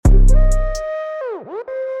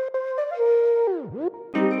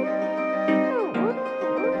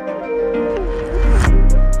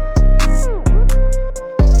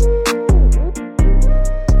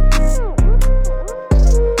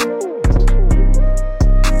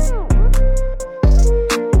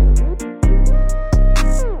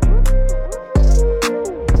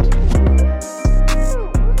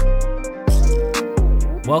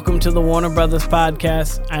Welcome to the Warner Brothers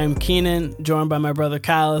podcast. I am Keenan, joined by my brother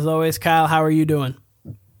Kyle as always. Kyle, how are you doing?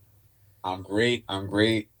 I'm great.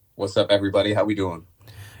 What's up, everybody? How we doing?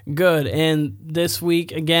 Good. And this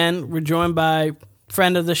week, again, we're joined by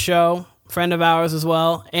friend of the show, friend of ours as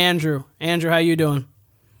well, Andrew. Andrew, how you doing?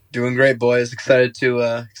 Doing great, boys. Excited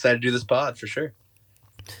to do this pod for sure.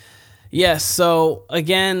 Yes. So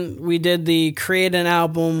again, we did the Create an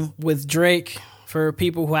Album with Drake. For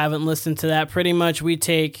people who haven't listened to that, pretty much we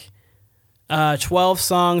take 12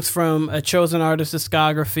 songs from a chosen artist's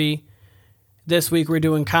discography. This week we're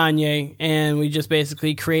doing Kanye, and we just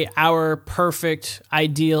basically create our perfect,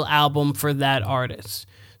 ideal album for that artist.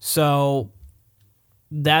 So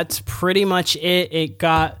that's pretty much it. It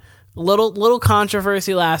got a little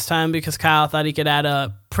controversy last time because Kyle thought he could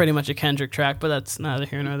add pretty much a Kendrick track, but that's neither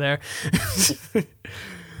here nor there.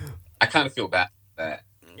 I kind of feel bad for that.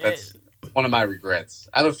 That's one of my regrets.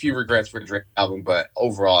 I have a few regrets for the Drake album, but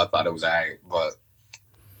overall I thought it was alright. But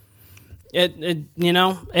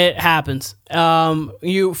it happens.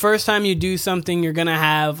 You first time you do something, you're gonna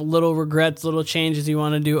have little regrets, little changes you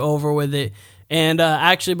want to do over with it. And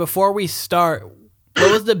actually, before we start,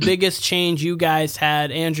 what was the biggest change you guys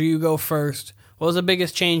had? Andrew, you go first. What was the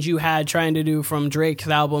biggest change you had trying to do from Drake's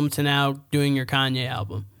album to now doing your Kanye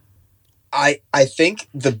album? I think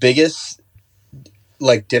the biggest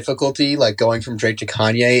difficulty going from Drake to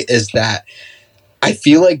Kanye is that I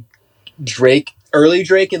feel like early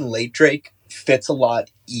Drake and late Drake fits a lot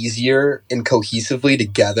easier and cohesively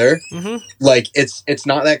together. Mm-hmm. It's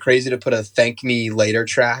not that crazy to put a Thank Me Later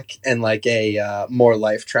track and a More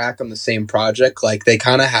Life track on the same project. They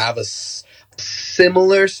kind of have a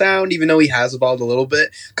similar sound, even though he has evolved a little bit.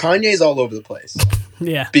 Kanye's all over the place.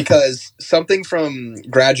 Yeah. Because something from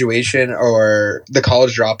Graduation or The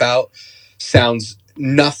College Dropout sounds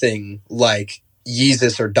nothing like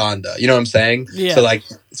Yeezus or Donda. You know what I'm saying? Yeah.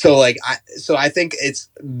 So I think it's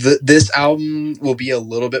this album will be a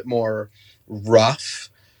little bit more rough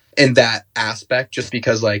in that aspect, just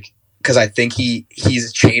because I think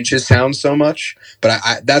he's changed his sound so much. But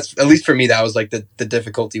I that's, at least for me, that was the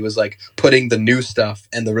difficulty was putting the new stuff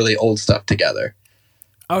and the really old stuff together.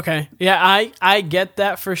 Okay. Yeah, I get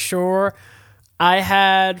that for sure. I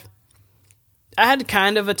had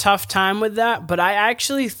kind of a tough time with that, but I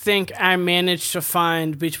actually think I managed to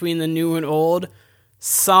find, between the new and old,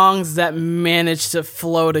 songs that managed to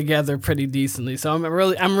flow together pretty decently. So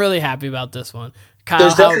I'm really happy about this one. Kyle,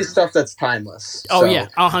 there's definitely stuff that's timeless. Oh, yeah,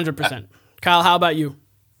 100%. Kyle, how about you?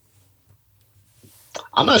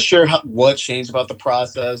 I'm not sure what changed about the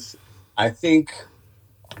process. I think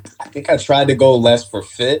I tried to go less for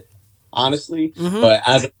fit, honestly. Mm-hmm. But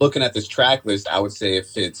as I'm looking at this track list, I would say it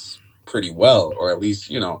fits pretty well, or at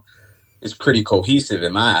least, it's pretty cohesive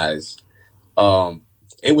in my eyes.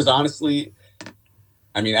 It was honestly,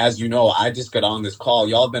 as you know, I just got on this call.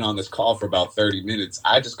 Y'all have been on this call for about 30 minutes.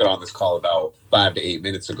 I just got on this call about 5 to 8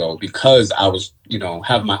 minutes ago because I was,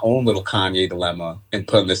 having my own little Kanye dilemma and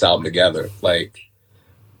putting this album together.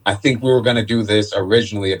 I think we were going to do this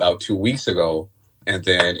originally about 2 weeks ago, and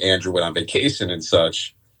then Andrew went on vacation and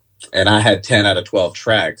such, and I had 10 out of 12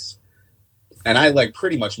 tracks. And I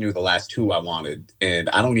pretty much knew the last two I wanted. And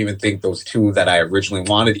I don't even think those two that I originally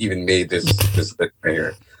wanted even made this list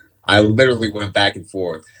here. I literally went back and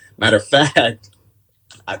forth. Matter of fact,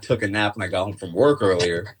 I took a nap when I got home from work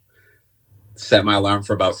earlier, set my alarm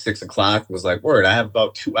for about 6 o'clock, was like, word, I have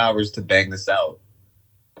about 2 hours to bang this out.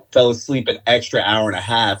 Fell asleep an extra hour and a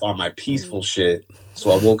half on my peaceful shit.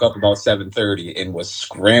 So I woke up about 7:30 and was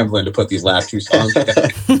scrambling to put these last two songs together.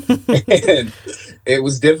 And it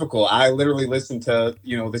was difficult. I literally listened to,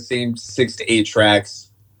 the same 6 to 8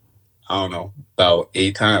 tracks, I don't know, about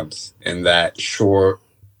 8 times in that short,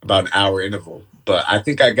 about an hour interval. But I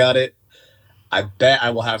think I got it. I bet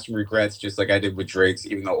I will have some regrets, just like I did with Drake's,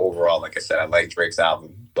 even though overall, like I said, I like Drake's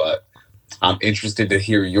album. But I'm interested to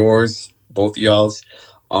hear yours, both of y'all's.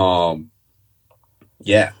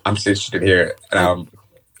 Yeah, I'm interested to hear it. And I'm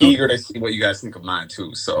eager to see what you guys think of mine,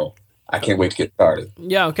 too. So I can't wait to get started.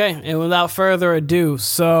 Yeah, okay. And without further ado,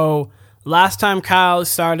 so last time Kyle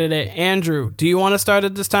started it. Andrew, do you want to start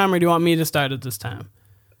it this time, or do you want me to start it this time?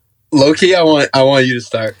 Low-key, I want you to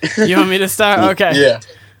start. You want me to start? Okay. Yeah,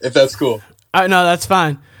 if that's cool. No, that's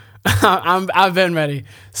fine. I've been ready.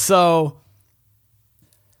 So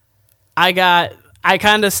I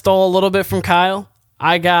kind of stole a little bit from Kyle.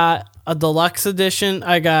 I got a deluxe edition.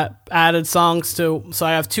 I got added songs to, so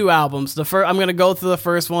I have 2 albums. I'm going to go through the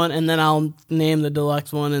first one, and then I'll name the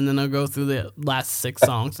deluxe one, and then I'll go through the last 6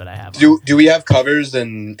 songs that I have. Do we have covers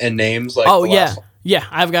and names? Oh, yeah. Yeah,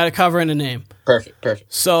 I've got a cover and a name.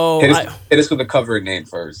 Perfect. So hit us with the cover and name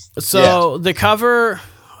first. So The cover,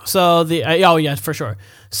 So oh yeah, for sure.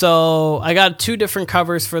 So I got 2 different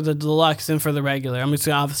covers for the deluxe and for the regular. I'm just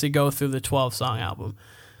gonna obviously go through the 12-song album.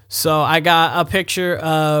 So I got a picture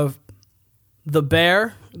of the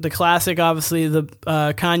bear, the classic, obviously the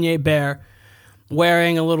Kanye bear,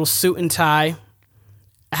 wearing a little suit and tie,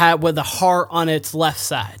 with a heart on its left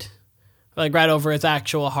side, like right over its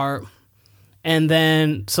actual heart. And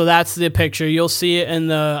then, so that's the picture. You'll see it in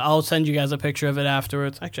the. I'll send you guys a picture of it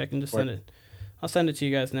afterwards. Actually, I can just send it. I'll send it to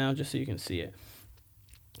you guys now, just so you can see it.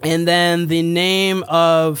 And then the name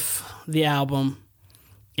of the album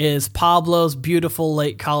is Pablo's Beautiful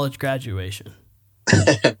Late College Graduation.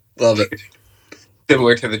 Love it.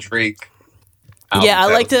 Similar to the Drake. Yeah,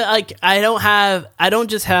 I like to I don't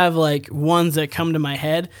just have like ones that come to my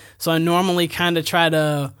head. So I normally kind of try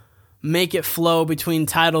to make it flow between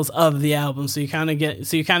titles of the album, so you kind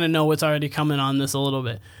of know what's already coming on this a little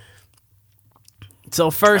bit. So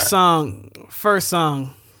first song,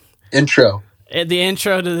 intro. The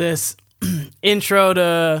intro to this, intro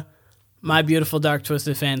to My Beautiful Dark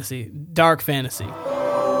Twisted Fantasy, Dark Fantasy. Look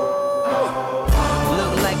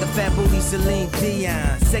like a fat booty Celine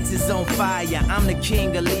Dion. Sex is on fire. I'm the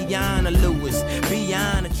king of Leona Lewis.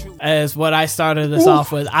 Beyond the truth. As what I started this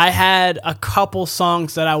off with. I had a couple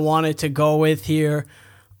songs that I wanted to go with here.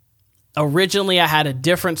 Originally, I had a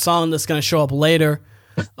different song that's going to show up later,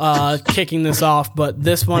 kicking this off, but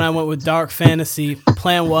this one I went with Dark Fantasy.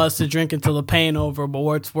 Plan was to drink until the pain over, but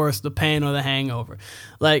what's worse, the pain or the hangover.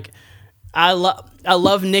 Like, I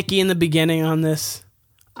love Nicki in the beginning on this.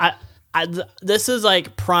 This is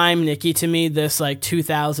like prime Nicki to me. This like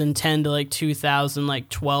 2010 to like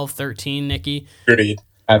 2012, 13 Nicki. Agreed.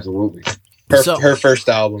 Absolutely. Her first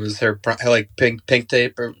album is her like Pink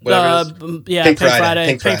Tape or whatever. Yeah, Pink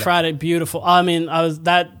Friday, beautiful. I mean,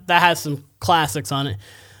 that has some classics on it.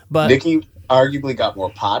 But Nicki arguably got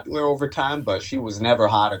more popular over time, but she was never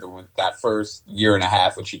hotter than that first year and a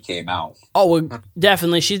half when she came out. Oh, well,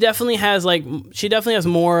 definitely. She definitely has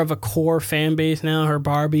more of a core fan base now, her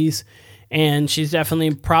Barbies, and she's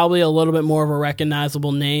definitely probably a little bit more of a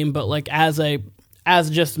recognizable name, but like as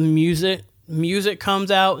just music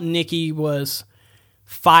comes out, Nicki was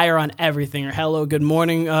fire on everything. Her Hello Good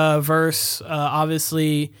Morning verse,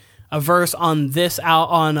 obviously a verse on this out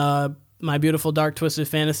on My Beautiful Dark Twisted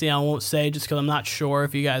Fantasy. I won't say just because I'm not sure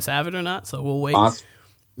if you guys have it or not, so we'll wait.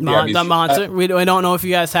 The Monster. We don't know if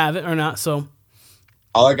you guys have it or not, so.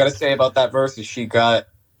 All I gotta say about that verse is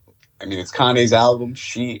it's Kanye's album.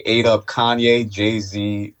 She ate up Kanye,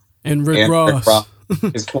 Jay-Z, and Rick Ross.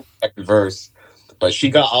 His 22nd verse. But she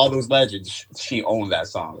got all those legends. She owned that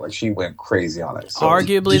song. Like, she went crazy on it. So,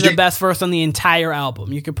 arguably the best verse on the entire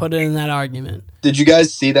album. You could put it in that argument. Did you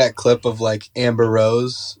guys see that clip of like Amber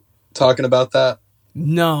Rose talking about that?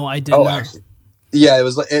 No, I did not. Actually. Yeah,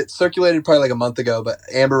 it circulated probably like a month ago, but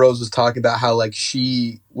Amber Rose was talking about how like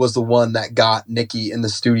she was the one that got Nicki in the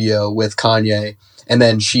studio with Kanye, and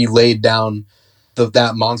then she laid down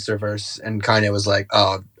that monster verse, and Kanye was like,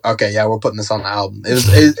 "Oh, okay, yeah, we're putting this on the album."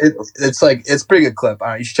 It's like it's a pretty good clip. All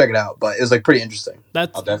right, you should check it out, but it was like pretty interesting.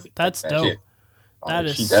 That's dope. That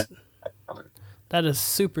is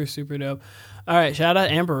super, super dope. All right, shout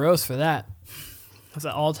out Amber Rose for that. That's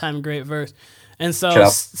an all-time great verse. And so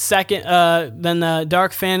second, then the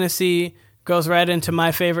Dark Fantasy goes right into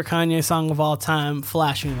my favorite Kanye song of all time,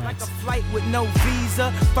 Flashing Lights. Like a flight with no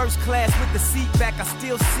visa, first class with the seat back, I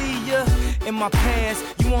still see you. In my past,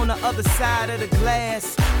 you on the other side of the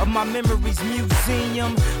glass of my memories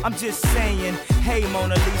museum. I'm just saying, hey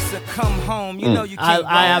Mona Lisa, come home. You know you can't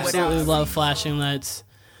I absolutely love Flashing Lights.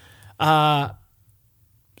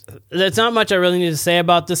 There's not much I really need to say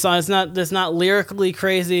about this song. It's not lyrically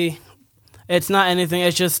crazy. It's not anything.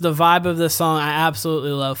 It's just the vibe of the song. I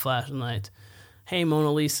absolutely love Flashing Lights. Hey,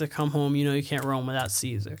 Mona Lisa, come home. You know you can't roam without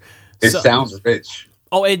Caesar. It sounds rich.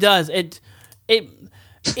 Oh, it does. It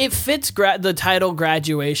fits the title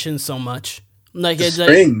Graduation so much. Like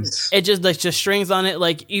strings. It just like just strings on it.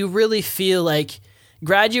 Like you really feel like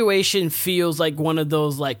Graduation feels like one of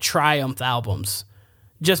those like Triumph albums.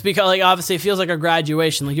 Just because, like, obviously, it feels like a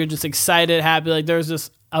graduation. Like, you're just excited, happy. Like, there's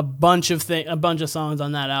just a bunch of songs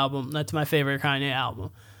on that album. That's my favorite Kanye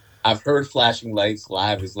album. I've heard Flashing Lights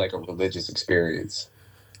live is like a religious experience.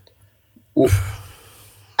 Well,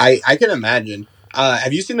 I can imagine.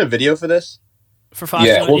 Have you seen the video for this? For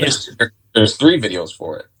Flashing Lights? Yeah. There's 3 videos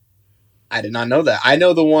for it. I did not know that. I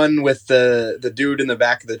know the one with the dude in the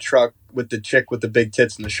back of the truck with the chick with the big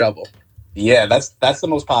tits and the shovel. Yeah, that's the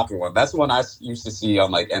most popular one. That's the one I used to see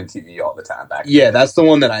on like MTV all the time back then. Yeah, that's the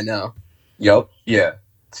one that I know. Yup. Yeah.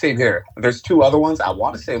 Same here. There's 2 other ones. I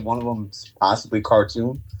want to say one of them's possibly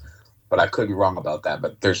cartoon, but I could be wrong about that.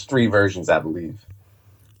 But there's 3 versions, I believe.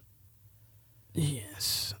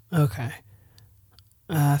 Yes. Okay.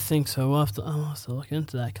 I think so. I'll have to look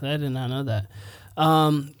into that because I did not know that.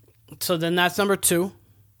 So then that's number 2.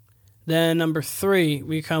 Then number 3,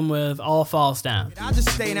 we come with All Falls Down. I'll just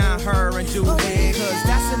stay down her and do it, cause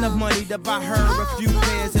that's enough money to buy her a few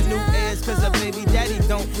pairs of new ears, cause her baby daddy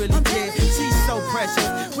don't really care. She's so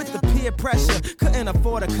precious with the peer pressure, couldn't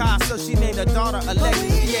afford a car, so she named her daughter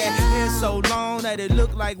Alexis. Yeah, hair so long that it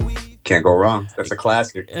looked like we Can't go wrong. That's a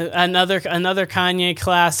classic. Another Kanye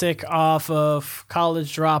classic off of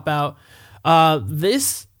College Dropout.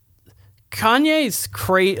 This Kanye's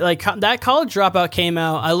like that College Dropout came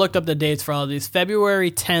out. I looked up the dates for all of these. February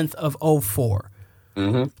 10th of 04.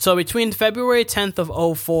 Mm-hmm. So between February 10th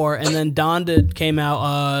of 04 and then Donda came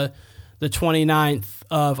out the 29th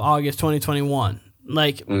of August 2021.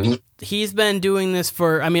 Like he's been doing this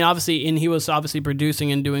for, I mean, obviously, and he was obviously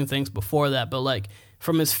producing and doing things before that, but like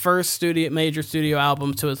from his first major studio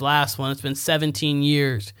album to his last one, it's been 17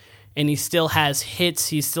 years. And he still has hits,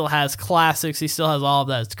 he still has classics, he still has all of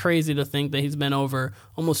that. It's crazy to think that he's been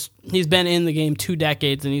in the game 2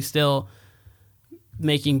 decades and he's still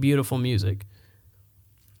making beautiful music.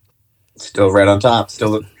 Still right on top.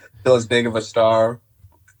 Still as big of a star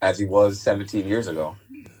as he was 17 years ago.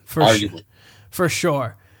 For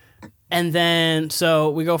sure. And then,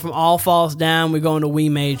 so we go from All Falls Down, we go into We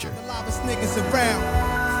Major. The loudest niggas around,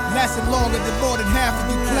 lasting longer than more than half of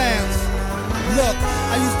you clowns. Look,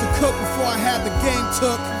 I used to cook before I had the game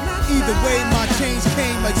took. Either way, my change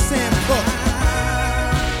came like Sam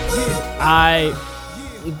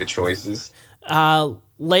Cooke. The choices.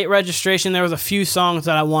 Late Registration, there was a few songs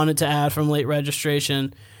that I wanted to add from Late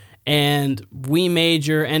Registration, and We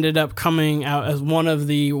Major ended up coming out as one of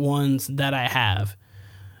the ones that I have.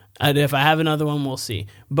 And if I have another one, we'll see.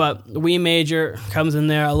 But We Major comes in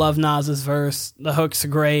there. I love Nas's verse. The hook's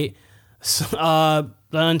great. The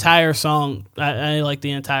entire song, I like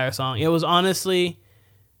the entire song. It was honestly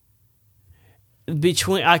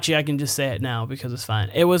actually I can just say it now because it's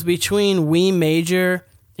fine. It was between We Major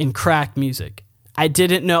and Crack Music. I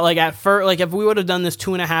didn't know, like at first, like if we would have done this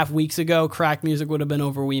 2.5 weeks ago, Crack Music would have been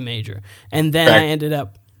over We Major. And then I ended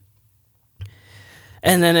up,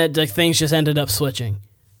 and then things just ended up switching.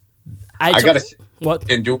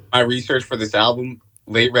 What? And do my research for this album,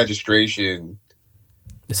 Late Registration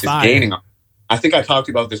is gaining on. I think I talked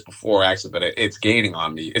about this before, actually, but it's gaining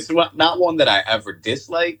on me. It's not one that I ever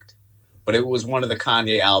disliked, but it was one of the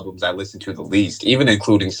Kanye albums I listened to the least, even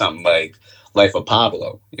including something like Life of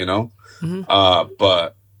Pablo, you know? Mm-hmm.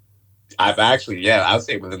 But I've actually, I would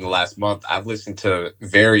say within the last month, I've listened to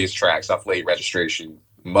various tracks off Late Registration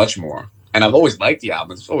much more. And I've always liked the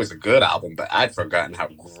album. It's always a good album, but I'd forgotten how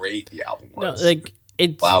great the album was. No, like,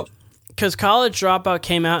 wow. Because College Dropout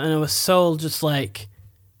came out and it was so just like,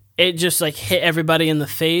 it just like hit everybody in the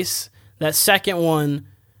face. That second one,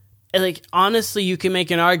 like honestly, you can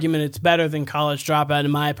make an argument it's better than College Dropout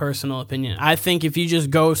in my personal opinion. I think if you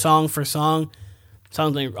just go song for song,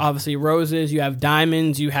 songs like obviously Roses, you have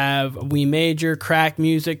Diamonds, you have We Major, Crack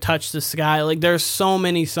Music, Touch the Sky. Like there's so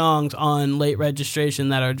many songs on Late Registration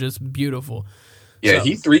that are just beautiful. Yeah, so,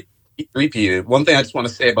 he three-peated. One thing I just want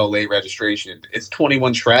to say about Late Registration, it's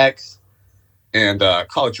 21 tracks. And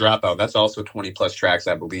College Dropout, that's also 20 plus tracks,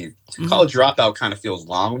 I believe. Mm-hmm. College Dropout kind of feels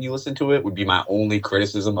long when you listen to it, would be my only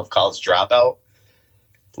criticism of College Dropout.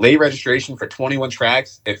 Late Registration for 21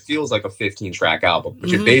 tracks, it feels like a 15-track album,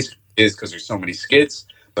 which it basically is because there's so many skits,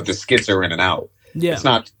 but the skits are in and out. Yeah. It's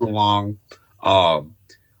not too long.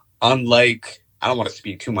 Unlike, I don't want to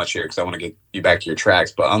speak too much here because I want to get you back to your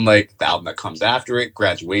tracks, but unlike the album that comes after it,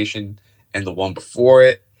 Graduation, and the one before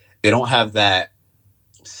it, they don't have that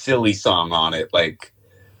silly song on it like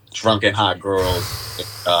Drunken Hot Girls.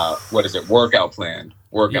 What is it? Workout Plan.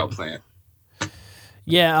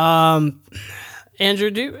 Yeah.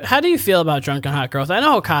 Andrew, how do you feel about Drunken Hot Girls? I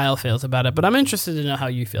know how Kyle feels about it, but I'm interested to know how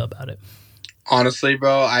you feel about it. Honestly,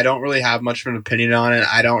 bro, I don't really have much of an opinion on it.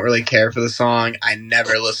 I don't really care for the song. I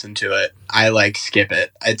never listen to it. I like skip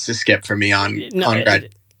it. It's a skip for me on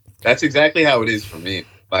That's exactly how it is for me.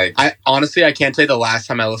 Like, I can't tell you the last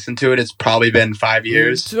time I listened to it. It's probably been 5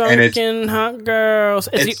 years. Drunken Hot Girls.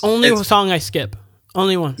 It's the only song I skip.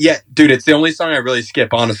 Only one. Yeah, dude, it's the only song I really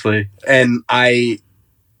skip, honestly. And I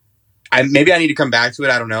maybe I need to come back to it.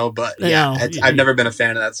 I don't know, but yeah, I've never been a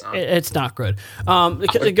fan of that song. It's not good.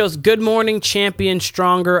 It goes, Good Morning, Champion,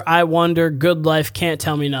 Stronger, I Wonder, Good Life, Can't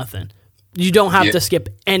Tell Me Nothing. You don't have to skip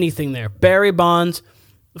anything there. Barry Bonds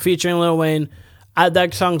featuring Lil Wayne.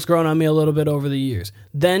 That song's grown on me a little bit over the years.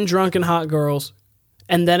 Then Drunken Hot Girls,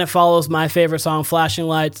 and then it follows my favorite song, Flashing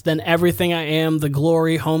Lights, then Everything I Am, The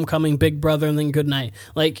Glory, Homecoming, Big Brother, and then Good Night.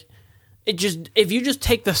 Like, if you just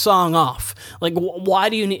take the song off, like why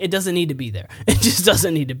do you need? It doesn't need to be there. It just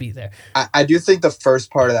doesn't need to be there. I do think the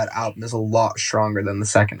first part of that album is a lot stronger than the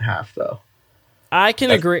second half, though. I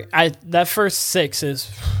can agree. That first 6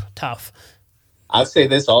 is tough. I'd say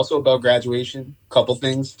this also about Graduation. Couple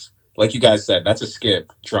things. Like you guys said, that's a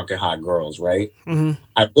skip, Drunken Hot Girls, right? Mm-hmm.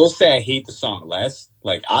 I will say I hate the song less.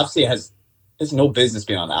 Like, obviously it's no business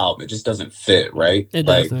being on the album. It just doesn't fit, right? It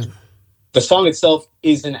like, doesn't. The song itself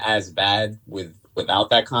isn't as bad without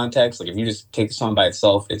that context. Like, if you just take the song by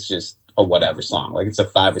itself, it's just a whatever song. Like, it's a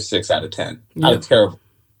 5 or 6 out of 10. Not a terrible.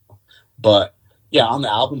 But, yeah, on the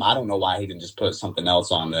album, I don't know why he didn't just put something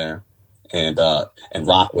else on there and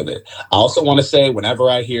rock with it. I also want to say, whenever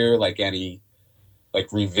I hear, like, any,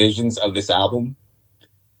 like, revisions of this album,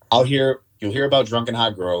 you'll hear about Drunken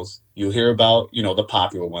Hot Girls. You'll hear about, the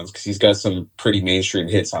popular ones, because he's got some pretty mainstream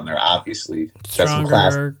hits on there, obviously. That's some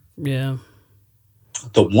classic. Yeah.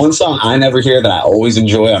 The one song I never hear that I always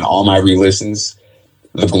enjoy on all my re-listens,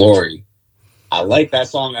 The Glory. I like that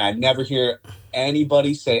song, and I never hear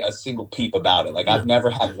anybody say a single peep about it. Like, I've never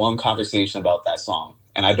had one conversation about that song,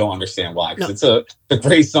 and I don't understand why, because it's a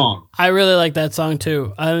great song. I really like that song,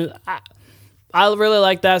 too. I really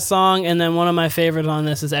like that song, and then one of my favorites on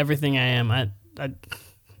this is Everything I Am.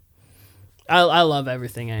 I love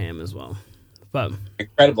Everything I Am as well. But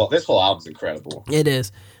incredible. This whole album's incredible. It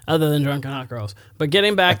is, other than Drunken Hot Girls. But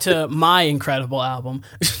getting back to my incredible album.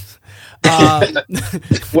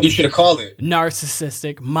 What you should have called it.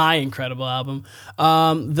 Narcissistic, my incredible album.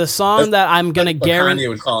 The song that I'm going to guarantee... Kanye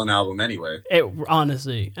would call an album anyway.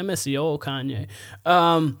 Honestly, I miss the old Kanye.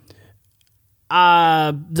 The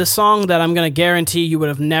song that I'm going to guarantee you would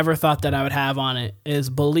have never thought that I would have on it is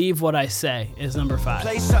Believe What I Say is number 5.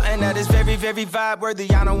 Play something that is very, very vibe-worthy.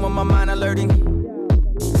 I don't want my mind alerting.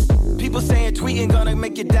 People saying tweeting gonna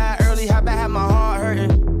make you die early. How about have my heart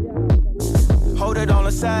hurting? Hold it on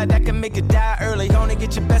the side, that can make you die early. Gonna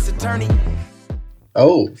get your best attorney.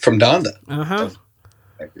 Oh, from Donda. Uh-huh.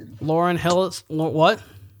 Lauryn Hill, what?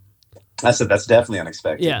 I said that's definitely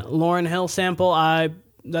unexpected. Yeah, Lauryn Hill sample.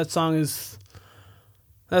 That song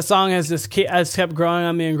has kept growing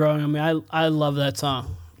on me and growing on me. I love that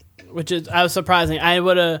song, I was surprising.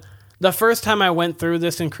 The first time I went through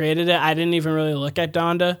this and created it, I didn't even really look at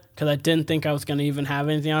Donda because I didn't think I was going to even have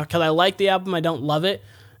anything on it. Because I like the album, I don't love it.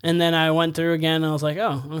 And then I went through again and I was like,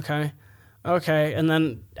 oh, okay. And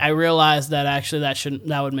then I realized that actually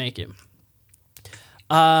that would make it.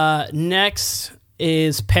 Next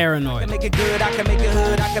is Paranoid. I can make it good, I can make it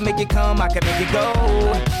hood, I can make it come, I can make it go.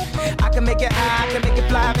 I can make it high, I can make it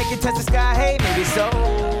fly, make it touch the sky, hey, maybe so.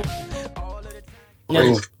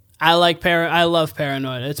 I love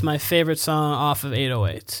Paranoid. It's my favorite song off of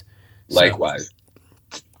 808s. Likewise.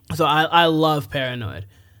 So I love Paranoid.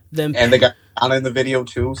 And they got Anna in the video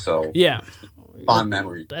too, so yeah. Fond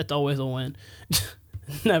memory. That's always a win.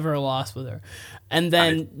 Never a loss with her. And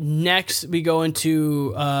then next we go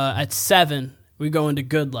into, at 7, we go into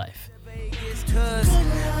Good Life.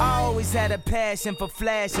 I always had a passion for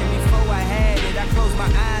flashing. Before I had it, I closed my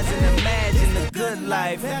eyes and imagined the good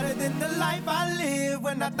life. Better than the life I lived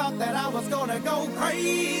when I thought that I was gonna go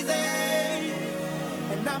crazy.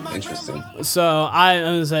 Interesting. So I'm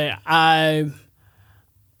gonna say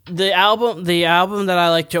the album that I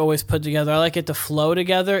like to always put together, I like it to flow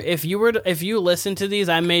together. If you listen to these,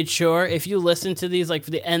 I made sure if you listen to these like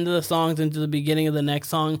for the end of the songs into the beginning of the next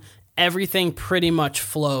song, everything pretty much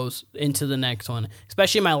flows into the next one,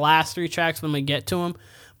 especially my last 3 tracks when we get to them,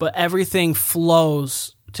 but everything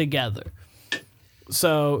flows together.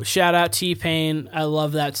 So shout out T-Pain. I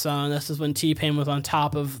love that song. This is when T-Pain was on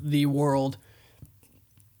top of the world.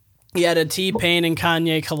 He had a T-Pain and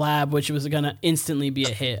Kanye collab, which was going to instantly be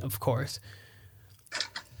a hit, of course.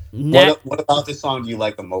 What about this song do you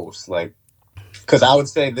like the most? Like, because I would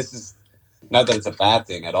say this is, not that it's a bad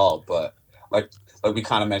thing at all, but like we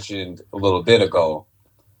kind of mentioned a little bit ago,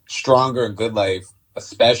 Stronger and Good Life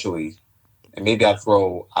especially, and maybe I'd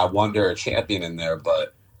throw I Wonder or Champion in there,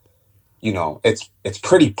 but, it's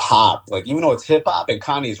pretty pop. Like, even though it's hip-hop and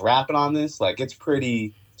Kanye's rapping on this, like, it's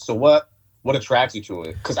pretty, so what attracts you to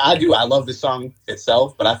it? Because I love this song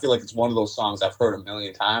itself, but I feel like it's one of those songs I've heard a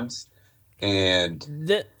million times, and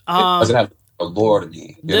it doesn't have a lore to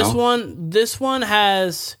me. This one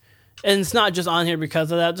has, and it's not just on here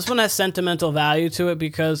because of that. This one has sentimental value to it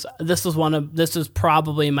because this is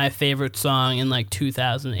probably my favorite song in like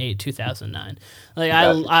 2008, 2009. Like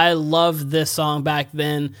I loved this song back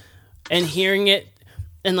then, and hearing it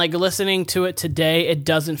and like listening to it today, it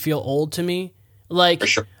doesn't feel old to me. Like, For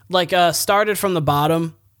sure. Like Started From the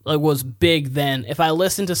Bottom was big then. If I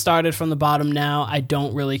listen to Started from the Bottom now, I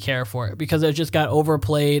don't really care for it because it just got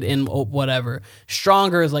overplayed and whatever.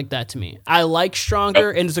 Stronger is like that to me. I like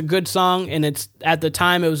Stronger, and it's a good song, and it's at the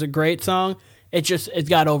time it was a great song. It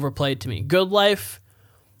got overplayed to me. Good Life,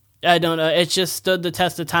 I don't know. It just stood the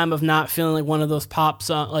test of time of not feeling like one of those pop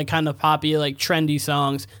song, like kind of poppy, like trendy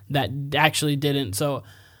songs that actually didn't. So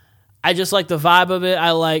I just like the vibe of it.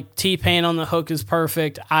 I like T-Pain on the hook is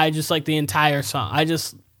perfect. I just like the entire song.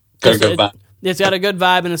 It's got a good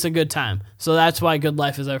vibe and it's a good time. So that's why Good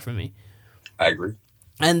Life is there for me. I agree.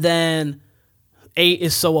 And then 8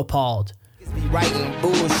 is So Appalled. Be writing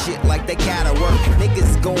bullshit like they gotta work.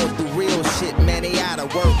 Niggas going through real shit, man, they outta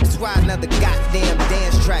work. That's why another goddamn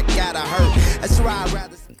dance track gotta hurt. That's why I'd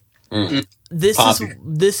rather.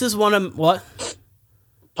 This is one of what?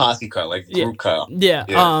 Posse cut, like group cut.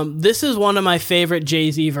 Yeah. This is one of my favorite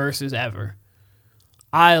Jay-Z verses ever.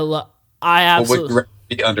 I absolutely. Would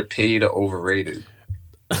you be underpaid or overrated?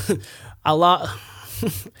 I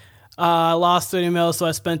lost 30 mil, so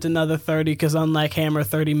I spent another 30 because unlike Hammer,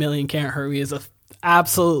 30 million can't hurt me is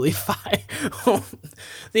absolutely fine.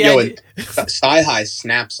 Sci-Hi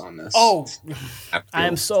snaps on this. Oh, I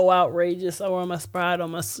am so outrageous. I wear my Sprite on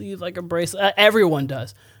my sleeve like a bracelet. Everyone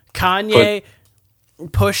does. Kanye,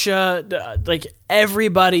 Pusha, like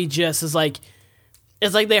everybody just is like,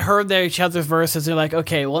 it's like they heard each other's verses. They're like,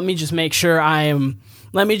 okay, well, let me just make sure I don't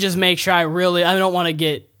want to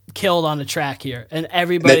get killed on the track here. And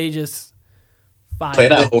everybody just play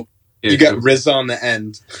that whole. You got RZA on the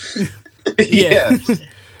end. Yeah.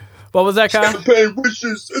 What was that, Kyle? Champagne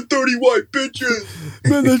wishes and 30 white bitches.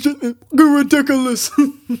 Man, that's just ridiculous.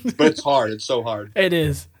 But it's hard. It's so hard. It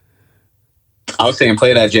is. I was saying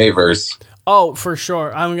play that J verse. Oh, for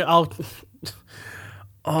sure.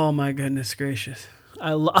 Oh my goodness gracious.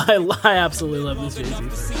 I absolutely love this Jay-Z.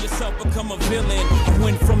 See yourself become a villain.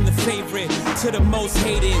 Went from the favorite to the most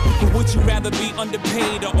hated. But would you rather be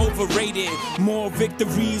underpaid or overrated? More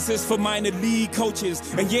victories is for minor league coaches.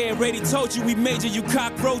 And yeah, already told you we major you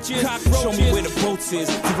cockroaches. Show me where the boats is.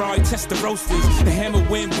 Ferrari test the roasters. The hammer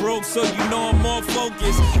went broke, so you know I'm more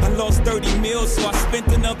focused. I lost 30 mil, so I spent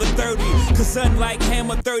another 30. Cause unlike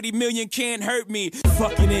Hammer, 30 million can't hurt me.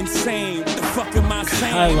 Fucking insane. The fuck am I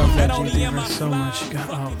saying? I love that Jay-Z verse so much.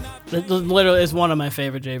 God, it literally is one of my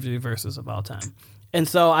favorite Jay-Z verses of all time. And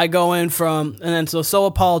so I go in So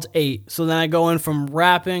Appalled 8. So then I go in from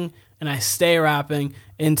rapping and I stay rapping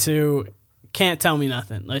into Can't Tell Me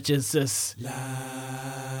Nothing, which is just La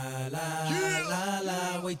la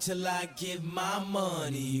la, wait till I get my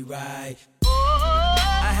money right.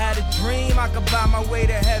 I had a dream I could buy my way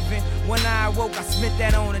to heaven. When I awoke, I spent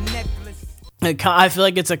that on a necklace. I feel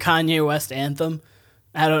like it's a Kanye West anthem.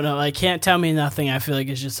 I don't know. Like, Can't Tell Me Nothing, I feel like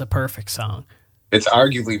it's just a perfect song. It's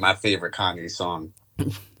arguably my favorite Kanye song.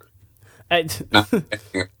 But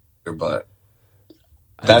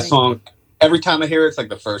that song, every time I hear it, it's like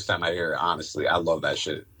the first time I hear it, honestly. I love that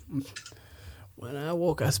shit. When I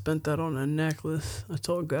woke, I spent that on a necklace. I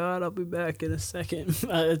told God I'll be back in a second.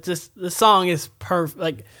 The song is perfect.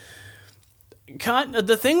 Like,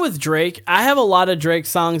 the thing with Drake, I have a lot of Drake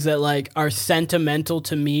songs that like are sentimental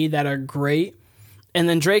to me that are great. And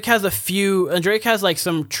then Drake has like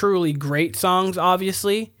some truly great songs,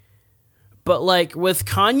 obviously. But like with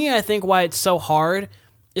Kanye, I think why it's so hard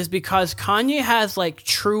is because Kanye has like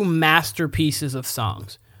true masterpieces of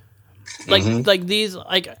songs. Like these,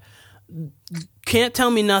 like Can't Tell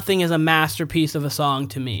Me Nothing is a masterpiece of a song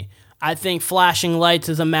to me. I think Flashing Lights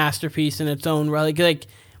is a masterpiece in its own right. Like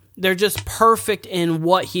they're just perfect in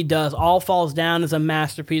what he does. All Falls Down is a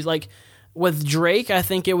masterpiece. Like with Drake, I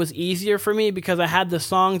think it was easier for me because I had the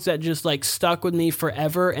songs that just like stuck with me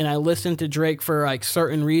forever, and I listened to Drake for like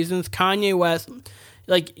certain reasons. Kanye West,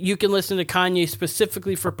 like you can listen to Kanye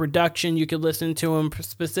specifically for production. You could listen to him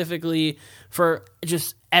specifically for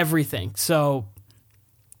just everything. So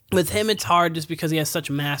with him, it's hard just because he has such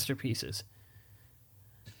masterpieces.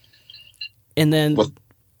 And then what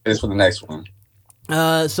is for the next one?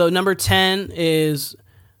 So number 10 is,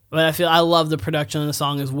 but I love the production of the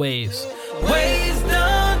song is Waves. Waves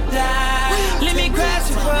don't die. Let me crash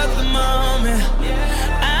you for the moment.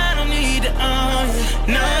 I don't need to own you.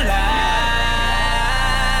 No lie.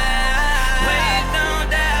 Waves don't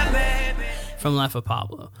die, baby. From Life of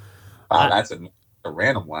Pablo. Wow, that's a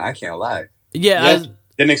random one. I can't lie. Yeah,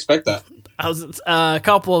 didn't expect that. I was a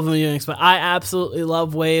couple of them you didn't expect. I absolutely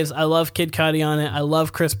love Waves. I love Kid Cudi on it. I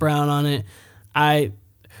love Chris Brown on it.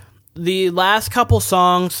 The last couple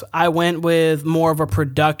songs, I went with more of a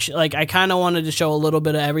production. Like, I kind of wanted to show a little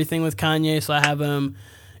bit of everything with Kanye, so I have him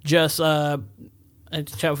just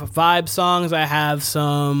vibe songs. I have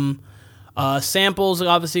some Samples,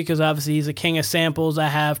 obviously, because obviously he's a king of samples. I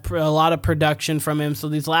have a lot of production from him, so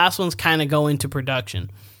these last ones kind of go into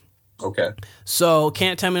production. Okay. So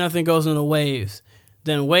Can't Tell Me Nothing goes into Waves.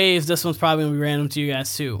 Then Waves, this one's probably going to be random to you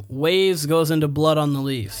guys too. Waves goes into Blood on the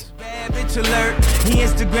Leaves. Bad bitch alert. He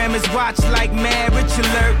Instagram his watch like mad rich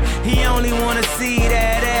alert. He only wanna see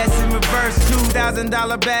that ass in reverse.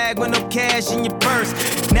 $2,000 bag with no cash in your purse.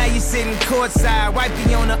 Now you sitting courtside,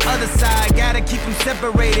 wifey on the other side. Gotta keep them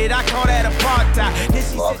separated. I call that apartheid. Then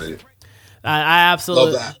she Love said, it. I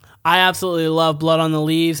absolutely, Love that. I absolutely love Blood on the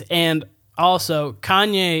Leaves, and also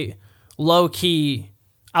Kanye, low key,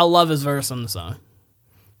 I love his verse on the song.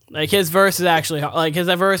 Like his verse is actually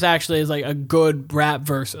is like a good rap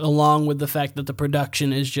verse, along with the fact that the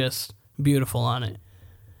production is just beautiful on it.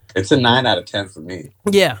 It's a 9 out of 10 for me.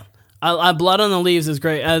 Yeah, I Blood on the Leaves is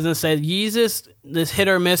great. As I said, Yeezus, this hit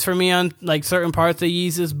or miss for me on like certain parts of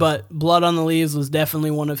Yeezus, but Blood on the Leaves was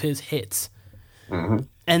definitely one of his hits. Mm-hmm.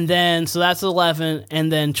 And then so that's 11,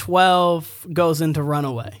 and then 12 goes into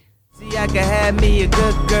Runaway. see, I can have me a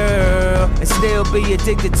good girl and still be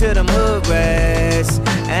addicted to them hood rats.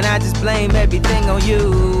 And I just blame everything on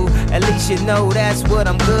you. At least you know that's what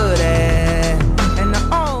I'm good at. And I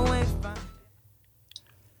always find...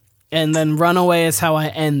 And then Runaway is how I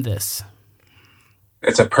end this.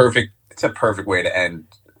 It's a perfect way to end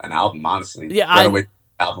an album, honestly. Yeah, Runaway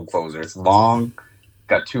album closer. It's long,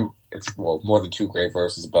 more than 2 great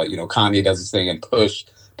verses, but you know, Kanye does his thing and Push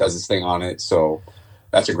does his thing on it, so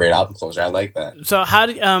that's a great album closer. I like that. So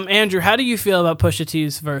Andrew, how do you feel about Pusha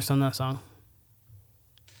T's verse on that song?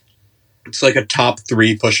 It's like a top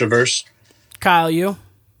 3 Pusha verse. Kyle, you?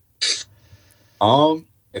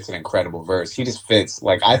 It's an incredible verse. He just fits.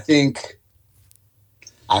 Like I think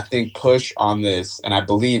Push on this, and I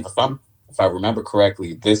believe if I remember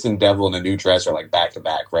correctly, this and Devil in a New Dress are like back to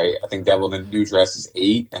back, right? I think Devil in a New Dress is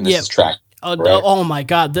 8, and this is track. Oh my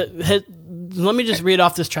God! Let me just read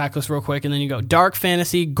off this track list real quick, and then you go: Dark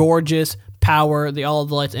Fantasy, Gorgeous, Power, the All of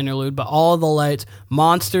the Lights interlude, but All of the Lights,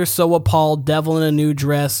 Monster, So Appalled, Devil in a New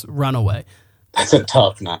Dress, Runaway. That's a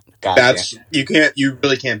tough nut. You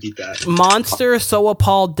really can't beat that. Monster, So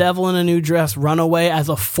Appalled, Devil in a New Dress, Runaway as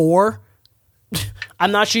a 4.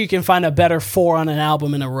 I'm not sure you can find a better 4 on an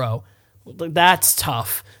album in a row. That's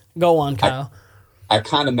tough. Go on, Kyle. I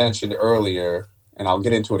kind of mentioned earlier, and I'll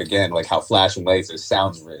get into it again, like how Flashing Lights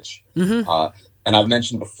sounds rich. Mm-hmm. And I've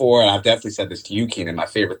mentioned before, and I've definitely said this to you, Keenan, my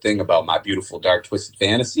favorite thing about My Beautiful Dark Twisted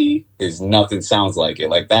Fantasy is nothing sounds like it.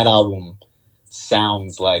 Like that album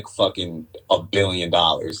sounds like fucking $1 billion.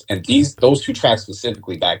 And those 2 tracks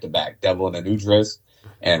specifically back to back, Devil in a New Dress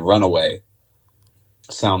and Runaway,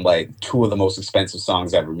 sound like 2 of the most expensive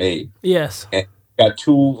songs ever made. Yes. And got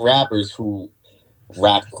 2 rappers who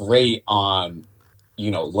rap great on,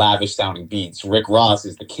 lavish sounding beats. Rick Ross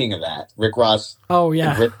is the king of that. Rick Ross. Oh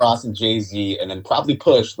yeah. Rick Ross and Jay-Z, and then probably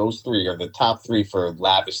Push. Those 3 are the top 3 for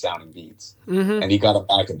lavish sounding beats. Mm-hmm. And he got a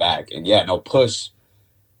back to back. And Push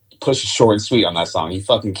is short and sweet on that song. He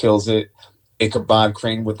fucking kills it. Ichabod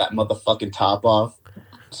Crane with that motherfucking top off.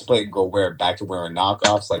 Split and go back to wearing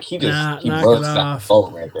knockoffs. Like he works that flow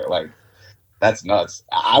right there. Like that's nuts.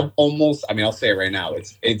 I'll say it right now.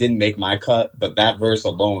 It didn't make my cut, but that verse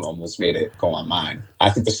alone almost made it go on mine.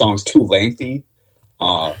 I think the song's too lengthy.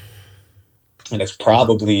 And it's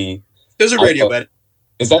probably There's a radio edit.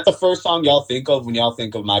 Is that the first song y'all think of when y'all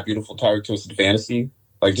think of My Beautiful Dark Twisted Fantasy?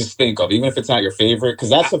 Like just think of, even if it's not your favorite,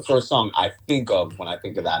 because that's the first song I think of when I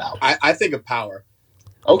think of that album. I think of Power.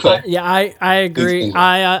 Okay. I agree.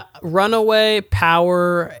 Runaway,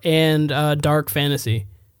 Power, and Dark Fantasy.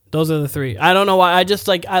 Those are the 3. I don't know why.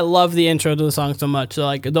 I love the intro to the song so much.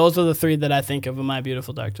 So those are the 3 that I think of in My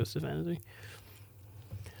Beautiful Dark Twisted Fantasy.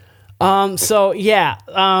 So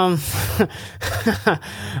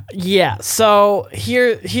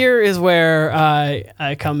here is where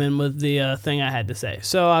I come in with the thing I had to say.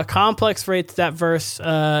 So Complex rates that verse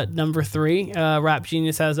number 3. Rap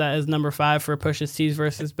Genius has that as number 5 for Pusha T's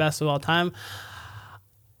versus best of all time.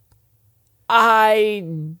 I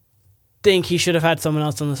think he should have had someone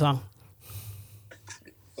else on the song.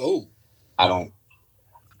 Oh, I don't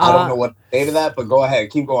know what to say to that, but go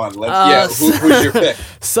ahead, keep going. Who's your pick?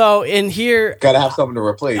 So in here, gotta have something to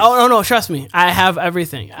replace. Oh no, trust me, I have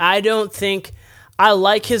everything. I don't think I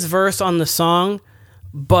like his verse on the song,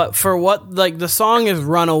 but for what the song is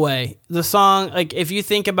Runaway. The song, if you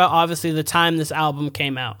think about obviously the time this album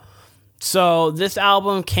came out. So this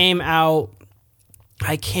album came out.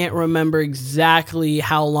 I can't remember exactly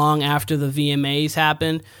how long after the VMAs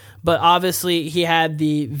happened, but obviously he had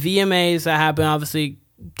the VMAs that happened. Obviously,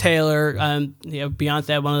 Taylor, Beyonce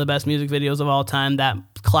had one of the best music videos of all time. That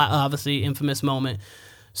obviously infamous moment.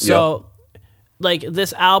 So like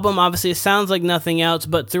this album, obviously it sounds like nothing else,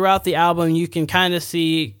 but throughout the album you can kind of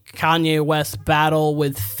see Kanye West battle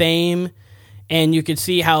with fame, and you could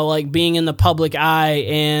see how like being in the public eye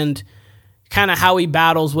and kind of how he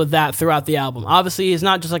battles with that throughout the album. Obviously it's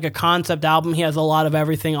not just like a concept album, he has a lot of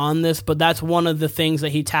everything on this, but that's one of the things that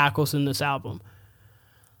he tackles in this album.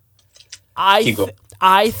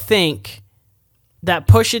 I think that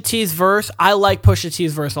Pusha T's verse, I like Pusha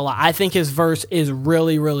T's verse a lot. I think his verse is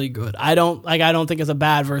really, really good. I don't think it's a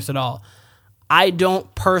bad verse at all. I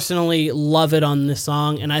don't personally love it on this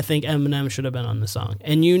song, and I think Eminem should have been on this song.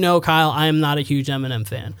 And you know, Kyle, I am not a huge Eminem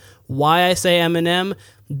fan. Why I say Eminem,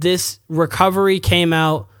 this Recovery came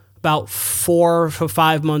out about 4 to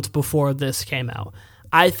 5 months before this came out.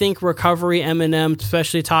 I think Recovery, Eminem,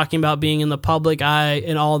 especially talking about being in the public eye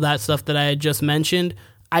and all that stuff that I had just mentioned,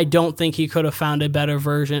 I don't think he could have found a better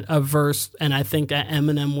version of verse, and I think that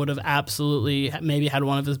Eminem would have absolutely maybe had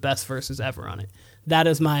one of his best verses ever on it. That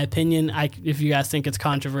is my opinion. If you guys think it's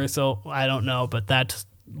controversial, I don't know, but that's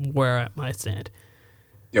where I stand.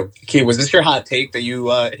 Yo, Key, was this your hot take that you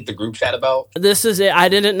hit the group chat about? This is it. I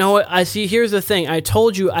didn't know it. Here's the thing. I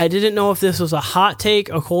told you I didn't know if this was a hot take,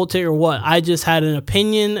 a cold take, or what. I just had an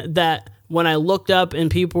opinion that when I looked up and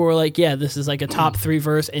people were like, yeah, this is like a top 3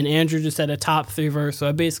 verse, and Andrew just said a top 3 verse, so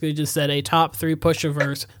I basically just said a top 3 Pusha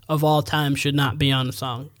verse of all time should not be on the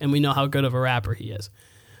song, and we know how good of a rapper he is.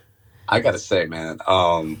 I gotta say, man,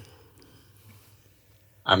 I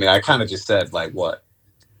mean, I kind of just said, like, what?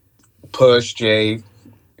 Push, Jay,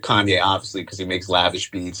 Kanye, obviously, because he makes lavish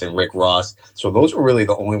beats, and Rick Ross. So those were really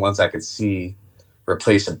the only ones I could see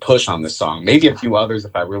replacing Push on this song. Maybe a few others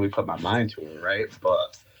if I really put my mind to it, right?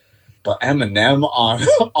 But Eminem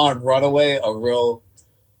on Runaway, a real,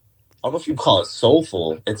 I don't know if you call it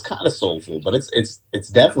soulful. It's kind of soulful, but it's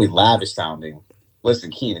definitely lavish sounding.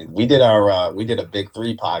 Listen, Keenan, we did a Big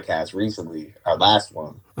 3 podcast recently, our last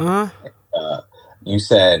one. Uh-huh. You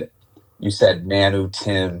said Manu,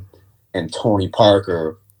 Tim, and Tony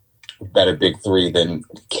Parker better Big 3 than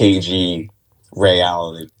KG, Ray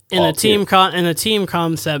Allen. In a team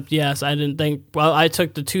concept, yes. I didn't think. Well, I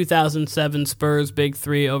took the 2007 Spurs Big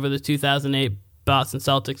 3 over the 2008 Boston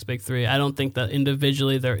Celtics Big 3. I don't think that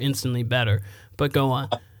individually they're instantly better. But go on.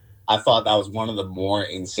 I thought that was one of the more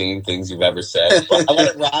insane things you've ever said. But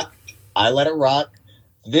I let it rock.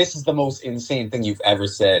 This is the most insane thing you've ever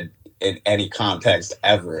said in any context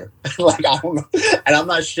ever. Like, I don't know, and I'm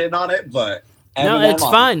not shitting on it, but Eminem, no, it's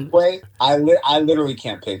fine. Way, I literally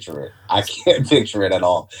can't picture it. I can't picture it at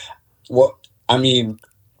all. Well, I mean,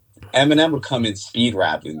 Eminem would come in speed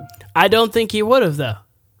rapping. I don't think he would have, though.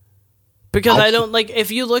 Because I don't, like,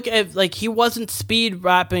 if you look at, like, he wasn't speed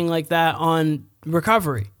rapping like that on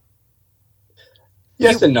Recovery.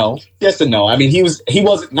 Yes and no. I mean, he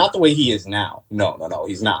wasn't, not the way he is now. No,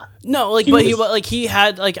 he's not. No, like, he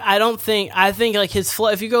had, like, I think, like, his flow,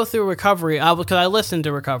 if you go through Recovery, because I listened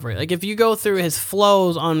to Recovery, like, if you go through his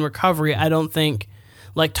flows on Recovery, I don't think,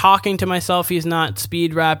 like, Talking to Myself, he's not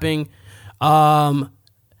speed rapping.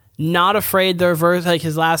 Not Afraid, their verse, like,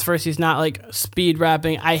 his last verse, he's not, like, speed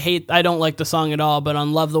rapping. I don't like the song at all, but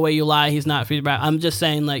on Love the Way You Lie, he's not speed rapping. I'm just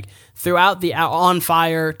saying, like, throughout the On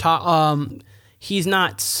Fire, he's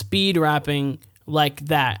not speed rapping like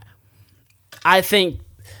that. I think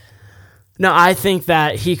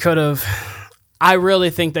that he could have, I really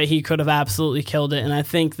think that he could have absolutely killed it. And I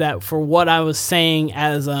think that for what I was saying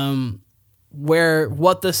as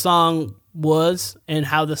what the song was and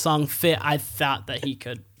how the song fit, I thought that he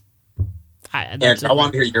could. I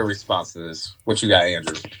want to hear your response to this. What you got,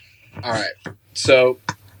 Andrew? All right. So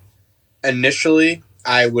initially,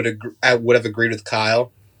 I would have agreed with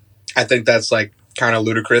Kyle. I think that's like kind of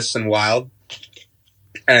ludicrous and wild,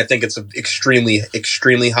 and I think it's an extremely,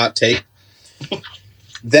 extremely hot take.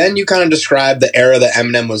 Then you kind of describe the era that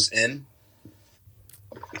Eminem was in,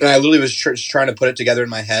 and I literally was trying to put it together in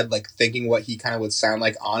my head, like thinking what he kind of would sound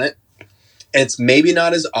like on it. And it's maybe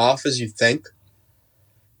not as off as you think,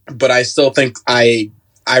 but I still think I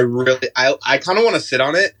kind of want to sit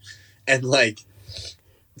on it and like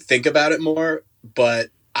think about it more. But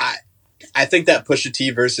I think that Pusha T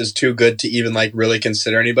verse is too good to even like really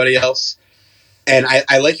consider anybody else. And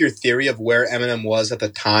I like your theory of where Eminem was at the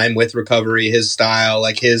time with Recovery, his style,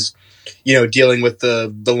 like his, dealing with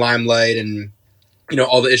the limelight and,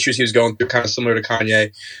 all the issues he was going through, kind of similar to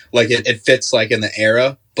Kanye. Like it fits like in the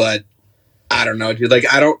era, but I don't know, dude. Like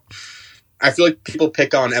I feel like people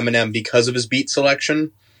pick on Eminem because of his beat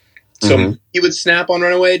selection. So he would snap on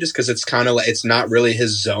Runaway just because it's kind of like, it's not really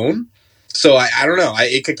his zone. So I don't know.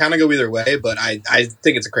 It could kind of go either way, but I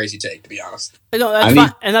think it's a crazy take, to be honest. No, that's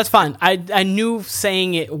fine, and that's fine. I knew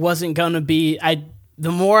saying it wasn't gonna be.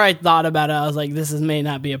 the more I thought about it, I was like, may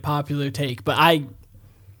not be a popular take, but I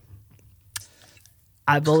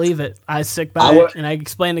believe it. I stick by it, and I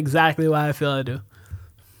explain exactly why I feel I do.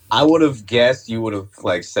 I would have guessed you would have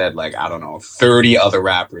like said like, I don't know, 30 other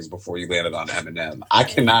rappers before you landed on Eminem. I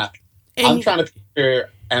cannot. I'm trying to picture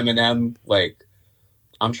Eminem like.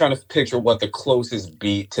 I'm trying to picture what the closest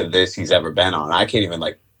beat to this he's ever been on. I can't even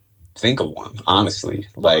like think of one, honestly.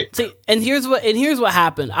 Like, see, and here's what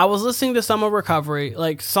happened. I was listening to some of Recovery,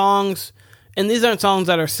 like songs, and these aren't songs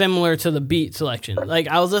that are similar to the beat selection. Like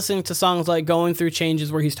I was listening to songs like Going Through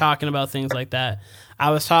Changes where he's talking about things like that.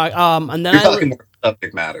 I was talking, and then you're talking more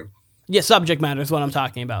subject matter. Yeah, subject matter is what I'm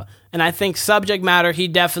talking about. And I think subject matter, he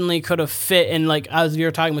definitely could have fit in, like, as you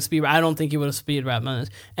were talking about speed rap, I don't think he would have speed rap on this.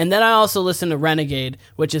 And then I also listened to Renegade,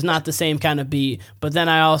 which is not the same kind of beat, but then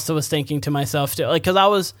I also was thinking to myself, too, like, because I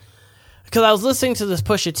was listening to this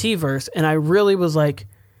Pusha T verse, and I really was like,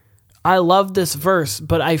 I love this verse,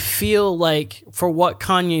 but I feel like for what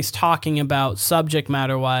Kanye's talking about, subject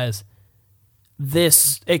matter-wise,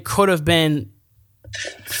 it could have been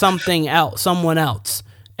something else, someone else.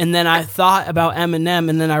 And then I thought about Eminem,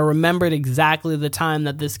 and then I remembered exactly the time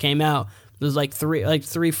that this came out. It was like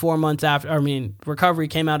 3-4 months after. I mean, Recovery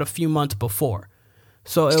came out a few months before,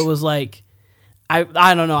 so it was like, I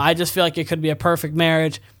don't know. I just feel like it could be a perfect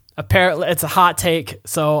marriage. Apparently, it's a hot take,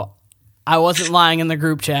 so I wasn't lying in the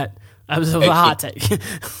group chat. It was a hot take.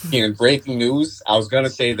 Breaking news. I was gonna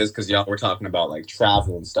say this because y'all were talking about like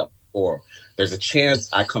travel and stuff before. There's a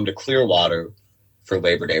chance I come to Clearwater for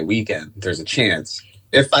Labor Day weekend. There's a chance.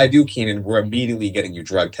 If I do, Keenan, we're immediately getting you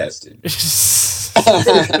drug tested.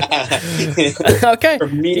 Okay. We're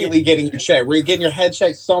immediately getting you checked. We're getting your head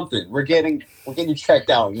checked, something. We're getting you checked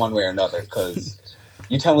out in one way or another, because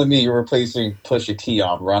you telling me you're replacing Pusha T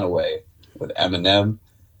on Runaway with Eminem?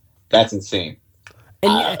 That's insane.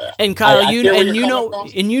 And Kyle, you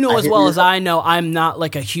know as well as I know, I'm not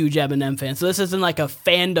like a huge Eminem fan. So this isn't like a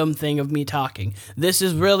fandom thing of me talking. This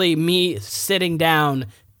is really me sitting down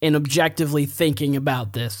and objectively thinking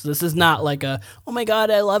about this. This is not like a, oh my God,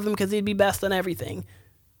 I love him because he'd be best on everything.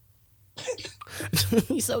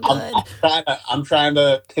 He's so good. I'm trying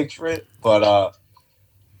to picture it, but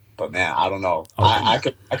man, I don't know.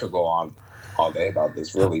 Okay. I could go on all day about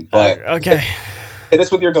this, really. But okay, hit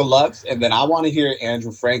us with your deluxe, and then I want to hear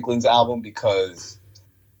Andrew Franklin's album, because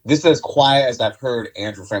this is as quiet as I've heard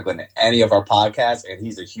Andrew Franklin in any of our podcasts, and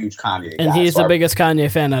he's a huge Kanye guy. And he's the biggest Kanye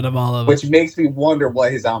fan out of all of us. Which makes me wonder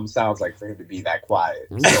what his album sounds like for him to be that quiet.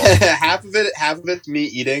 So. half of it's me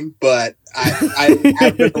eating, but I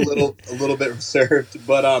have been a little bit reserved.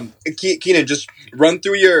 But Keenan, just run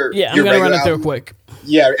through your I'm your gonna run it album. through quick.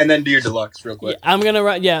 Yeah, and then do your deluxe real quick. Yeah, I'm gonna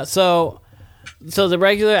run. Yeah, so the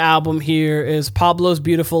regular album here is Pablo's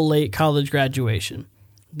Beautiful Late College Graduation.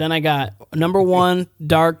 Then I got number 1,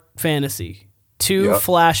 Dark Fantasy. 2,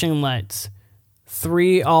 Flashing Lights.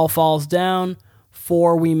 3, All Falls Down.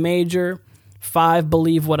 4, We Major. 5,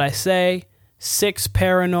 Believe What I Say. 6,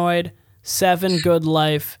 Paranoid. 7, Good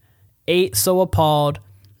Life. 8, So Appalled.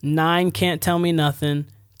 9, Can't Tell Me Nothing.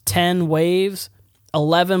 10, Waves.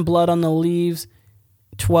 11, Blood on the Leaves.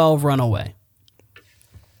 12, Runaway.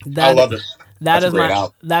 I love it.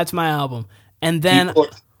 That's my album. And then,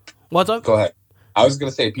 what's up? Go ahead. I was going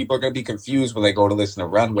to say, people are going to be confused when they go to listen to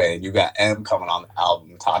Runway, and you got M coming on the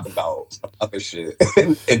album talking about other shit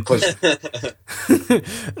and push.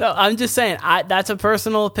 No, I'm just saying, that's a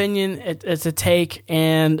personal opinion. It's a take,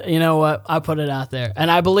 and you know what? I put it out there,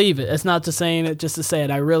 and I believe it. It's not just saying it just to say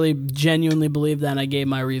it. I really genuinely believe that, and I gave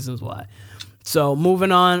my reasons why. So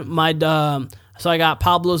moving on, so I got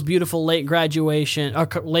Pablo's Beautiful Late Graduation, or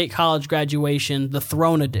Late College Graduation, the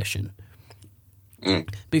Throne Edition.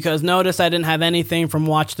 Because notice I didn't have anything from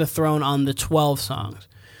Watch the Throne on the 12 songs.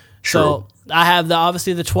 True. So I have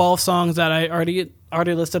obviously the 12 songs that I already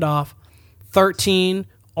listed off. 13,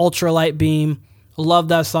 Ultralight Beam. Love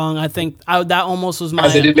that song. I think that almost was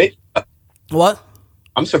my... What?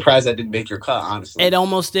 I'm surprised that didn't make your cut, honestly. It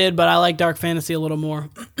almost did, but I like Dark Fantasy a little more.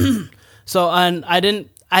 So and I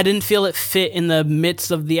didn't feel it fit in the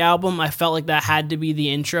midst of the album. I felt like that had to be the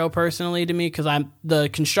intro personally to me, because the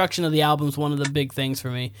construction of the album is one of the big things for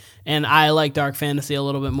me, and I like Dark Fantasy a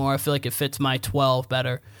little bit more. I feel like it fits my 12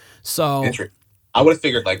 better. So I would have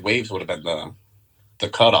figured like Waves would have been the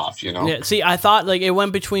cutoff, you know? Yeah. See, I thought like it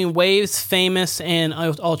went between Waves, Famous, and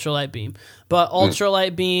Ultralight Beam, but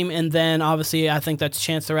Ultralight Beam, and then obviously I think that's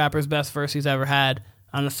Chance the Rapper's best verse he's ever had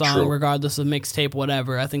on a song, regardless of mixtape,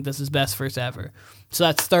 whatever. I think this is best verse ever. So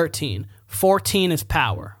that's 13. 14 is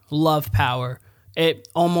Power. Love Power. It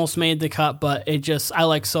almost made the cut, but I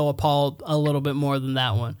like So Appalled a little bit more than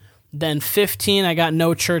that one. Then 15, I got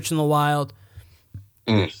No Church in the Wild.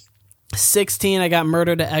 16, I got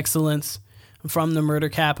Murder to Excellence. I'm from the murder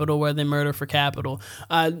capital where they murder for capital.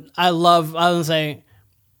 I love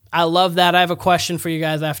that. I have a question for you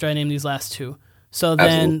guys after I name these last two. So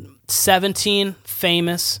then Absolutely. 17,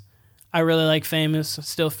 Famous. I really like Famous. I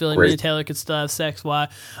still feel like me and Taylor could still have sex. Why?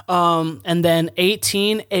 And then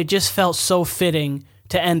 18, it just felt so fitting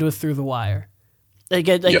to end with Through the Wire.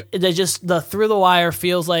 The Through the Wire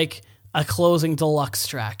feels like a closing deluxe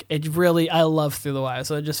track. I love Through the Wire,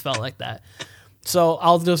 so it just felt like that. So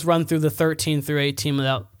I'll just run through the 13 through 18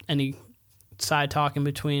 without any side talk in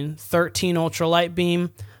between. 13, Ultralight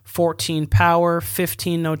Beam. 14, Power.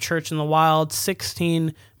 15, No Church in the Wild.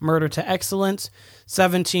 16, Murder to Excellence.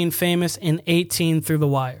 17, Famous. And 18, Through the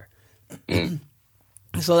Wire.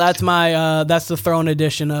 So that's that's the Throne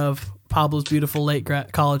edition of Pablo's beautiful late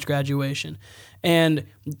college graduation. And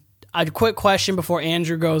a quick question before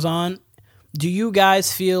Andrew goes on. Do you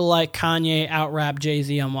guys feel like Kanye out-rapped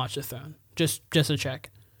Jay-Z on Watch the Throne? Just a check.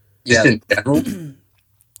 Yeah. In general,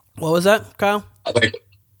 What was that, Kyle? like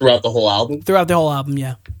throughout the whole album. Throughout the whole album,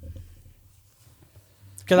 yeah.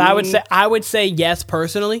 Because I would say yes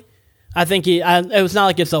personally. I think it was not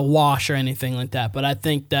like it's a wash or anything like that, but I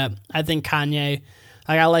think Kanye,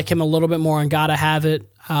 I like him a little bit more on Gotta Have It.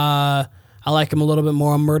 I like him a little bit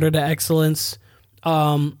more on Murder to Excellence.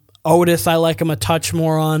 Otis, I like him a touch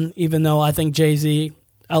more on, even though I think Jay-Z,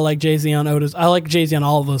 I like Jay-Z on Otis. I like Jay-Z on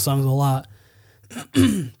all of those songs a lot.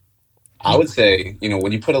 I would say,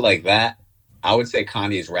 when you put it like that, I would say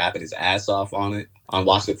Kanye's rapping his ass off on it, on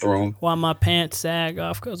Watch the Throne. While my pants sag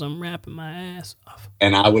off because I'm rapping my ass off.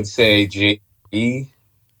 And I would say Jay-Z's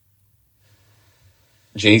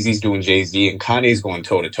doing Jay-Z, and Kanye's going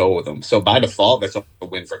toe-to-toe with him. So by default, that's a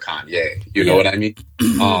win for Kanye. You know what I mean?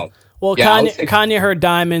 Well, yeah, Kanye heard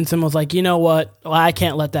Diamonds and was like, you know what? Well, I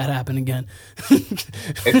can't let that happen again.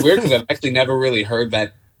 It's weird because I've actually never really heard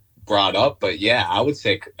that brought up. But yeah, I would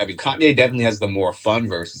say, Kanye definitely has the more fun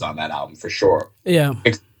verses on that album for sure. Yeah.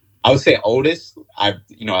 I would say Otis, I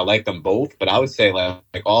like them both, but I would say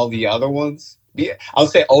like all the other ones, yeah, I would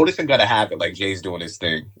say Otis and Gotta Have It, like Jay's doing his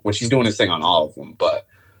thing, which he's doing his thing on all of them. But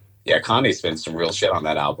yeah, Kanye spends some real shit on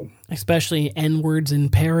that album. Especially N-words in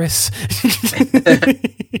Paris.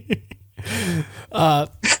 One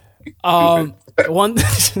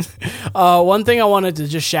thing I wanted to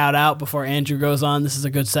just shout out before Andrew goes on, this is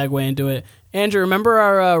a good segue into it. Andrew, remember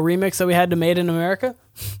our remix that we had to Made in America?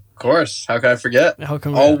 Of course. How can I forget?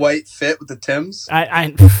 All white fit with the Timbs.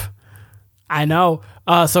 I know.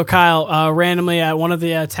 So Kyle, randomly at one of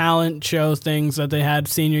the talent shows things that they had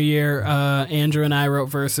senior year, Andrew and I wrote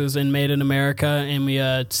verses in Made in America, and we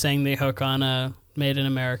sang the hook on Made in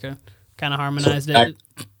America. Kind of harmonized it.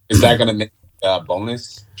 Is that going to make a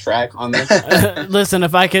bonus track on this? Listen,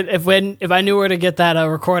 if I knew where to get that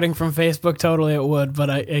recording from Facebook, totally it would, but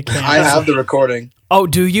I can't. I have the recording. Oh,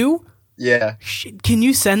 do you? Yeah. Can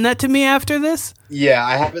you send that to me after this? Yeah,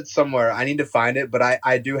 I have it somewhere. I need to find it, but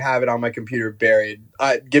I do have it on my computer buried.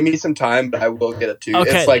 Give me some time, but I will get it to you.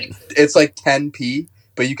 Okay. It's like 10p,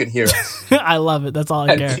 but you can hear it. I love it. That's all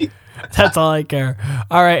I care. That's all I care.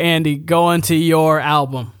 All right, Andy, go on to your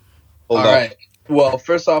album. All right. Well,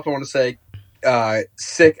 first off, I want to say,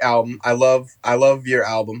 sick album. I love your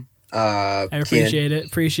album. I appreciate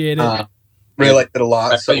it. Really liked it a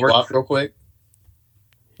lot. So we're off real quick.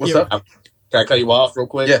 What's up? Can I cut you off real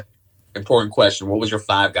quick? Yeah. Important question. What was your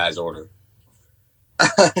Five Guys order?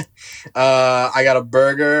 I got a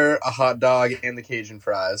burger, a hot dog, and the Cajun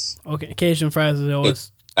fries. Okay, Cajun fries is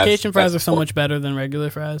always... Cajun fries are so much better than regular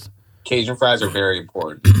fries. Cajun fries are very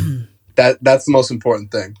important. That's the most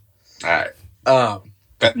important thing. All right.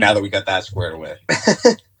 Now that we got that squared away.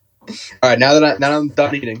 All right. Now that I'm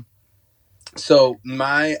done eating. So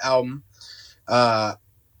my album.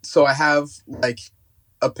 So I have like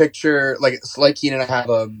a picture, like Keenan. I have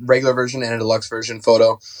a regular version and a deluxe version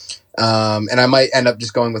photo. And I might end up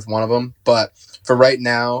just going with one of them, but for right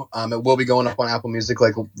now, it will be going up on Apple Music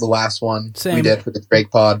like the last one we did for the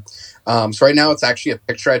Drake pod. So right now it's actually a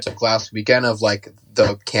picture I took last weekend of like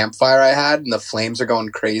the campfire I had, and the flames are going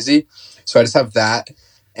crazy. So I just have that,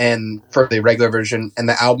 and for the regular version, and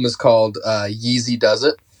the album is called Yeezy Does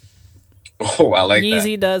It. Oh, I like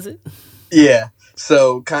Yeezy Does It. Yeah.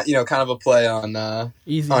 So kind of a play on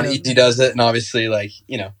Yeezy Does It, and obviously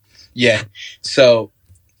yeah. So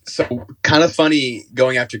kind of funny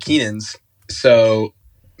going after Keenan's. So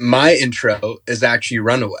my intro is actually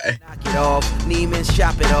Runaway. Knock it off, Neiman's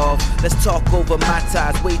shop it off. Let's talk over my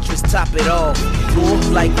ties, waitress top it off. Look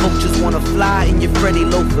like coaches wanna fly in your Freddy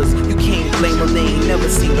loafers. You can't blame them, they ain't never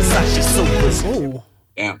seen Versace sofas. Oh,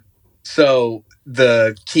 Damn. So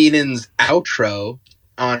the Keenan's outro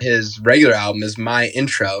on his regular album is my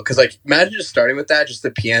intro. Because like, imagine just starting with that, just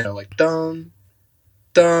the piano, like dun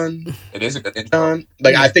dun. It is a good intro. Dun.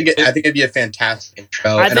 Like I think it'd be a fantastic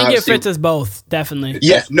intro. I think it fits us both, definitely.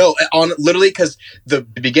 Yeah, no, on literally because the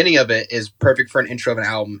beginning of it is perfect for an intro of an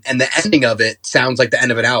album, and the ending of it sounds like the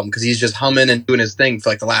end of an album because he's just humming and doing his thing for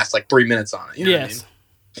like the last like 3 minutes on it. You know what I mean?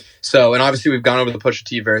 So, and obviously we've gone over the Pusha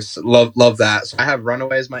T verse. Love that. So I have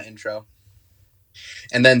Runaway as my intro.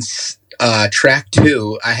 And then track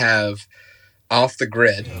 2, I have Off the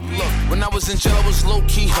Grid. Look, when I was in jail, I was low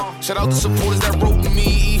key. Shout out to supporters that wrote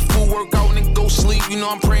me. Eat food, work out, and go sleep. You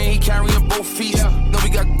know I'm praying he carrying both feet. No, we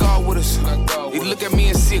got God with us. He look at me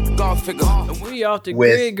and see a God figure. We off the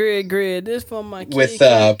grid. This for my kid. With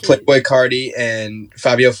Playboy Cardi and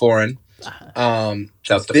Fabio Foreign.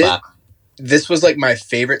 Shouts to Fab. This was like my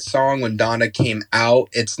favorite song when Donda came out.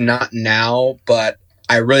 It's not now, but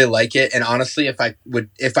I really like it. And honestly, if I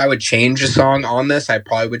would change a song on this, I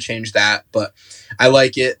probably would change that. But I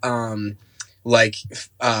like it. Fabio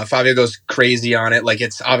goes crazy on it. Like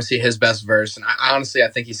it's obviously his best verse, and I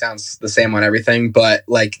think he sounds the same on everything. But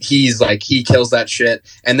like he kills that shit.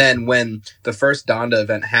 And then when the first Donda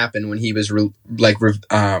event happened, when he was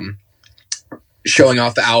showing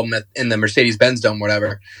off the album in the Mercedes-Benz Dome,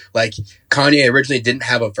 whatever, like Kanye originally didn't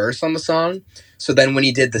have a verse on the song. So then when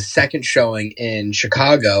he did the second showing in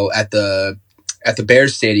Chicago at the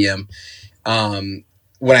Bears Stadium, when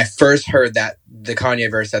I first heard that the Kanye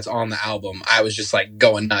verse that's on the album, I was just like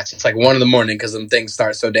going nuts. It's like 1 a.m. because them things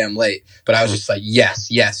start so damn late. But I was just like, yes.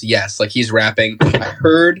 Like he's rapping. I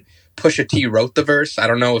heard Pusha T wrote the verse. I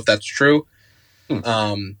don't know if that's true.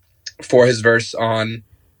 For his verse on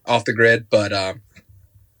Off the Grid, but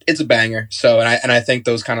it's a banger. So and I think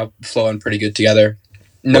those kind of flow in pretty good together.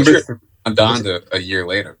 I'm down to a year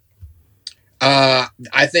later. I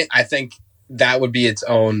think that would be its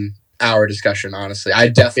own hour discussion. Honestly, I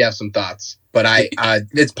definitely have some thoughts, but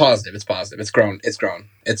it's positive. It's positive. It's grown.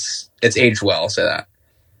 It's aged well. I'll say that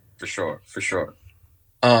for sure.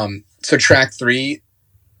 So track 3,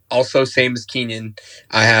 also same as Keenan.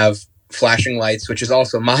 I have Flashing Lights, which is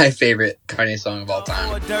also my favorite Kanye song of all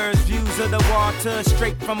time. Views of the water,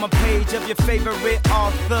 straight from a page of your favorite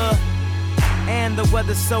author. And the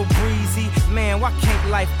weather's so breezy. Man, why can't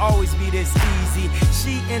life always be this easy?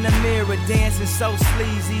 She in the mirror dancing so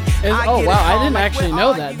sleazy. I didn't actually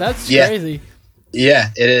know that. That's crazy.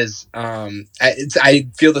 Yeah, it is. I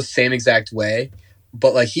feel the same exact way.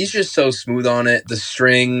 But like he's just so smooth on it. The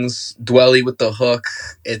strings, Dwelly with the hook.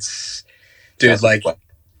 It's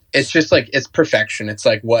it's just like it's perfection. It's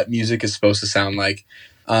like what music is supposed to sound like.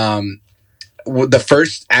 The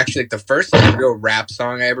first real rap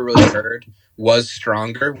song I ever really heard was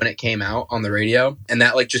Stronger when it came out on the radio, and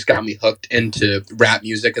that like just got me hooked into rap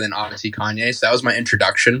music, and then obviously Kanye. So that was my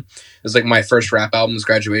introduction. It was like my first rap album was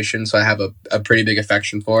Graduation, so I have a pretty big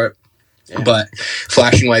affection for it. Yeah. But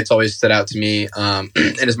Flashing Lights always stood out to me.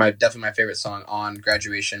 It is definitely my favorite song on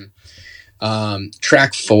Graduation.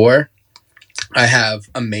 Track 4, I have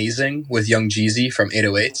Amazing with Young Jeezy from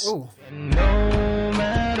 808s. Ooh. No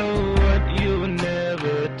matter what, you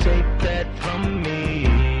never take that from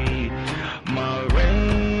me. My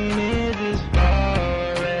reign is as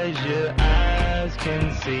far as your eyes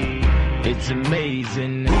can see. It's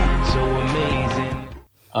amazing, so amazing.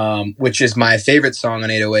 Which is my favorite song on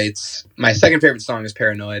 808s. My second favorite song is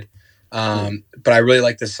Paranoid. But I really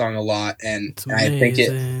like this song a lot, and I think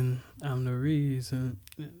I'm the reason.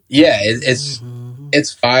 Yeah, it's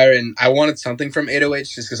fire, and I wanted something from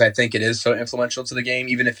 808s just because I think it is so influential to the game,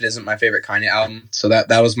 even if it isn't my favorite Kanye album. So that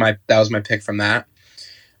was my pick from that.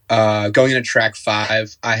 Going into track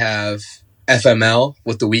 5, I have FML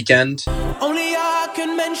with The Weeknd. Only I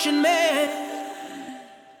can mention man.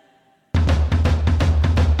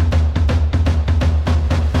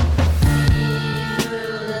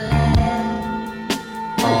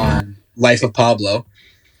 On Life of Pablo.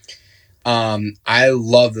 I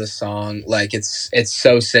love this song. Like it's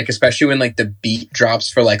so sick, especially when like the beat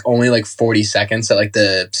drops for like only like 40 seconds at like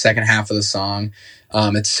the second half of the song.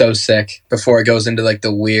 It's so sick before it goes into like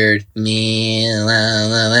the weird thing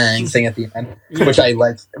at the end, which I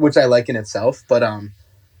like in itself. But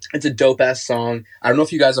it's a dope ass song. I don't know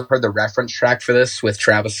if you guys have heard the reference track for this with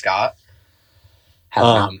Travis Scott.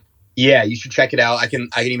 Yeah, you should check it out. I can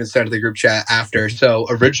even send it to the group chat after. So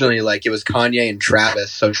originally, like, it was Kanye and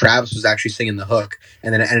Travis. So Travis was actually singing the hook,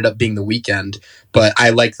 and then it ended up being The Weeknd. But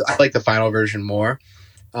I like the final version more.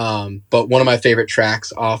 But one of my favorite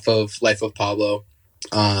tracks off of Life of Pablo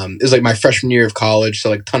is like my freshman year of college. So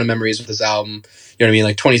like a ton of memories with this album. You know what I mean?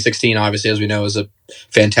 Like 2016, obviously, as we know, is a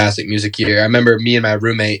fantastic music year. I remember me and my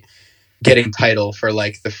roommate getting Tidal for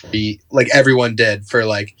like the free, like everyone did for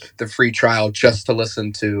like the free trial just to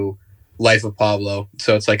listen to Life of Pablo.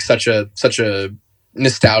 So it's like such a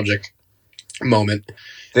nostalgic moment.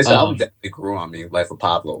 This album definitely grew on me, Life of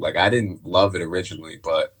Pablo. Like I didn't love it originally,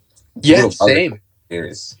 but yeah, same.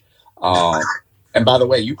 Years. And by the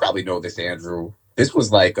way, you probably know this, Andrew. This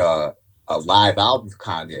was like a live album of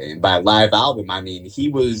Kanye, and by live album I mean he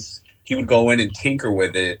would go in and tinker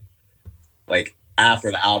with it like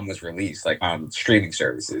after the album was released, like on streaming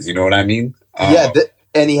services. You know what I mean?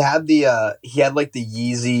 And he had like the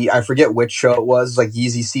Yeezy, I forget which show it was, like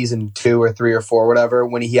Yeezy season 2 or 3 or 4, whatever,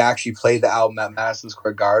 when he actually played the album at Madison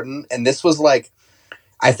Square Garden. And this was like,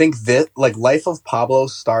 I think that like Life of Pablo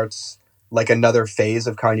starts like another phase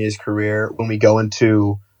of Kanye's career when we go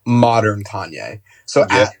into modern Kanye. So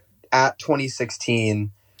at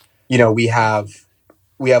 2016, you know, we have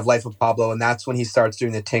Life of Pablo, and that's when he starts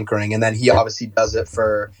doing the tinkering. And then he obviously does it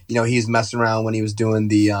for, you know, he's messing around when he was doing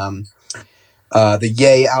the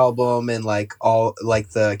Ye album and like all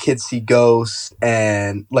like the Kids See Ghosts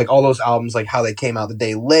and like all those albums, like how they came out the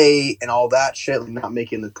day late and all that shit, like not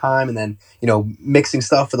making the time, and then, you know, mixing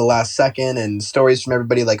stuff for the last second and stories from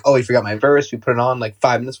everybody like, oh, he forgot my verse, we put it on like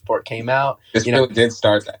 5 minutes before it came out. This really did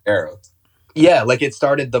start that era. Yeah, like it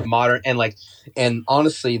started the modern and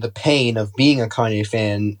honestly the pain of being a Kanye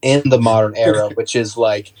fan in the modern era, which is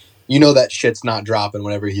like, you know, that shit's not dropping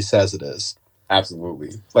whenever he says it is.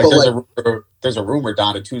 Absolutely. Like there's a rumor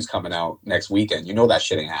Donna 2's coming out next weekend. You know that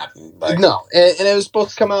shit ain't happening. Like, no, and it was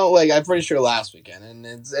supposed to come out like I'm pretty sure last weekend, and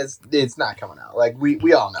it's not coming out. Like we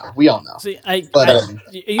all know. See, I gotta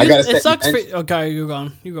say, it sucks for. Okay, you go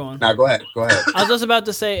on. No, go ahead. I was just about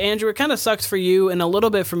to say, Andrew, it kind of sucks for you and a little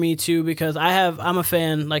bit for me too, because I'm a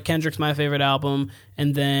fan. Like Kendrick's my favorite album,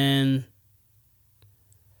 and then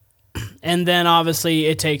obviously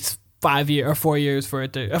it takes 5 years or 4 years for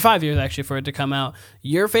it to, 5 years actually for it to come out.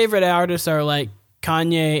 Your favorite artists are like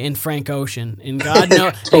Kanye and Frank Ocean, and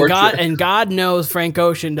God knows Frank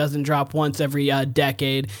Ocean doesn't drop once every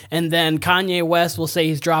decade. And then Kanye West will say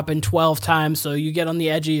he's dropping 12 times, so you get on the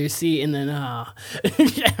edge of your seat, and then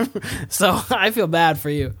so I feel bad for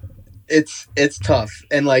you. It's tough,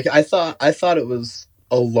 and like I thought it was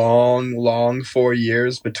a long 4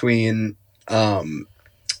 years between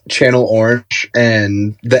Channel Orange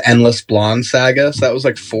and the Endless Blonde saga. So that was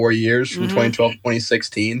like 4 years from 2012 to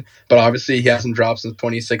 2016. But obviously he hasn't dropped since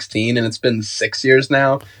 2016, and it's been 6 years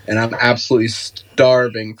now, and I'm absolutely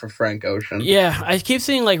starving for Frank Ocean. Yeah, I keep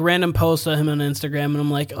seeing like random posts of him on Instagram, and I'm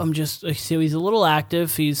like, so he's a little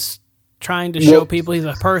active. He's trying to show people he's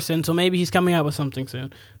a person, so maybe he's coming out with something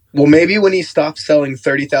soon. Well, maybe when he stops selling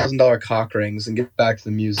 $30,000 cock rings and gets back to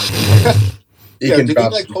the music, did he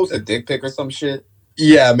like post a dick pic or some shit?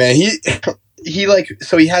 Yeah, man. He like,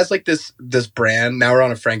 so he has like this brand. Now we're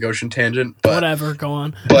on a Frank Ocean tangent, but whatever, go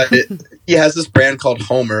on. But he has this brand called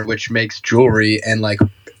Homer, which makes jewelry and like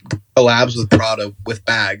collabs with Prada with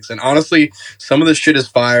bags. And honestly, some of the shit is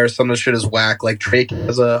fire, some of the shit is whack. Like Drake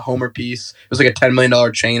has a Homer piece. It was like a $10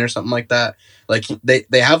 million chain or something like that. Like they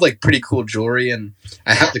have like pretty cool jewelry, and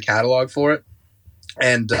I have the catalog for it.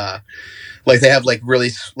 And like they have like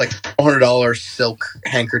really like $400 silk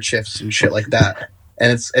handkerchiefs and shit like that.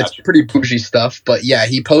 And it's pretty bougie stuff. But yeah,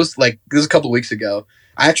 he posted like this was a couple of weeks ago.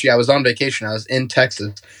 I was on vacation. I was in Texas,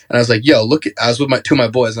 and I was like, "Yo, I was with two of my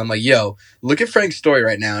boys. And I'm like, "Yo, look at Frank's story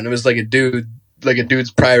right now." And it was like a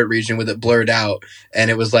dude's private region with it blurred out, and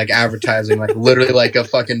it was like advertising like literally like a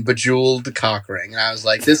fucking bejeweled cock ring. And I was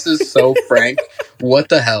like, "This is so Frank. What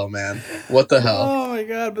the hell, man? What the hell?" Oh my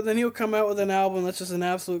god! But then he'll come out with an album that's just an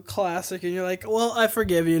absolute classic, and you're like, "Well, I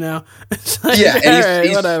forgive you now." Like, yeah, and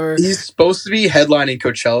he's whatever. He's supposed to be headlining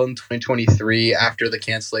Coachella in 2023 after the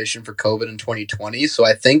cancellation for COVID in 2020. So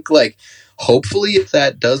I think like hopefully if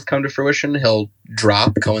that does come to fruition, he'll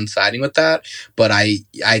drop coinciding with that. But I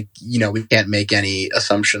we can't make any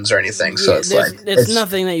assumptions or anything. So it's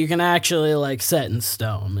nothing that you can actually like set in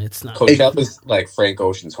stone. It's not. Coachella's like Frank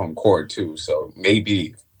Ocean's home court too, so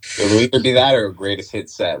maybe it'll either be that or a greatest hit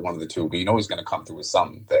set, one of the two. But you know he's going to come through with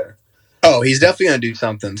something there. Oh, he's definitely going to do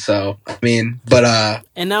something. So I mean, but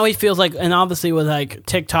and now he feels like, and obviously with like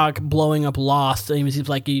TikTok blowing up Lost, it seems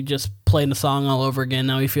like he just played the song all over again.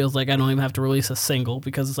 Now he feels like I don't even have to release a single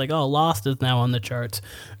because it's like, oh, Lost is now on the charts.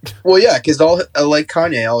 Well, yeah, because like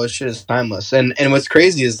Kanye, all his shit is timeless. And what's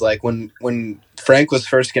crazy is like when Frank was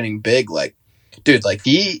first getting big, like, dude, like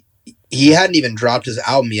he hadn't even dropped his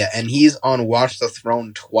album yet, and he's on Watch the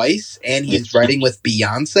Throne twice, and he's writing with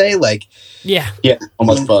Beyonce. Like, yeah,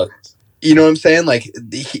 almost fucked. You know what I'm saying? Like,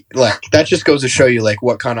 like that just goes to show you like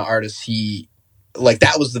what kind of artist he like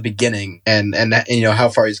that was the beginning, and you know how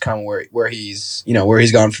far he's come, where he's where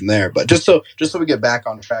he's gone from there. But just so we get back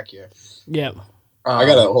on track here. Yeah. I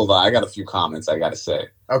got a few comments I gotta say.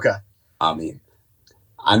 Okay. I mean,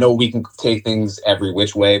 I know we can take things every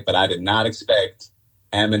which way, but I did not expect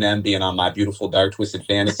Eminem being on My Beautiful Dark Twisted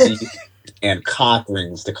Fantasy and cock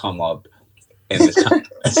rings to come up in this time.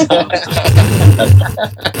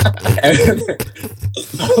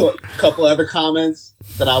 A couple other comments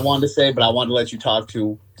that I wanted to say, but I wanted to let you talk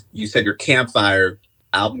to. You said your Campfire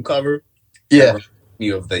album cover. Yeah. Me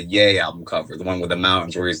of the Ye album cover, the one with the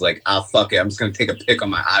mountains, where he's like, "Ah, fuck it, I'm just gonna take a pic on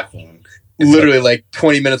my iPhone." Literally, like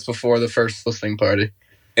 20 minutes before the first listening party.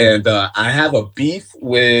 And I have a beef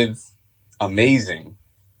with Amazing,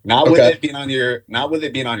 not with it being on your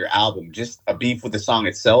album, just a beef with the song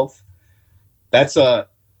itself. That's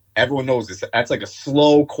everyone knows this. That's like a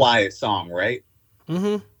slow, quiet song, right?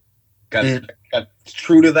 Mm-hmm. Got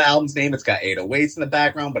true to the album's name. It's got 808s in the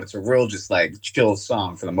background, but it's a real just like chill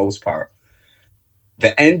song for the most part.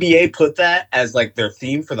 The NBA put that as like their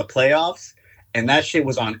theme for the playoffs, and that shit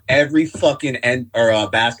was on every fucking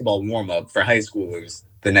basketball warm up for high schoolers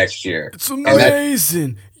the next year. It's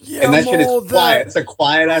amazing. And that shit is quiet. It's a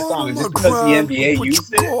quiet ass song, and just because the NBA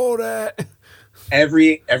used it,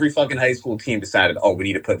 every fucking high school team decided, oh, we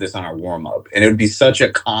need to put this on our warm up, and it would be such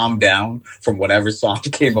a calm down from whatever song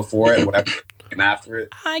came before it and whatever came after it.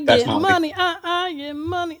 I get money. I get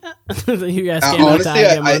money. You guys came honestly, out to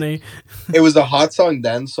I get money. It was a hot song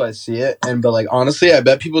then, so I see it, but like honestly, I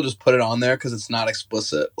bet people just put it on there because it's not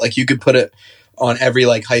explicit. Like you could put it on every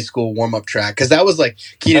like high school warm up track, because that was like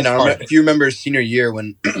Keenan. If you remember senior year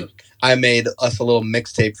when I made us a little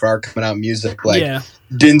mixtape for our coming out music, like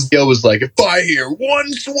Dinsdale was like, if I hear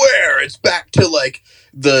one swear, it's back to like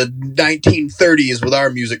the 1930s with our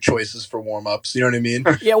music choices for warm ups. You know what I mean?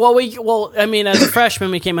 Yeah. Well, I mean, as a freshman,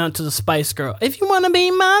 we came out to the Spice Girl. If you want to be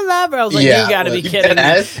my lover, I was like, you got to be kidding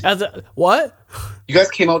me. What? You guys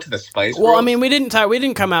came out to the Spice Girls? Well, I mean, we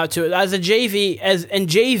didn't come out to it as a JV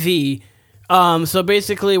JV. So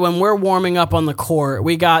basically, when we're warming up on the court,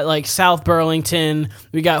 we got like South Burlington,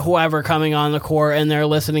 we got whoever coming on the court, and they're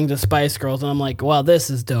listening to Spice Girls, and I'm like, "Wow, this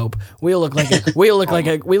is dope. We look like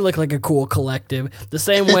a cool collective." The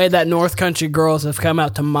same way that North Country Girls have come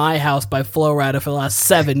out to My House by Flo Rida for the last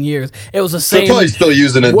 7 years. It was the same. They're probably still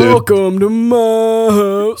using it. Welcome to my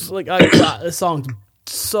house. Like, this song's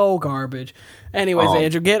so garbage. Anyways,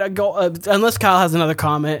 Andrew, go. Unless Kyle has another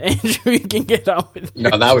comment, Andrew, you can get on with it.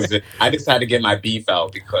 No, that was it. I just had to get my beef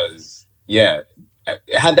out because, had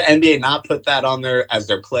the NBA not put that on there as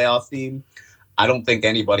their playoff theme, I don't think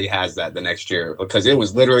anybody has that the next year, because it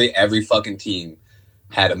was literally every fucking team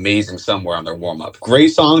had Amazing somewhere on their warm up.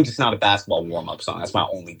 Great song, just not a basketball warm up song. That's my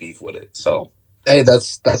only beef with it. So, hey,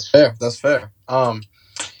 that's fair. That's fair.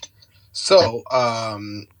 So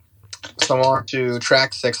I'm on to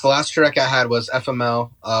track 6. The last track I had was FML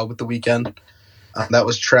with The Weeknd. That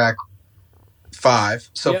was track 5.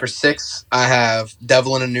 So for 6, I have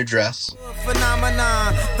Devil in a New Dress.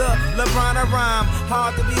 Phenomenon, the LeBron rhyme.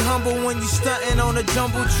 Hard to be humble when you stunting on a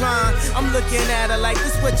jumbotron. I'm looking at her like,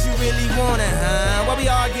 this what you really wanted, huh? Why we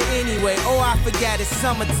argue anyway? Oh, I forgot it's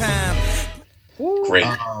summertime. Great.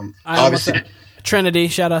 Obviously, Trinity.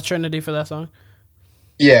 Shout out Trinity for that song.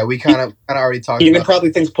 Yeah, we kind of already talked. Even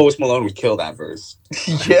probably thinks Post Malone would kill that verse.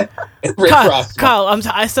 Yeah, Kyle,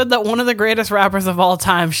 I said that one of the greatest rappers of all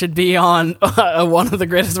time should be on one of the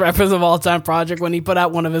greatest rappers of all time project when he put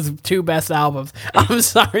out one of his 2 best albums. I'm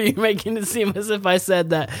sorry, you're making it seem as if I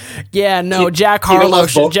said that. Yeah, no, Jack Harlow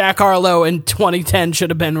in 2010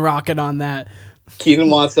 should have been rocking on that.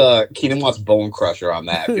 Keenan wants Bone Crusher on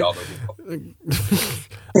that. If y'all know.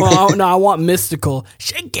 Well, no, I want Mystical.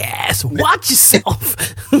 Shake ass. Watch yourself.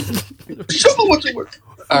 Show me what you work.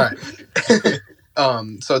 All right.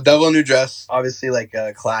 So Devil in a New Dress, obviously like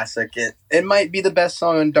a classic. It might be the best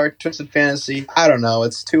song on Dark Twisted Fantasy. I don't know.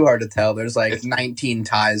 It's too hard to tell. There's like 19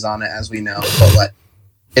 ties on it, as we know. But like,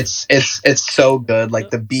 it's so good.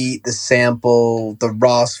 Like the beat, the sample, the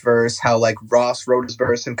Ross verse, how like Ross wrote his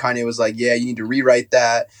verse and Kanye was like, yeah, you need to rewrite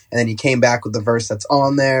that. And then he came back with the verse that's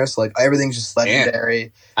on there. So like everything's just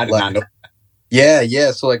legendary. I did not know.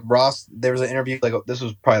 Yeah. So like Ross, there was an interview, like this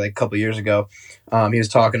was probably like a couple years ago. He was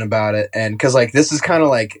talking about it. And cause like this is kind of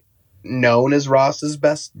like known as Ross's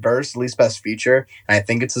best verse, at least best feature. And I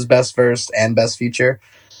think it's his best verse and best feature.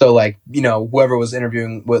 So, like, you know, whoever was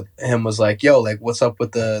interviewing with him was like, yo, like, what's up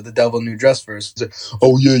with the Devil in a New Dress verse? He's like,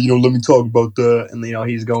 oh, yeah, you know, let me talk about that. And, you know,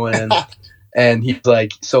 he's going in. And he's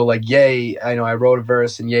like, so, like, Ye, I know I wrote a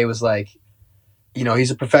verse, and Ye was like, you know, he's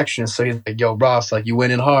a perfectionist. So he's like, yo, Ross, like, you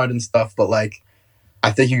went in hard and stuff, but, like, I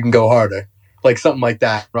think you can go harder. like something like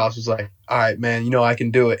that. Ross was like, all right, man, you know I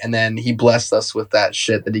can do it. And then he blessed us with that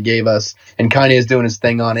shit that he gave us. And Kanye is doing his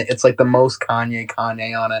thing on it. It's like the most Kanye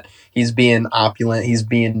on it. He's being opulent. He's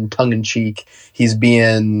being tongue in cheek. He's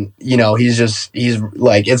being, you know, he's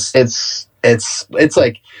like, it's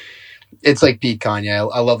like peak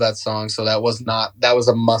Kanye. I love that song. So that was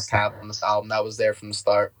a must have on this album. That was there from the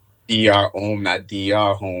start. DR home, not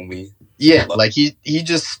DR homie. Yeah, like he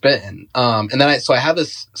just spitting. And then I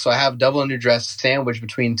have Devil in a New Dress sandwiched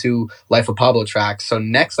between two Life of Pablo tracks. So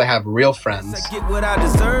next I have Real Friends. I get what I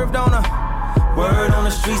deserved on a word on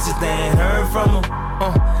the streets if they ain't heard from them.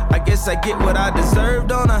 I guess I get what I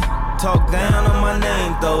deserved on a talk down on my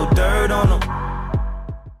name, throw dirt on them.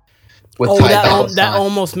 With that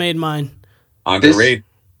almost made mine. Underrated.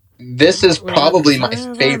 This is probably my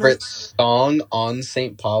favorite song on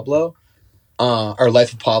St. Pablo. Or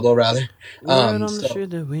Life of Pablo, rather. Like,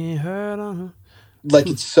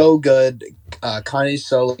 it's so good. Kanye's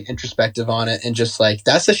so like, introspective on it, and just like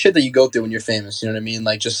that's the shit that you go through when you're famous. You know what I mean?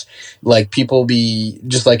 Like, just like people be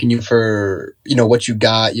just liking you for, you know, what you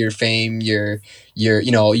got, your fame, your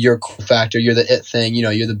you know, your cool factor, you're the it thing. You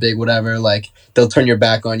know, you're the big whatever. Like, they'll turn your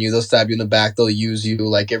back on you, they'll stab you in the back, they'll use you.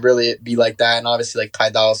 Like, it really be like that. And obviously, like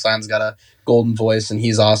Ty Dolla $ign's got a golden voice, and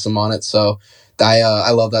he's awesome on it. So. I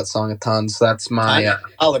love that song a ton. So that's my.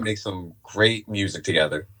 I'll make some great music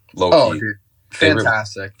together. Low oh, key. Dude,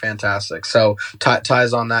 fantastic. So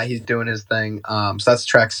Ty's on that. He's doing his thing. So that's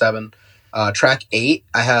track 7. Track 8,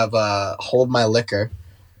 I have "Hold My Liquor"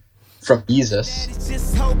 from Yeezy. It's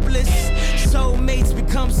just hopeless. Soulmates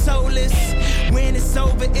become soulless. When it's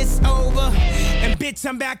over, it's over. And bitch,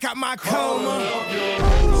 I'm back out my coma.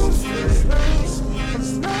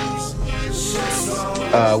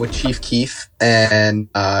 With Chief Keef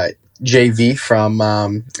and JV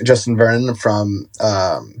from Justin Vernon from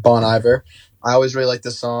Bon Iver. I always really like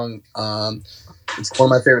this song. It's one of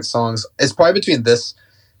my favorite songs. It's probably between this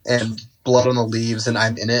and Blood on the Leaves and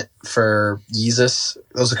I'm In It for Yeezus.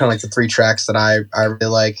 Those are kind of like the 3 tracks that I really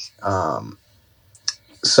like.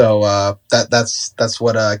 So that's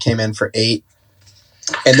what came in for 8.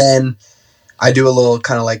 And then I do a little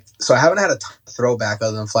kind of like, so I haven't had a throwback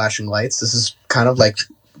other than Flashing Lights. This is kind of like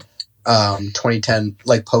 2010,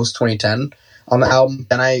 like post 2010 on the album.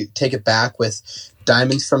 Then I take it back with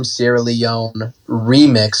Diamonds from Sierra Leone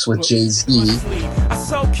remix with Jay-Z. I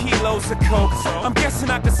sell kilos of coke. I'm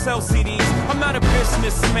guessing I could sell CDs. I'm not a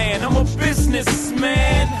businessman. I'm a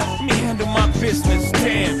businessman. Let me handle my business.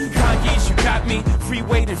 Damn. Kanye's, you got me.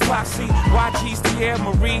 Freeway and Foxy. YG's, Tierra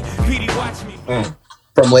Marie. PD, watch me.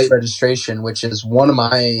 From Late Registration, which is one of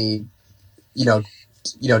my, you know,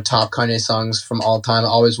 top Kanye songs from all time.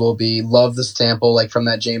 Always will be. Love the sample, like from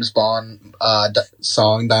that James Bond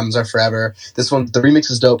song, Diamonds Are Forever. This one, the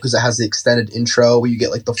remix is dope because it has the extended intro where you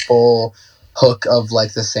get like the full hook of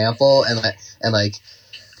like the sample, and like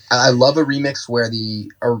I love a remix where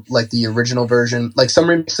the original version, like some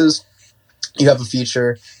remixes you have a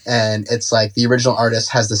feature and it's like the original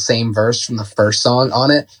artist has the same verse from the first song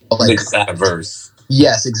on it, but like that verse.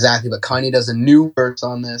 Yes, exactly. But Kanye does a new verse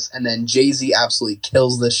on this, and then Jay-Z absolutely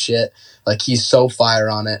kills this shit. Like, he's so fire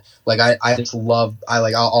on it. Like, I'll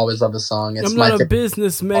always love the song. I'm not a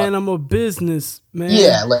businessman. I'm a businessman.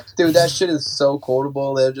 Yeah, like, dude, that shit is so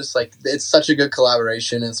quotable. They're just like, it's such a good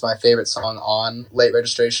collaboration. It's my favorite song on Late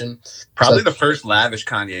Registration. Probably the first lavish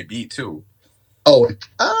Kanye beat too. Oh,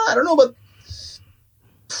 I don't know about.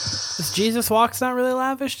 Is Jesus Walks not really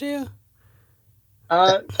lavish to you?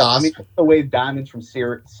 I mean, the way Diamonds from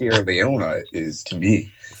Sierra Leone is to me.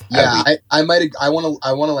 Yeah, I might. I want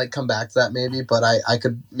to like come back to that maybe, but I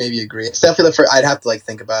could maybe agree. It's definitely the first. I'd have to like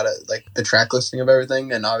think about it, like the track listing of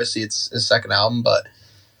everything, and obviously it's his second album. But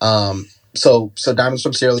so Diamonds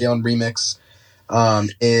from Sierra Leone remix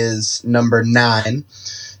is number 9.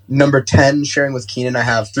 Number 10, sharing with Keenan, I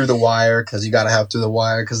have Through the Wire, because you gotta have Through the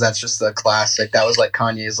Wire, because that's just a classic. That was like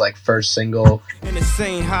Kanye's like first single. In the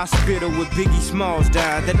same hospital where Biggie Smalls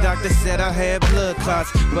died, the doctor said I had blood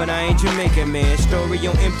clots, but I ain't Jamaican, man. Story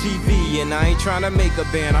on MTV, and I ain't trying to make a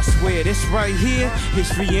band. I swear, this right here,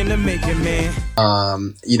 history in the making, man.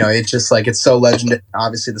 You know, it's just like, it's so legendary.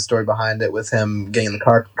 Obviously, the story behind it with him getting in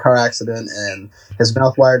the car accident and his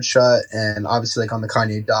mouth wired shut, and obviously like on the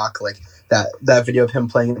Kanye doc, like that video of him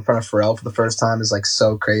playing in front of Pharrell for the first time is like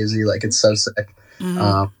so crazy. Like, it's so sick.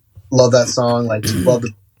 Mm-hmm. Love that song. Like, love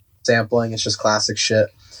the sampling. It's just classic shit.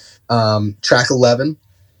 Track 11,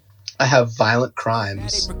 I have Violent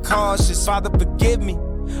Crimes. Precautious, Father, forgive me.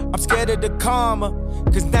 I'm scared of the karma,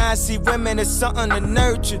 cause now I see women as something to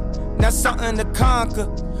nurture, not something to conquer.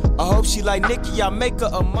 I hope she like Nicki, I'll make her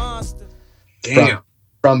a monster. Damn.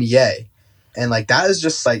 From Ye. And like that is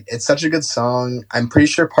just like it's such a good song. I'm pretty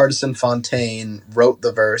sure Partisan Fontaine wrote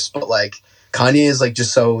the verse, but like Kanye is like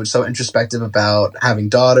just so introspective about having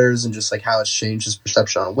daughters and just like how it's changed his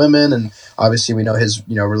perception on women. And obviously we know his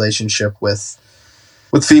relationship with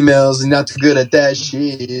females and not too good at that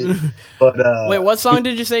shit. But wait, what song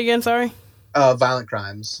did you say again? Sorry. Violent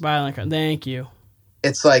Crimes. Violent Crimes. Thank you.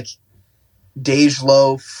 It's like Dej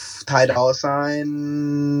Loaf, Ty Dolla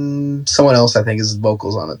 $ign, someone else I think is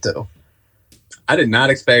vocals on it too. I did not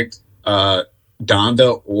expect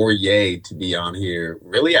Donda or Ye to be on here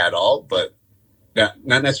really at all, but not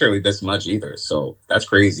necessarily this much either. So that's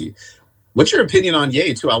crazy. What's your opinion on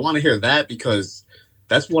Ye too? I want to hear that because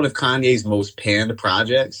that's one of Kanye's most panned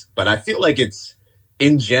projects, but I feel like it's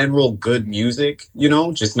in general good music,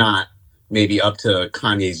 just not maybe up to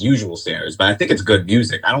Kanye's usual standards, but I think it's good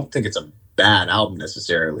music. I don't think it's a bad album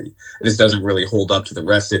necessarily. It just doesn't really hold up to the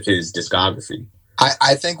rest of his discography.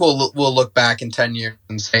 I think we'll look back in 10 years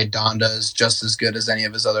and say Donda is just as good as any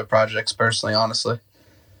of his other projects, personally, honestly.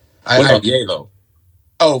 What about Ye, though?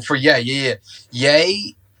 Oh, for Ye.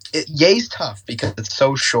 Ye's tough because it's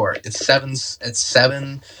so short. It's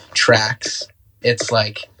seven tracks. It's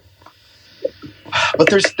like... But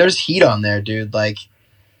there's heat on there, dude. Like...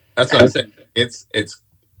 That's what I'm saying. It's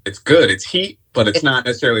good. It's heat, but it's not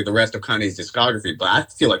necessarily the rest of Kanye's discography. But I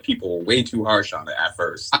feel like people were way too harsh on it at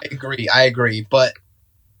first. I agree. But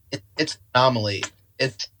it's an anomaly.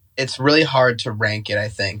 It's really hard to rank it, I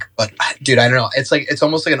think. But dude, I don't know. It's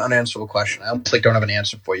almost like an unanswerable question. I almost don't have an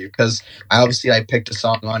answer for you because I picked a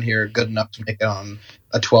song on here good enough to make it on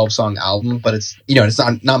a 12-song album, but it's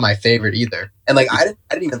it's not my favorite either. And like I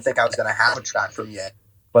didn't even think I was gonna have a track from Ye,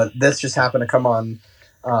 but this just happened to come on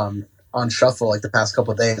shuffle like the past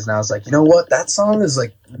couple of days, and I was like, you know what, that song is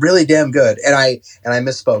like really damn good. And I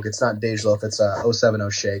misspoke. It's not Dej Loaf. It's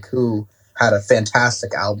 070 Shake, who had a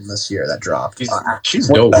fantastic album this year that dropped. She's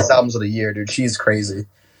one dope. of the best albums of the year, dude. She's crazy.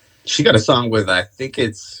 She got a song with I think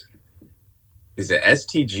is it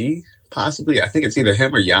STG possibly? I think it's either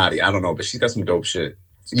him or Yachty. I don't know, but she's got some dope shit.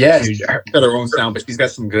 Yeah, she's got her own sound, but she's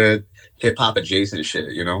got some good hip hop adjacent shit.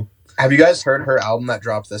 Have you guys heard her album that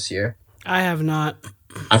dropped this year? I have not.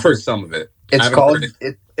 I've heard some of it.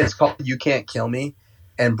 It's called You Can't Kill Me,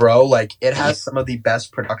 and bro, like it has some of the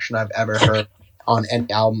best production I've ever heard on any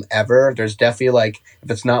album ever. There's definitely like,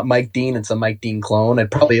 if it's not Mike Dean, it's a Mike Dean clone.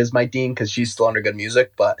 It probably is Mike Dean because she's still under Good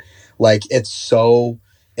Music, but like it's so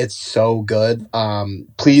good.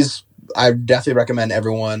 Please, I definitely recommend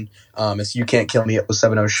everyone. It's You Can't Kill Me at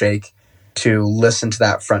 070 Shake to listen to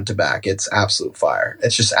that front to back. It's absolute fire.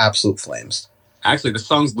 It's just absolute flames. Actually, the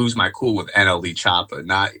songs Lose My Cool with NLE Choppa,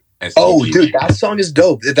 not STG. Oh, dude, that song is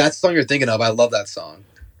dope. That's the song you're thinking of. I love that song.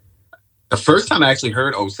 The first time I actually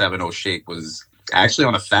heard 070 Shake was actually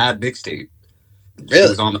on a Fab mixtape. Really? She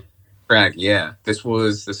was on the track, yeah. I think it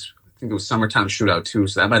was Summertime Shootout 2,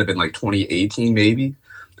 so that might have been like 2018 maybe.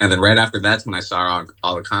 And then right after that's when I saw her on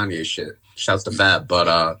all the Kanye shit. Shouts to Fab.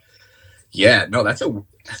 But yeah, no,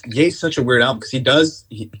 Ye's such a weird album because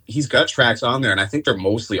he's got tracks on there, and I think they're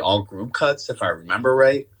mostly all group cuts, if I remember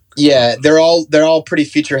right. Yeah, they're all pretty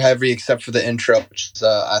feature heavy except for the intro, which is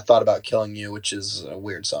I Thought About Killing You, which is a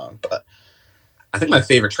weird song. But I think my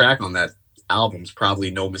favorite track on that album is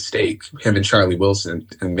probably No Mistake, him and Charlie Wilson,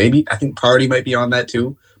 and maybe I think Party might be on that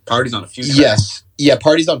too. Party's on a few tracks. Yes, yeah,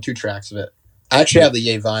 Party's on 2 tracks of it. I actually have the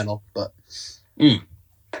Ye vinyl, but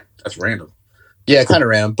that's random. Yeah, kind of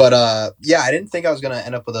random, but yeah, I didn't think I was gonna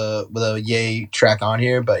end up with a Ye track on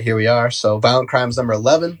here, but here we are. So, Violent Crimes number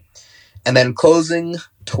 11, and then closing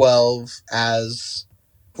 12 as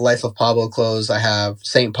Life of Pablo close. I have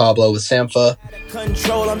Saint Pablo with Sampha.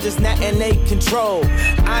 Control, I'm just not in a control.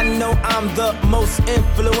 I know I'm the most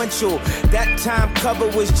influential. That time cover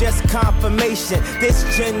was just confirmation. This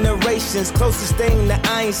generation's closest thing to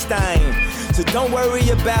Einstein. So don't worry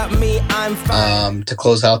about me, I'm fine. To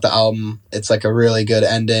close out the album, it's like a really good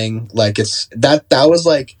ending. Like it's that was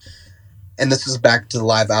like, and this is back to the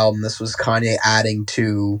live album. This was Kanye adding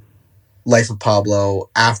to Life of Pablo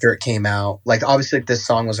after it came out. Like obviously like, this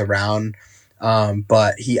song was around,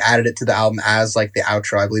 but he added it to the album as like the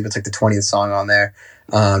outro. I believe it's like the 20th song on there,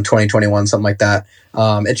 2021, something like that.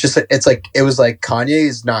 It was like Kanye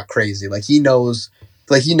is not crazy. Like he knows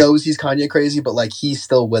he's Kanye crazy, but like he's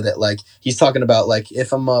still with it. Like he's talking about like,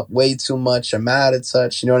 if I'm up way too much, I'm mad at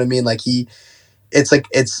such. You know what I mean? Like it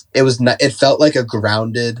felt like a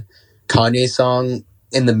grounded Kanye song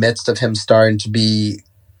in the midst of him starting to be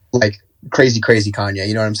like crazy Kanye.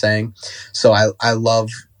 You know what I'm saying? So I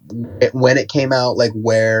love it when it came out, like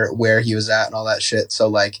where he was at and all that shit. So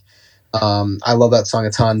like I love that song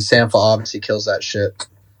a ton. Sampha obviously kills that shit.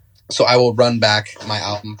 So I will run back my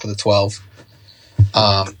album for the 12.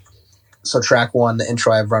 So track 1, the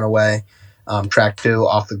intro, I've Run Away. Track 2,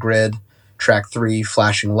 Off the Grid. Track 3,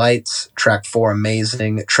 Flashing Lights. Track 4,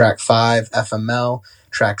 Amazing. Track 5, FML.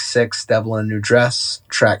 Track 6, Devil in a New Dress.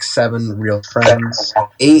 Track 7, Real Friends.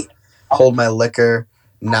 8, Hold My Liquor.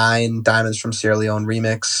 9, Diamonds from Sierra Leone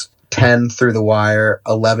Remix. 10, Through the Wire.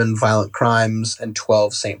 11, Violent Crimes. And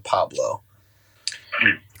 12, St. Pablo.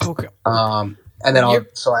 Okay. And then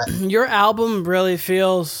your album really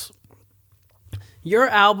feels... Your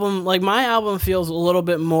album, like my album, feels a little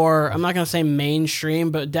bit more, I'm not going to say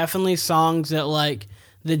mainstream, but definitely songs that like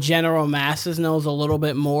the general masses knows a little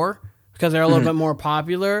bit more because they're a little bit more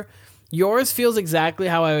popular. Yours feels exactly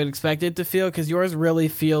how I would expect it to feel because yours really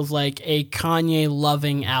feels like a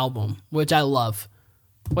Kanye-loving album, which I love.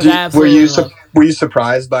 Which I absolutely love. Were you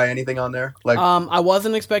surprised by anything on there? Like, I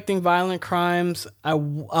wasn't expecting Violent Crimes.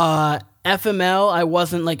 FML, I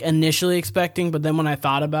wasn't like initially expecting, but then when I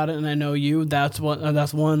thought about it and I know you, that's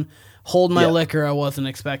one. Hold My Liquor, I wasn't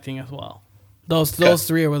expecting as well. Those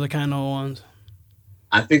three were the kind of ones.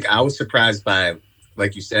 I think I was surprised by,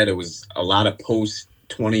 like you said, it was a lot of post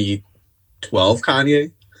 2012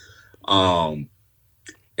 Kanye.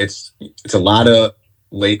 It's a lot of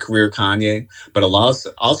late career Kanye, but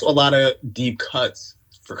also a lot of deep cuts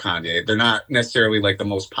for Kanye. They're not necessarily like the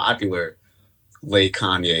most popular late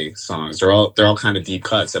Kanye songs. They're all kind of deep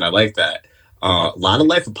cuts, and I like that. A lot of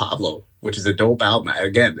Life of Pablo, which is a dope album.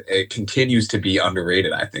 Again, it continues to be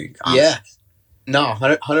underrated, I think. Honestly. Yeah. No,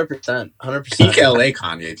 100%. Peak LA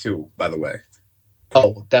Kanye too, by the way.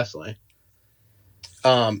 Oh, definitely.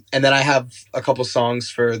 And then I have a couple songs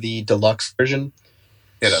for the deluxe version.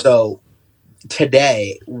 So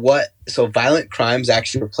today, Violent Crimes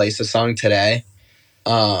actually replaced the song today.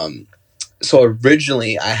 So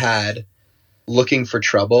originally I had Looking for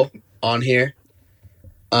Trouble on here.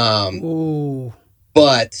 But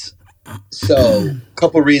so a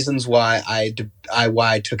couple reasons why I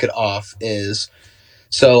took it off is,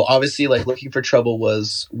 so obviously like Looking for Trouble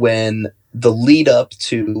was when the lead up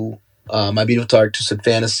to My Beautiful Dark Twisted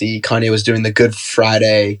Fantasy, Kanye was doing the Good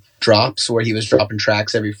Friday drops where he was dropping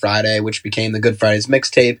tracks every Friday, which became the Good Fridays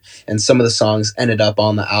mixtape, and some of the songs ended up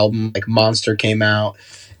on the album. Like Monster came out,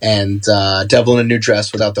 and Devil in a New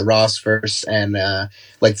Dress without the Ross verse, and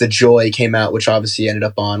like The Joy came out, which obviously ended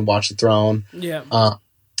up on Watch the Throne. Yeah.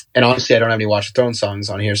 And honestly, I don't have any Watch the Throne songs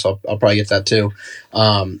on here, so I'll probably get that too.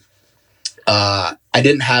 I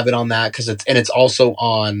didn't have it on that because it's also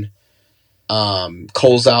on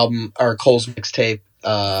Cole's album or Cole's mixtape.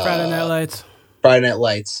 Friday Night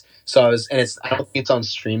Lights. So I don't think it's on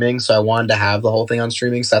streaming, so I wanted to have the whole thing on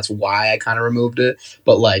streaming, so that's why I kind of removed it.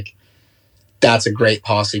 But like, that's a great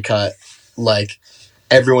posse cut. Like,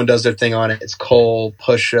 everyone does their thing on it. It's Cole,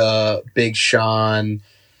 Pusha, Big Sean,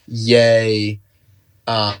 Ye.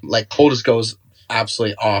 Like, Cole just goes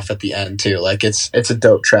absolutely off at the end too. Like, it's a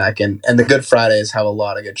dope track, and the Good Fridays have a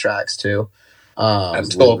lot of good tracks too.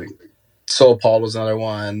 Absolutely. Soul Paul was another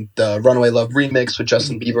one. The Runaway Love remix with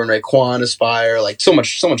Justin Bieber and Raekwon is fire. Like, so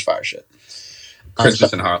much fire shit.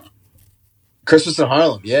 Christmas in Harlem. Christmas in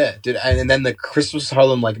Harlem, yeah, dude. And then the Christmas in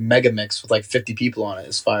Harlem like mega mix with like 50 people on it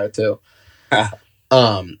is fire too. So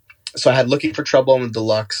I had Looking for Trouble on the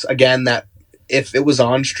deluxe. Again, that if it was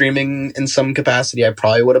on streaming in some capacity, I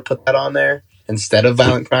probably would have put that on there instead of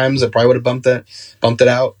Violent Crimes. I probably would have bumped it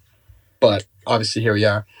out. But obviously here we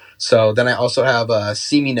are. So then I also have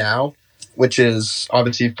See Me Now, which is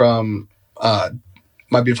obviously from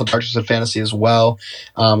My Beautiful Dark Twisted Fantasy as well.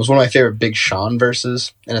 It was one of my favorite Big Sean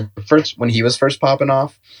verses. And at first, when he was first popping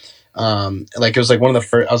off, like it was like one of the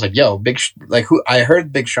first, I was like, yo, I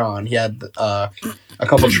heard Big Sean. He had a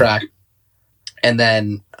couple tracks. And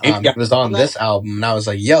then it was on this album. And I was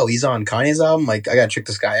like, yo, he's on Kanye's album? Like, I gotta check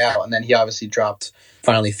this guy out. And then he obviously dropped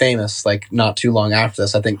Finally Famous, like not too long after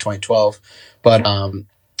this, I think 2012.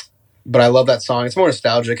 But I love that song. It's more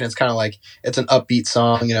nostalgic, and it's kind of like, it's an upbeat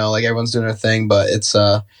song, you know, like everyone's doing their thing, but it's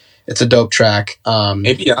a dope track.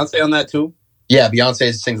 Hey, Beyonce on that too? Yeah,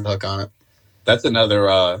 Beyonce sings the hook on it. That's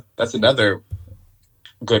another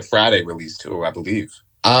Good Friday release too, I believe.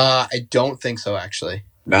 I don't think so, actually.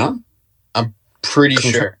 No? I'm pretty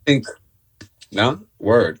sure. No?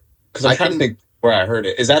 Word. Because I'm trying to think where I heard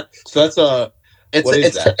it. Is that, so that's a...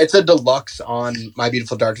 It's a deluxe on My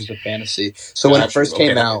Beautiful Dark Twisted Fantasy. So when it first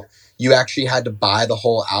came out, you actually had to buy the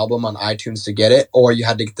whole album on iTunes to get it, or you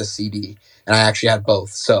had to get the CD. And I actually had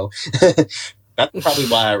both. So that's probably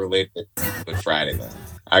why I related it with Friday then.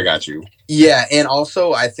 I got you. Yeah, and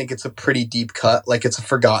also I think it's a pretty deep cut. Like, it's a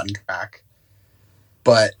forgotten track.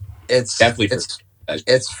 But it's definitely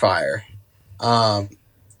it's fire. I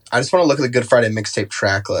just want to look at the Good Friday mixtape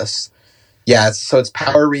track list. Yeah, so it's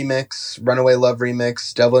Power Remix, Runaway Love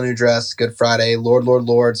Remix, Devil in a New Dress, Good Friday, Lord, Lord,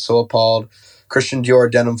 Lord, So Appalled, Christian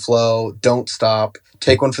Dior, Denim Flow, Don't Stop,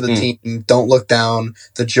 Take One for the Team, Don't Look Down,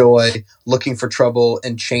 The Joy, Looking for Trouble,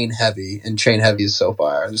 and Chain Heavy. And Chain Heavy is so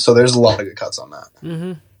fire. So there's a lot of good cuts on that.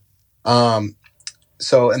 Mm-hmm.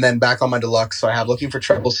 So, and then back on my deluxe, so I have Looking for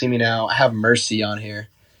Trouble, See Me Now. I have Mercy on here,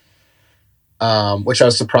 which I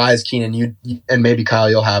was surprised, Keenan, you and maybe Kyle,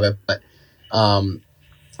 you'll have it, but I'm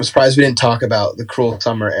surprised we didn't talk about the Cruel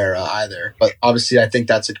Summer era either. But obviously, I think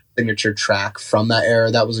that's a signature track from that era.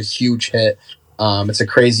 That was a huge hit. It's a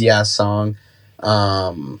crazy ass song.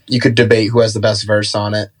 You could debate who has the best verse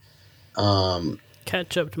on it.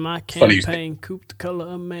 Catch up to my campaign. Coop the color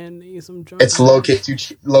of mayonnaise. It's low key 2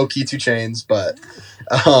 Chainz, but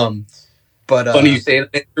funny you say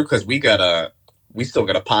that, Andrew, because we still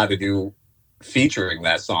got a pod to do featuring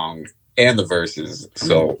that song and the verses.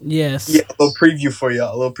 So yes, yeah, a little preview for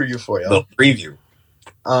y'all. Little preview.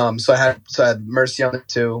 So I had Mercy on it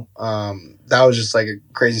too. That was just like a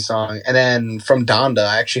crazy song. And then from Donda,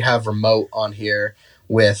 I actually have Remote on here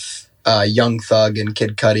with Young Thug and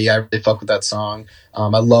Kid Cudi. I really fuck with that song.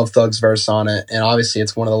 I love Thug's verse on it, and obviously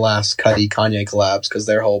it's one of the last Cudi-Kanye collabs because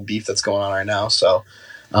their whole beef that's going on right now. So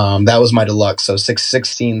that was my deluxe. So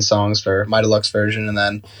 16 songs for my deluxe version, and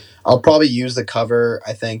then I'll probably use the cover.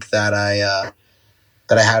 I think that I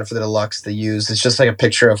had for the deluxe to use. It's just like a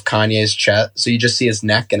picture of Kanye's chest, so you just see his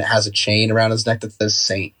neck, and it has a chain around his neck that says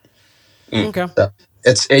Saint. Okay. So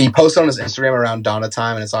he posted on his Instagram around Donna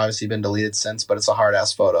time, and it's obviously been deleted since, but it's a hard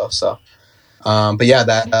ass photo. So, but yeah,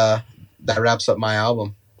 that wraps up my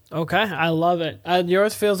album. Okay, I love it.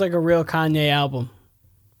 Yours feels like a real Kanye album,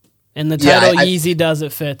 and the title Yeezy Does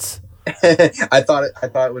It fits. I thought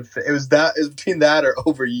it would fit. It was between that or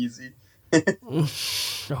Over Yeezy.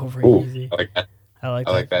 Over Yeezy. I like that. I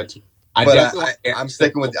like that too. I'm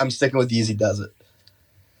sticking with Yeezy Does It.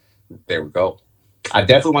 There we go. I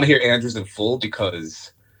definitely want to hear Andrews in full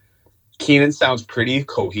because Keenan sounds pretty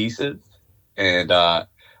cohesive, and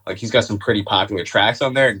like he's got some pretty popular tracks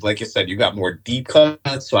on there. And like you said, you got more deep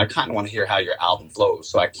cuts, so I kind of want to hear how your album flows.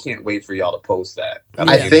 So I can't wait for y'all to post that.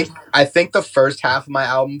 I think the first half of my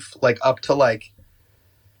album, like up to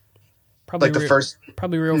probably the first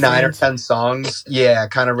probably real 9 friends. or 10 songs, yeah,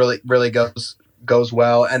 kind of really goes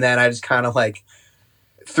well, and then I just kind of like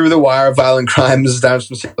Through the Wire, Violent Crimes, Diamonds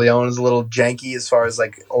from Sierra Leone is a little janky as far as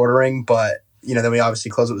like ordering, but then we obviously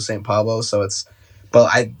close it with St. Pablo, so it's. But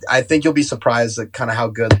I think you'll be surprised at kind of how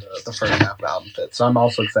good the first half of the album fits. So I'm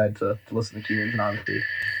also excited to listen to Keenan's and obviously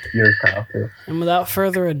yours, Kyle, too. And without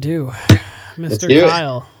further ado, Mr.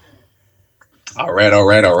 Kyle. All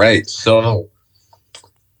right. So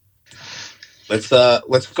let's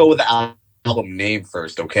go with the album name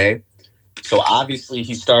first, okay? So obviously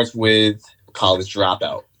he starts with College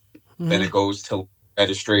Dropout. Mm-hmm. Then it goes to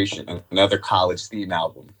Registration, another college theme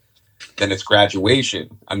album. Then it's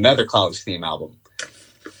Graduation, another college theme album.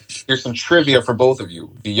 Here's some trivia for both of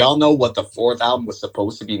you. Do y'all know what the fourth album was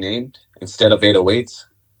supposed to be named instead of 808s?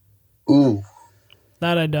 Ooh.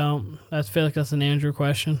 That I don't. I feel like that's an Andrew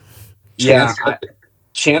question. Yeah.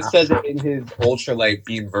 Chance says it in his Ultralight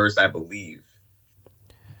Beam verse, I believe.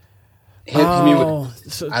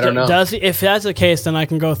 So I don't know. Does he? If that's the case, then I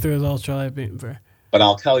can go through his Ultralight Beam verse. But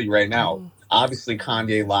I'll tell you right now, obviously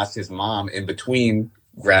Kanye lost his mom in between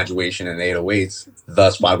Graduation and 808s,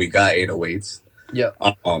 thus why we got 808s. Yeah.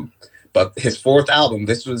 But his fourth album,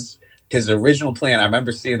 this was his original plan. I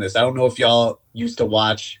remember seeing this. I don't know if y'all used to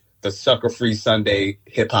watch the Sucker Free Sunday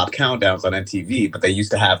hip hop countdowns on MTV, but they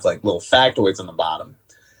used to have like little factoids on the bottom.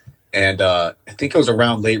 And I think it was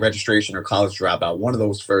around Late Registration or College Dropout, one of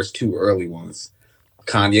those first two early ones.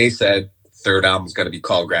 Kanye said third album was going to be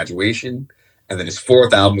called Graduation, and then his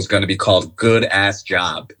fourth album was going to be called Good Ass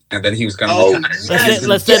Job. And then he was going to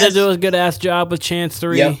let's say they do a good ass job with Chance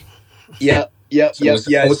 3. Yep. So it was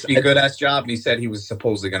supposed to be a good ass job, and he said he was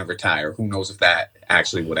supposedly going to retire. Who knows if that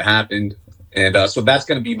actually would have happened? And so that's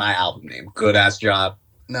going to be my album name, Good Ass Job.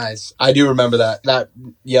 Nice. I do remember that.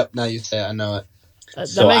 Yep. Now you say it, I know it. That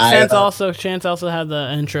makes sense. Also, Chance also had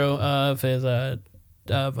the intro of his I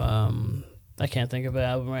can't think of the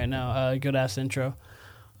album right now. Good ass intro.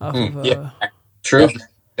 True.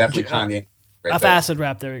 Definitely Kanye. Off Acid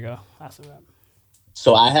Rap. There we go. Acid Rap.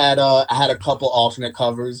 So I had a couple alternate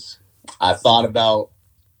covers. I thought about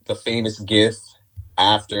the famous GIF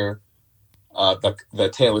after the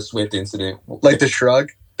Taylor Swift incident, like the shrug,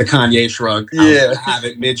 the Kanye shrug. Yeah, I have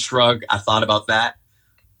it mid shrug. I thought about that.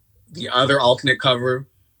 The other alternate cover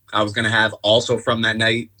I was gonna have also from that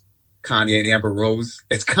night, Kanye and Amber Rose.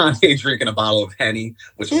 It's Kanye drinking a bottle of Henny,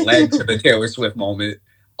 which led to the Taylor Swift moment.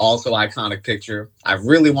 Also iconic picture. I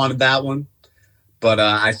really wanted that one, But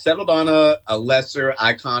I settled on a lesser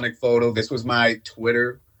iconic photo. This was my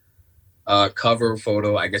Twitter cover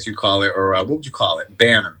photo, I guess you'd call it, or what would you call it?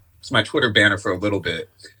 Banner. It's my Twitter banner for a little bit.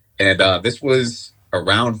 And this was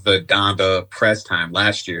around the Donda press time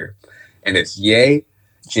last year. And it's Ye,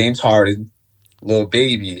 James Harden, Lil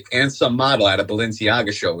Baby, and some model at a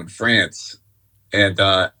Balenciaga show in France. And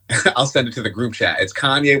I'll send it to the group chat. It's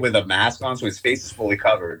Kanye with a mask on, so his face is fully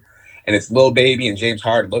covered. And it's Lil Baby and James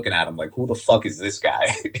Harden looking at him like, who the fuck is this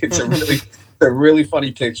guy? It's a really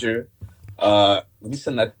funny picture. Let me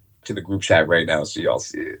send that to the group chat right now so y'all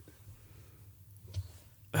see it.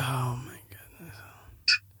 Oh, my goodness.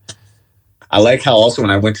 I like how also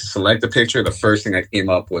when I went to select the picture, the first thing that came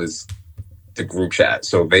up was the group chat.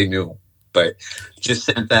 So they knew. But just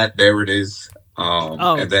sent that. There it is.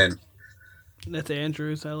 And then... That's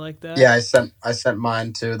Andrews. I like that. Yeah, I sent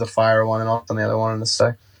mine to the fire one and I'll send the other one in a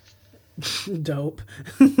sec. Dope.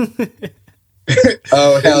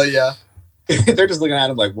 Oh, hell yeah. They're just looking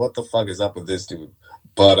at him like, what the fuck is up with this dude?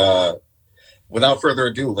 But without further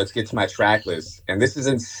ado, let's get to my track list. And this is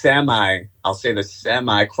in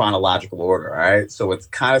semi-chronological order, all right? So it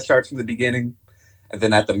kind of starts from the beginning, and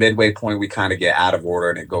then at the midway point, we kind of get out of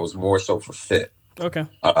order, and it goes more so for fit. Okay.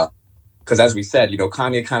 Because as we said,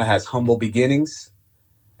 Kanye kind of has humble beginnings,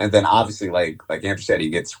 and then obviously, like Andrew said, he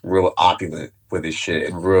gets real opulent with his shit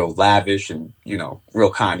and real lavish and,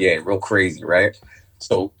 real Kanye, real crazy, right?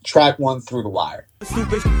 So track 1, Through the Wire.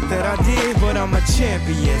 Stupid that I did, but I'm a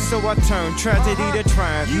champion. So I turn tragedy to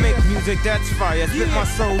triumph. Make music that's fire. Spit my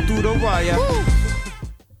soul through the wire.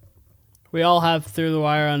 We all have Through the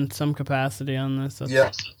Wire on some capacity on this.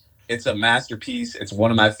 Yeah. It's a masterpiece. It's one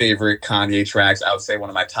of my favorite Kanye tracks. I would say one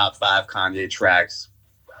of my top 5 Kanye tracks.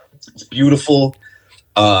 It's beautiful.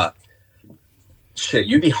 Shit,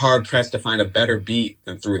 you'd be hard pressed to find a better beat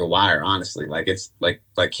than Through the Wire, honestly. Like it's like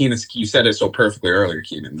Keenan, you said it so perfectly earlier,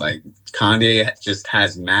 Keenan. Like Kanye just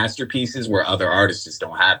has masterpieces where other artists just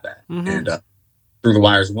don't have that. Mm-hmm. And Through the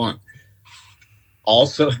Wire is one.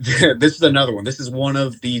 Also, this is another one. This is one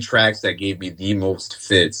of the tracks that gave me the most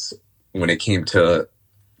fits when it came to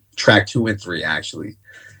track 2 and 3, actually.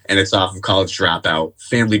 And it's off of College Dropout,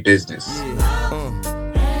 Family Business.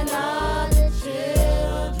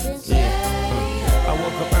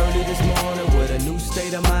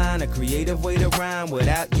 A creative way to rhyme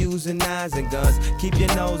without using knives and guns. Keep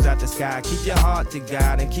your nose out the sky, keep your heart to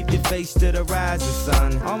God, and keep your face to the rising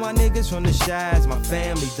sun. All my niggas from the Shies, my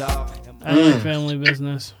family, dog. I like Family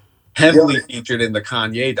Business. Heavily featured in the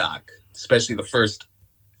Kanye doc, especially the first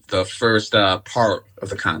part of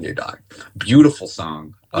the Kanye doc. Beautiful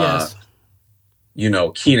song. Yes.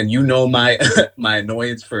 Keenan, my my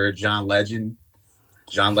annoyance for John Legend.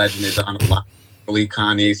 John Legend is on a lot.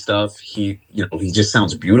 Kanye stuff. He just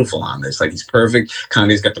sounds beautiful on this. Like he's perfect.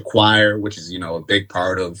 Kanye's got the choir, which is a big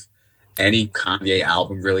part of any Kanye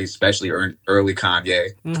album, really, especially early Kanye.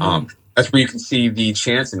 Mm-hmm. That's where you can see the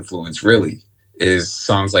Chance influence. Really, is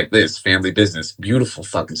songs like this, Family Business. Beautiful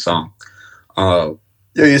fucking song. Yo,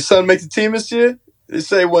 your son make the team this year? They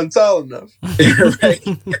say it wasn't tall enough. Right.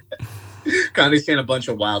 Kanye's saying a bunch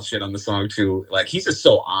of wild shit on the song too. Like he's just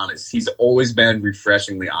so honest. He's always been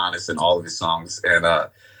refreshingly honest in all of his songs. And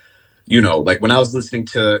like when I was listening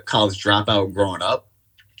to College Dropout growing up,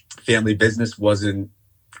 Family Business wasn't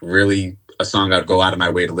really a song I'd go out of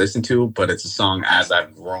my way to listen to, but it's a song as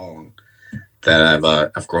I've grown that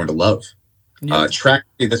I've grown to love. Yeah.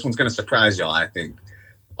 This one's gonna surprise y'all, I think.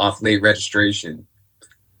 Off Late Registration,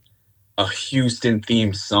 a Houston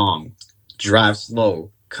themed song, Drive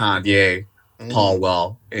Slow. Kanye, Paul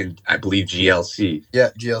Wall, and I believe GLC.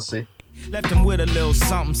 Yeah, GLC. Left him with a little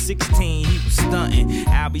something, 16, he was stunting.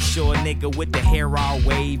 I'll be sure nigga with the hair all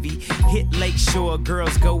wavy. Hit Lake Shore,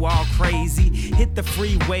 girls go all crazy. Hit the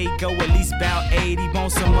freeway, go at least about 80.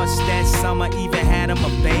 Won't so much that summer, even had him a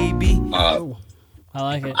baby. I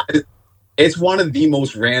like it. It's one of the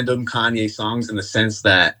most random Kanye songs in the sense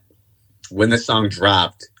that when the song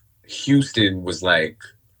dropped, Houston was like,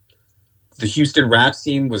 the Houston rap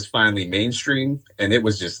scene was finally mainstream, and it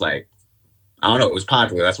was just like, I don't know, it was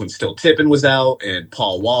popular. That's when Still Tippin' was out, and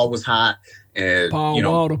Paul Wall was hot, and Paul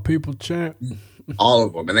Wall, the people champ, all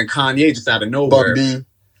of them. And then Kanye just out of nowhere,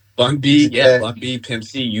 Bun B, Pimp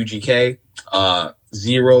C, UGK,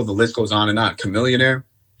 Zero, the list goes on and on. Chamillionaire,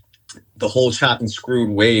 the whole chop and screwed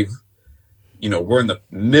wave. We're in the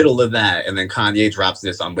middle of that, and then Kanye drops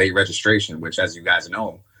this on Late Registration, which, as you guys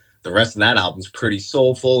know, the rest of that album's pretty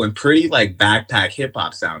soulful and pretty like backpack hip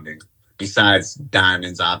hop sounding. Besides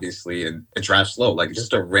Diamonds, obviously, and Drive Slow, like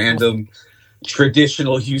just a random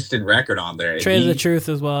traditional Houston record on there. Trade the Truth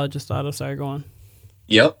as well. I just thought of. Sorry, go on.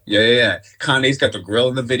 Yep. Yeah. Kanye's got the grill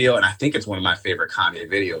in the video, and I think it's one of my favorite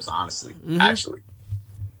Kanye videos, honestly. Actually.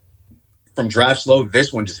 From Drive Slow,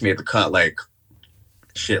 this one just made the cut like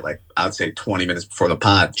I would say 20 minutes before the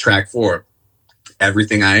pod. Track 4,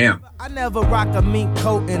 Everything I Am. I never rock a mink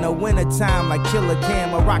coat in the wintertime like Killer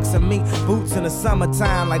Cam. I rock some mink boots in the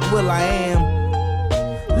summertime like Will I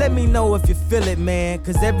Am. Let me know if you feel it, man,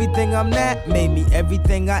 cause everything I'm not made me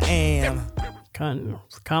everything I am.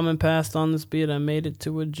 Common passed on this beat, I made it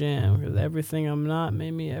to a jam. Cause everything I'm not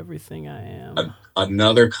made me everything I am.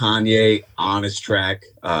 Another Kanye honest track.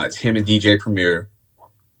 It's him and DJ Premier.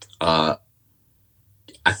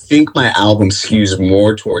 I think my album skews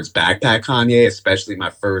more towards Backpack Kanye, especially my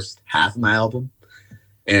first half of my album.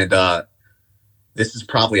 And this is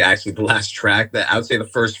probably actually the last track that I would say the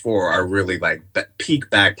first 4 are really like peak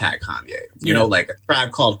Backpack Kanye. You know, like a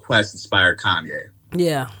Tribe Called Quest inspired Kanye.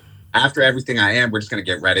 Yeah. After Everything I Am, we're just going to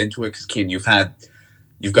get right into it because, Keen, you've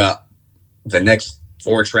got the next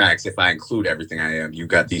 4 tracks. If I include Everything I Am, you've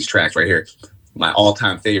got these tracks right here. My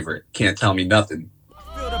all-time favorite, Can't Tell Me Nothing.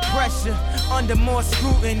 Feel the pressure under more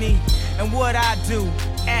scrutiny, and what I do,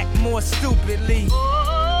 act more stupidly.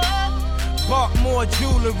 Bought more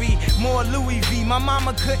jewelry, more Louis V. My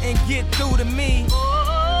mama couldn't get through to me.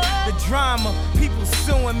 The drama, people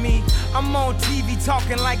suing me. I'm on TV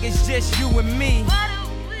talking like it's just you and me.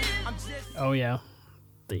 Oh yeah.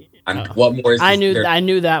 What more? I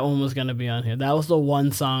knew that one was gonna be on here. That was the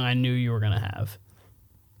one song I knew you were gonna have.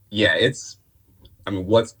 Yeah,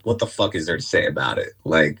 what the fuck is there to say about it?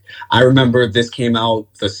 Like, I remember this came out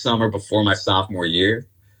the summer before my sophomore year,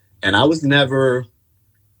 and I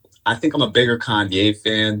think I'm a bigger Kanye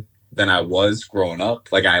fan than I was growing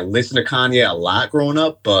up. Like, I listened to Kanye a lot growing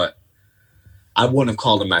up, but I wouldn't have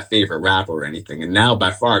called him my favorite rapper or anything. And now,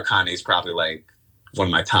 by far, Kanye's probably like one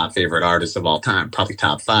of my top favorite artists of all time, probably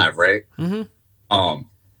top 5, right? Mm-hmm.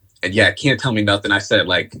 And yeah, Can't Tell Me Nothing. I said,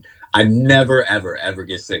 like, I never, ever, ever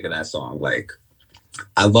get sick of that song. Like,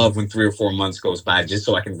 I love when 3 or 4 months goes by just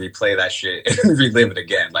so I can replay that shit and relive it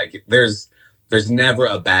again. Like, there's never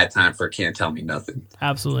a bad time for Can't Tell Me Nothing.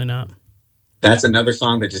 Absolutely not. That's another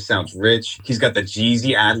song that just sounds rich. He's got the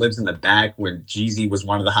Yeezy ad-libs in the back when Yeezy was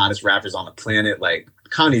one of the hottest rappers on the planet. Like,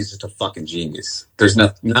 Kanye's just a fucking genius. There's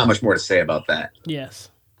not much more to say about that. Yes.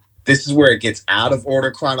 This is where it gets out of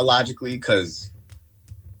order chronologically because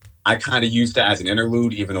I kind of used it as an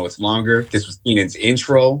interlude, even though it's longer. This was Keenan's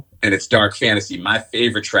intro, and it's Dark Fantasy, my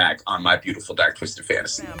favorite track on My Beautiful Dark Twisted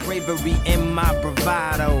Fantasy. Bravery in my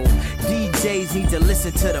bravado. DJs need to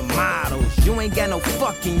listen to the models. You ain't got no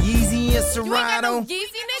fucking Yeezy and Serato.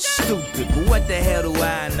 Stupid, but what the hell do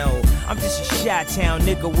I know? I'm just a Chi-Town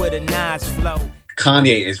nigga with a nice flow.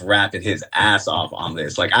 Kanye is rapping his ass off on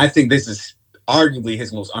this. Like, I think this is arguably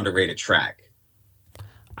his most underrated track.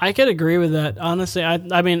 I could agree with that. Honestly,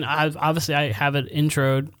 I mean, obviously I have it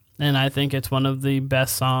introed, and I think it's one of the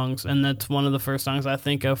best songs, and that's one of the first songs I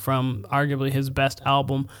think of from arguably his best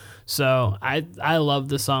album. So I love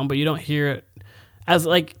this song, but you don't hear it as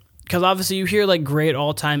like, because obviously you hear like great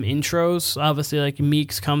all-time intros. Obviously, like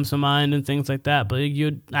Meeks comes to mind and things like that. But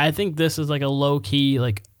I think this is like a low-key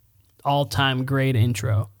like all-time great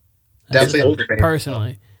intro. Definitely,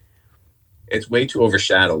 personally. It's way too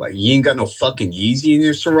overshadowed. Like, you ain't got no fucking Yeezy in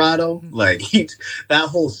your Serato. Like, that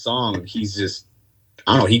whole song, he's just,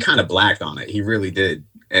 I don't know, he kind of blacked on it. He really did.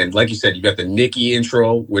 And like you said, you got the Nicki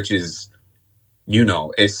intro, which is, you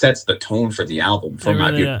know, it sets the tone for the album.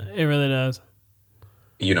 It really does.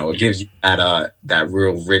 You know, it gives you that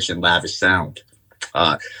real rich and lavish sound.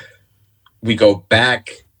 We go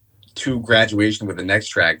back to Graduation with the next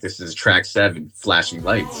track. This is track 7, Flashing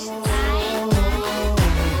Lights.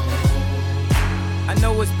 I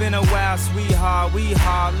know it's been a while, sweetheart. We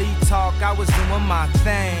hardly talk. I was doing my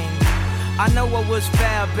thing. I know what was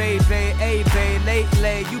fair, baby. Hey, babe,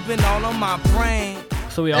 lately you've been all on my brain.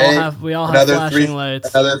 So we all have flashing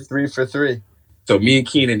lights. Another 3 for 3. So me and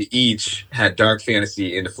Keenan each had Dark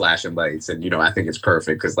Fantasy into Flashing Lights, and you know I think it's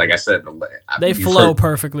perfect because, like I said, they flow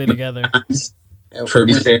perfectly together.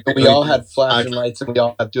 We all had Flashing Lights, and we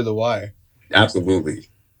all had Through the Wire. Absolutely,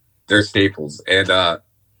 they're staples. And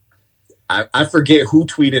I forget who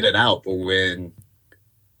tweeted it out, but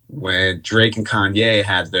when Drake and Kanye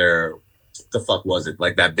had their, the fuck was it,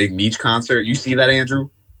 like that big Meech concert? You see that, Andrew?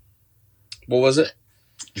 What was it?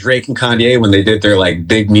 Drake and Kanye when they did their like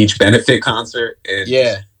big Meech benefit concert.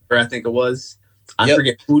 Yeah, I think it was. I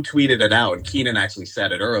forget who tweeted it out, and Keenan actually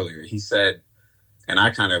said it earlier. He said, and I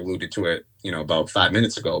kind of alluded to it, you know, about 5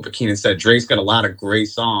 minutes ago. But Keenan said Drake's got a lot of great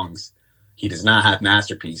songs. He does not have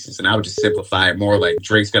masterpieces, and I would just simplify it more like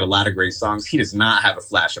Drake's got a lot of great songs. He does not have a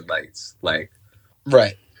flash of lights, like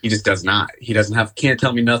right. He just does not. He doesn't have Can't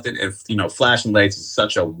Tell Me Nothing. If Flashing Lights is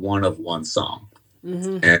such a one of one song.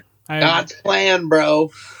 And God's plan,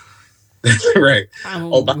 bro. that's right.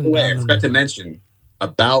 Oh, by the way, I forgot to mention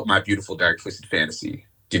about My Beautiful Dark Twisted Fantasy.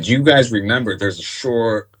 Did you guys remember there's a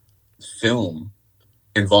short film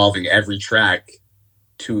involving every track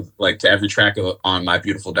to every track on My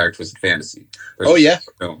Beautiful Dark Twisted Fantasy? Yeah.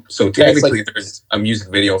 Film. So technically there's a music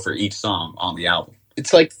video for each song on the album.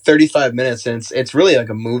 It's like 35 minutes and it's really like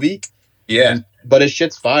a movie. Yeah. But it's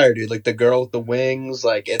shit's fire, dude. Like the girl with the wings,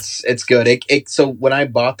 like it's good. So when I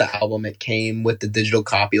bought the album, it came with the digital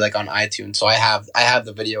copy, like on iTunes. So I have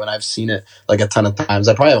the video and I've seen it like a ton of times.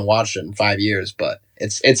 I probably haven't watched it in 5 years, but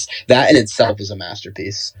it's that in itself is a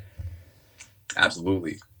masterpiece.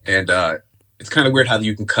 Absolutely. And it's kind of weird how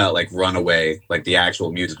you can cut like Runaway, like the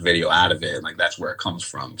actual music video out of it, and like that's where it comes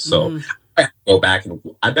from. So I have to go back and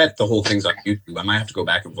I bet the whole thing's on YouTube. I might have to go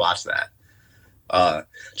back and watch that.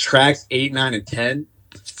 Tracks 8, 9, and 10,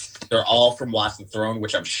 they're all from Watch the Throne,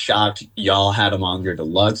 which I'm shocked y'all had them on your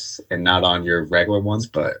deluxe and not on your regular ones,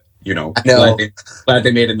 but glad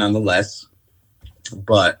they made it nonetheless.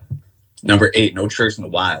 But number 8, No Church in the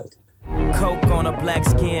Wild. Coke on a black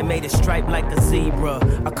skin made it stripe like a zebra.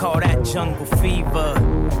 I call that jungle fever.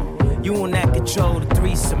 You on that control the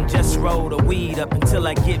threesome, just roll the weed up until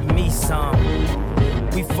I get me some.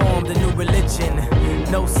 We formed a new religion,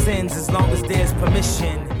 no sins as long as there's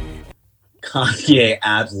permission. Kanye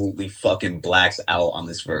absolutely fucking blacks out on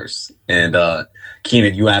this verse. And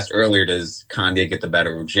Keenan, you asked earlier, does Kanye get the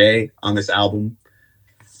better of Jay on this album?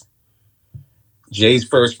 Jay's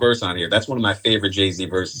first verse on here, that's one of my favorite Jay-Z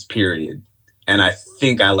verses, period. And I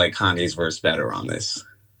think I like Kanye's verse better on this.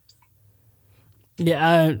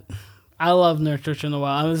 Yeah, I love No Church in the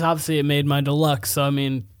Wild. I was obviously it made my deluxe, so I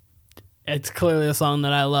mean, it's clearly a song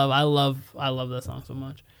that I love. I love that song so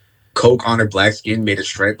much. Coke on her black skin made it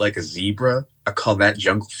stripe like a zebra. I call that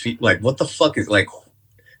jungle feet. Like, what the fuck is like?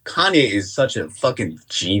 Kanye is such a fucking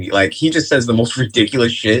genius. Like, he just says the most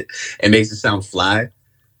ridiculous shit and makes it sound fly.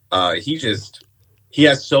 He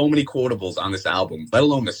has so many quotables on this album, let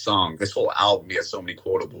alone the song. This whole album, he has so many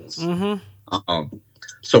quotables.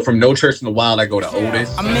 So from No Church in the Wild, I go to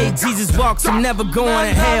Otis. I made Jesus walk, so I'm never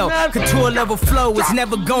going to hell. Couture level flow is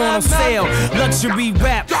never going on sale. Luxury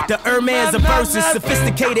rap, the Hermes of verses.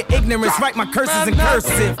 Sophisticated ignorance, write my curses in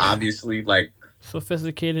cursive. Obviously, like...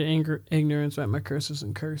 Sophisticated ignorance, write my curses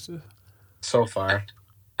in cursive. So far.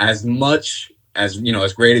 As much as,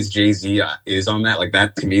 as great as Jay-Z is on that, like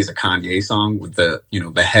that to me is a Kanye song with the,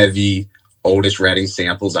 the heavy Otis Redding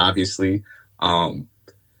samples, obviously.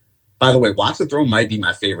 By the way, Watch the Throne might be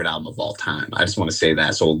my favorite album of all time. I just want to say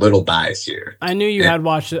that. So a little bias here. I knew you had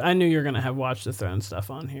watched it. I knew you were going to have Watch the Throne stuff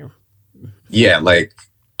on here. Yeah, like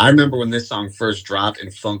I remember when this song first dropped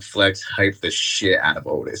and Funk Flex hyped the shit out of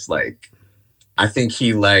Otis. Like I think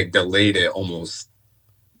he like delayed it almost,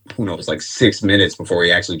 6 minutes before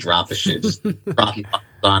he actually dropped the shit. Just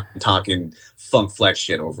talking Funk Flex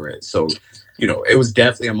shit over it. So, it was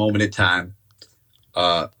definitely a moment in time.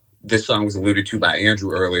 This song was alluded to by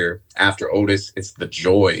Andrew earlier. After Otis, it's The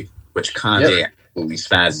Joy, which Kanye absolutely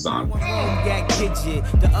spazzes on. One got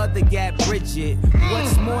Gidget, the other got Bridget.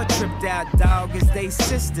 What's more tripped out, dog, is they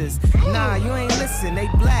sisters. Nah, you ain't listen, they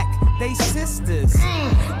black, they sisters.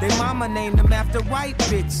 They mama named them after white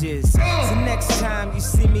bitches. So next time you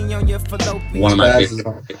see me on your fallopian. One of my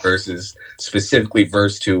favorite verses, specifically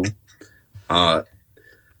verse 2.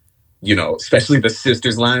 Especially the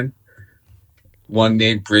sisters line. One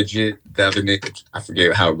named Bridget, the other name, I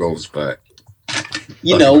forget how it goes, but...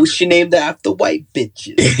 she named after white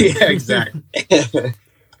bitches. Yeah, exactly.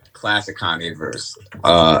 Classic Kanye verse.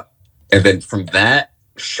 And then from that,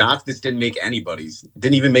 shocked this didn't make anybody's.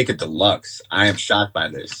 Didn't even make a deluxe. I am shocked by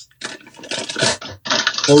this.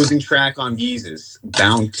 Closing track on Yeezus,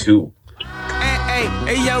 Bound 2.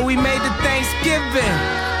 Hey, yo, we made the Thanksgiving.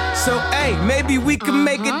 So, hey, maybe we can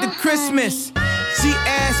make it to Christmas. She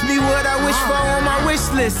asked me what I wish for on my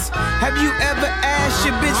wish list. Have you ever asked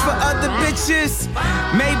your bitch for other bitches?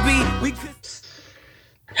 Maybe we could.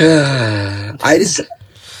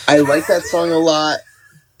 I like that song a lot.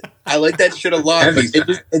 I like that shit a lot, but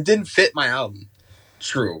it didn't fit my album.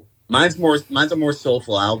 True. Mine's a more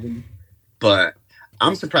soulful album, but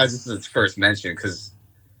I'm surprised this is its first mention because,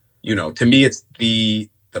 to me it's the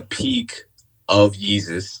peak of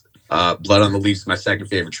Yeezus. Blood on the Leaves is my second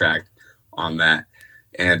favorite track on that.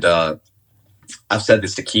 And I've said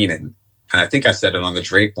this to Keenan, and I think I said it on the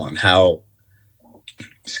Drake one, how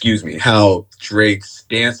Drake's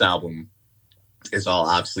dance album is all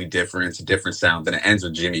obviously different. It's a different sound. Then it ends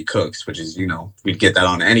with Jimmy Cooks, which is, we'd get that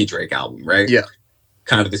on any Drake album, right? Yeah.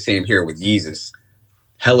 Kind of the same here with Yeezus.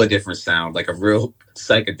 hella different sound, like a real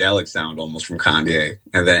psychedelic sound almost from Kanye,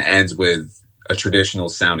 and then it ends with a traditional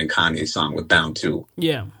sounding Kanye song with Bound 2.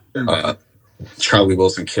 Yeah. Charlie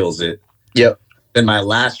Wilson kills it. Yep. Then my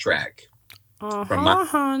last track from my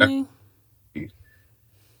honey.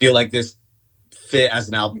 feel like this fit as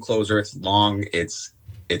an album closer. It's long. It's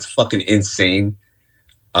fucking insane.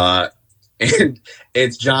 And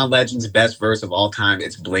it's John Legend's best verse of all time.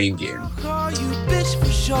 It's Blame Game. I'll call you bitch for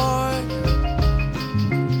short.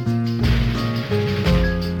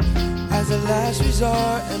 As a last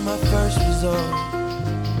resort and my first resort.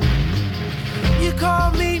 You call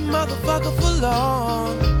me motherfucker for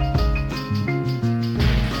long.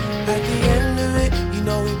 At the end of it, you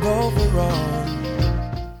know we both were wrong.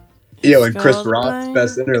 Yo, and Chris Rock's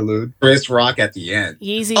best interlude. Chris Rock at the end.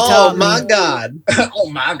 Yeezy Oh taught my me. god. Oh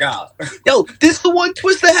my god. Yo, this the one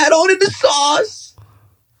Twista had on in the sauce.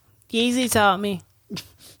 Yeezy taught me.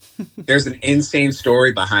 There's an insane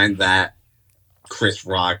story behind that Chris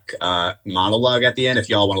Rock monologue at the end. If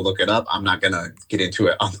y'all want to look it up, I'm not gonna get into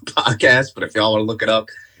it on the podcast, but if y'all want to look it up,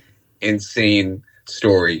 insane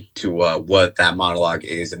story to what that monologue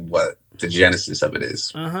is and what the genesis of it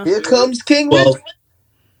is. Here comes King Well,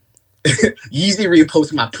 Yeezy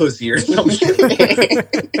reposting my pussy or something.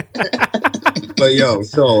 But yo,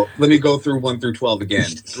 so let me go through 1 through 12 again.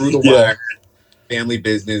 Through the Wire, Family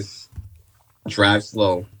Business, Drive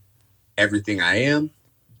Slow, Everything I Am,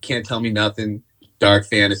 Can't Tell Me Nothing, Dark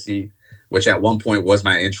Fantasy, which at one point was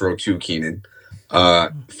my intro to Keenan,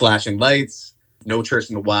 Flashing Lights, No Church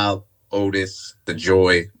in the Wild, Otis, The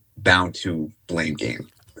Joy, Bound 2, Blame Game.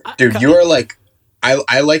 Dude, you are like,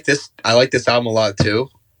 I like this album a lot too.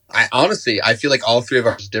 I feel like all three of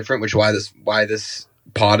ours are different, which why this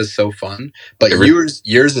pod is so fun. But yours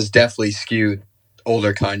is definitely skewed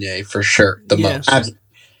older Kanye for sure the most.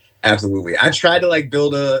 Absolutely. I tried to like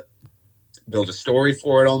build a story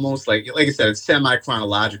for it almost. Like I said, it's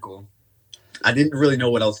semi-chronological. I didn't really know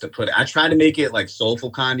what else to put it. I tried to make it like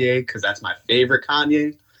soulful Kanye because that's my favorite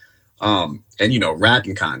Kanye. And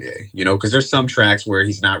rapping Kanye, because there's some tracks where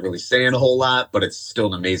he's not really saying a whole lot, but it's still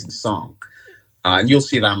an amazing song. And you'll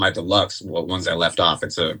see that on my deluxe, ones I left off.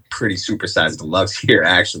 It's a pretty supersized deluxe here,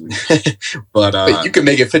 actually. But you could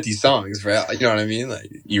make it 50 songs, right? You know what I mean?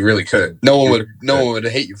 Like you really could. No one would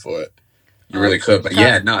hate you for it. You really could. But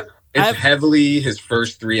it's heavily his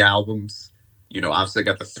first 3 albums. Obviously I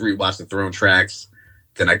got the 3 Watch the Throne tracks.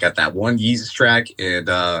 Then I got that one Yeezus track, and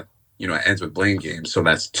it ends with Blame Game. So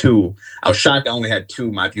that's 2. I was shocked I only had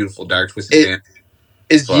 2. My Beautiful Dark Twisted Fantasy.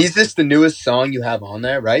 Is Yeezus the newest song you have on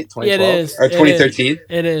there, right? 2012? Yeah, it is. Or 2013?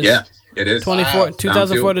 It is. Yeah, it is. 2004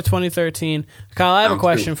 to 2013. Kyle, I have a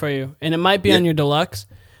question for you, and it might be on your deluxe.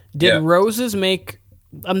 Did Roses make...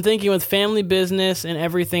 I'm thinking with Family Business and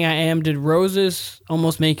Everything I Am, did Roses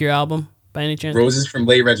almost make your album by any chance? Roses from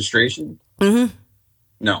Late Registration? Mm-hmm.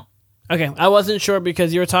 No. Okay, I wasn't sure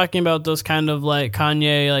because you were talking about those kind of like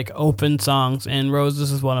Kanye like open songs, and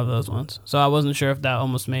Roses is one of those ones. So I wasn't sure if that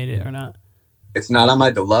almost made it or not. It's not on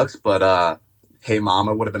my deluxe, but Hey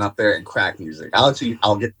Mama would have been up there, and Crack Music. I'll get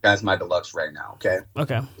you guys my deluxe right now, okay?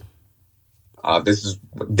 Okay. This is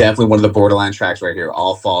definitely one of the borderline tracks right here.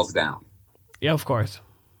 All Falls Down. Yeah, of course.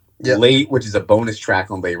 Yep. Late, which is a bonus track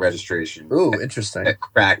on Late Registration. Ooh, interesting. And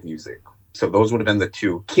Crack Music. So those would have been the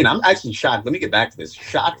 2. Keen, I'm actually shocked. Let me get back to this.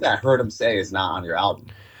 Shocked that I Heard Him Say is not on your album.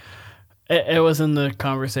 It was in the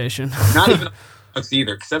conversation. Not even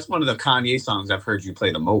either, because that's one of the Kanye songs I've heard you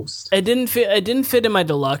play the most. It didn't fit in my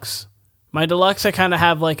deluxe. My deluxe, I kind of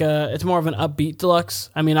have like it's more of an upbeat deluxe.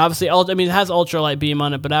 I mean, obviously, it has Ultralight Beam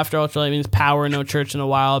on it, but after Ultralight means Power, No Church in the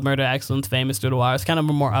Wild, Murder, Excellence, Famous, Through the Wire. It's kind of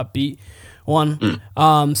a more upbeat one.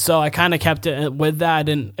 So I kind of kept it with that.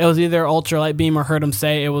 It was either Ultralight Beam or Heard Him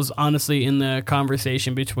Say. It was honestly in the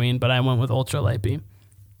conversation between, but I went with Ultralight Beam.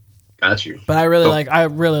 Got you. But I really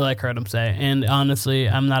like Heard Him Say. And honestly,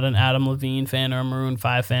 I'm not an Adam Levine fan or a Maroon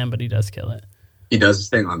 5 fan, but he does kill it. He does his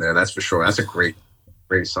thing on there, that's for sure. That's a great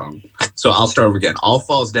song. So I'll start over again. All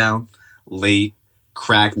Falls Down, Late,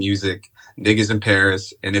 Crack Music, Niggas in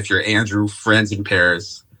Paris, and if you're Andrew, Friends in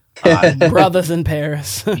Paris. Brothers in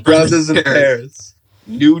Paris. Brothers in Paris.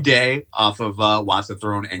 New Day off of Watch the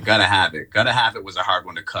Throne, and Gotta Have It. Gotta Have It was a hard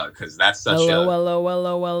one to cut because that's such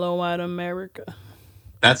hello, white America.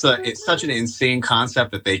 It's such an insane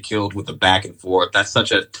concept that they killed with the back and forth. That's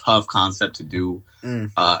such a tough concept to do.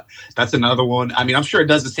 That's another one. I mean, I'm sure it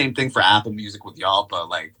does the same thing for Apple Music with y'all, but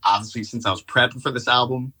like obviously since I was prepping for this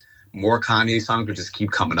album, more Kanye songs would just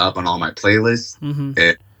keep coming up on all my playlists.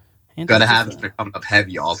 And Gotta Have It's been coming up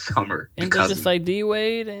heavy all summer. And just like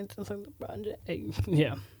D-Wade and just like the project.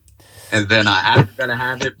 Yeah. And then after Gotta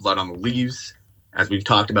Have It, Blood on the Leaves, as we've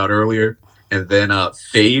talked about earlier. And then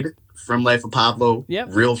Fade from Life of Pablo. Yep.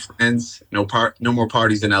 Real Friends. No more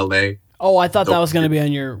parties in LA. Oh, I thought that was going to be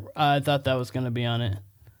on your. I thought that was going to be on it.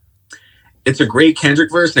 It's a great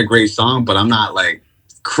Kendrick verse and a great song, but I'm not like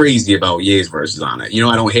crazy about Ye's verses on it. You know,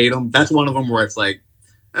 I don't hate them. That's one of them where it's like,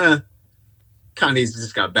 Kanye's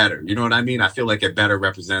just got better. You know what I mean? I feel like it better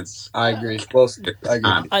represents. I agree. Well, I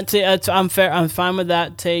agree. I'd say I'm fair. I'm fine with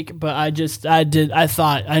that take, but I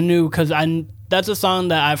knew because that's a song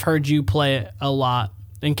that I've heard you play a lot,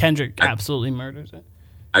 and Kendrick absolutely murders it.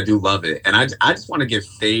 I do love it, and I just want to give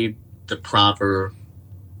Fade the proper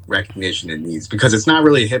recognition it needs, because it's not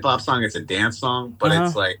really a hip hop song; it's a dance song, but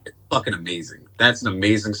it's like it's fucking amazing. That's an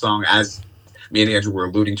amazing song. As me and Andrew were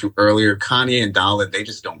alluding to earlier, Kanye and Dollar, they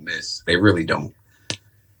just don't miss. They really don't.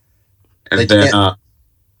 And then,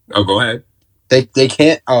 go ahead. They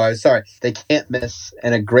can't. Oh, sorry. They can't miss.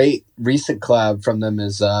 And a great recent collab from them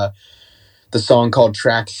is the song called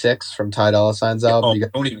Track 6 from Ty Dolla $ign's album.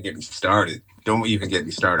 Don't even get me started. Don't even get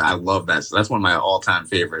me started. I love that. So that's one of my all-time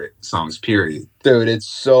favorite songs, period. Dude, it's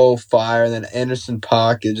so fire. And then Anderson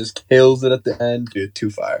 .Paak, it just kills it at the end. Dude, too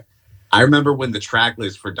fire. I remember when the track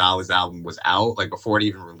list for Dolla's album was out, like before it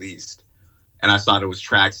even released, and I saw it was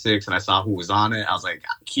track 6, and I saw who was on it. I was like,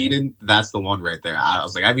 Keaton, that's the one right there. I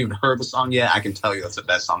was like, I haven't even heard the song yet. I can tell you that's the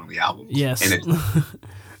best song on the album. Yes. And it's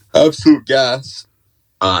absolute gas.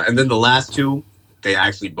 And then the last two, they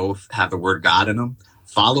actually both have the word God in them.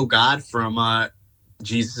 Follow God from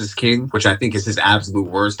Jesus is King, which I think is his absolute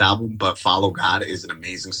worst album, but Follow God is an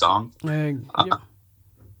amazing song.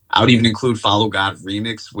 I would even include Follow God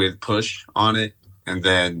remix with Push on it. And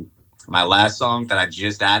then my last song that I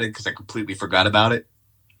just added because I completely forgot about it,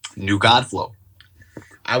 New God Flow.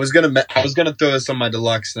 I was gonna throw this on my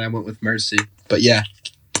deluxe, and I went with Mercy. But yeah,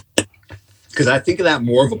 because I think of that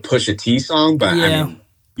more of a Pusha T song. But I mean,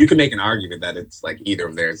 you can make an argument that it's like either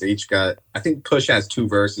of theirs. They each got. I think Push has 2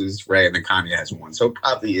 verses, right, and then Kanye has 1. So it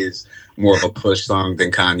probably is more of a Push song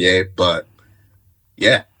than Kanye. But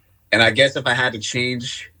yeah, and I guess if I had to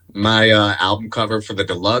change my album cover for the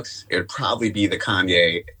deluxe, it'd probably be the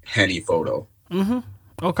Kanye Henny photo.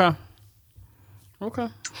 Okay.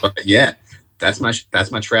 But yeah, that's my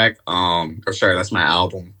track. That's my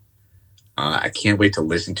album. I can't wait to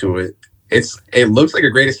listen to it. It looks like a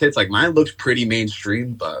greatest hits. Like mine looks pretty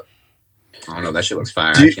mainstream, but I don't know. That shit looks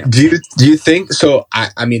fire. Do you think so?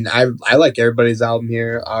 I mean, I like everybody's album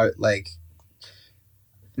here. Like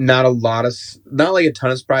not like a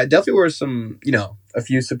ton of surprise. Definitely were some, a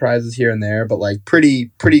few surprises here and there, but like pretty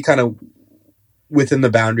kind of within the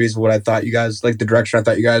boundaries of what I thought you guys, like the direction I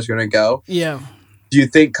thought you guys were going to go. Yeah. Do you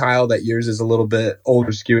think, Kyle, that yours is a little bit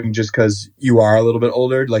older skewing just because you are a little bit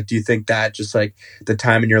older? Like, do you think that just like the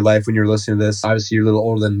time in your life when you're listening to this, obviously you're a little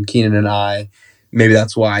older than Keenan and I, maybe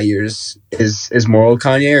that's why yours is more old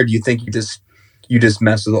Kanye, or do you think you just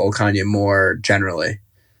mess with old Kanye more generally?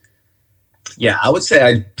 Yeah, I would say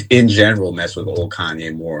I, in general, mess with old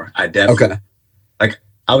Kanye more. I definitely,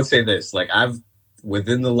 I would say this, like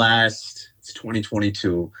within the last, it's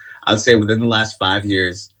 2022, I would say within the last 5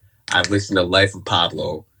 years, I've listened to Life of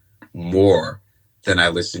Pablo more than I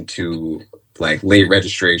listened to like Late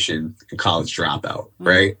Registration and College Dropout,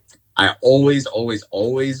 right? I always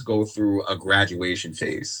go through a graduation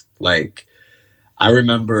phase. Like I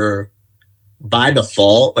remember by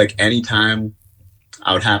default, like anytime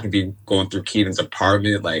I would happen to be going through Keenan's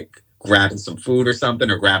apartment, like grabbing some food or something,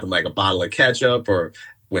 or grabbing like a bottle of ketchup, or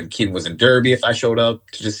when Keenan was in Derby, if I showed up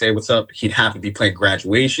to just say what's up, he'd happen to be playing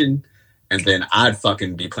Graduation, and then I'd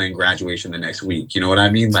fucking be playing Graduation the next week. You know what I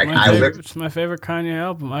mean? Like it's my favorite Kanye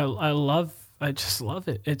album. I just love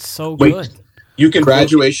it. It's so good.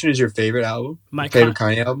 Graduation is your favorite album? My favorite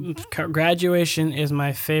Kanye album? Graduation is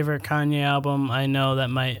my favorite Kanye album. I know that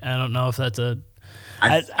I don't know if that's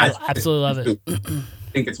I absolutely love it.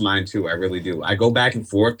 I think it's mine too. I really do. I go back and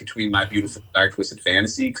forth between My Beautiful Dark Twisted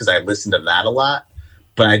Fantasy because I listen to that a lot,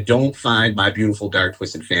 but I don't find My Beautiful Dark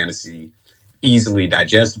Twisted Fantasy easily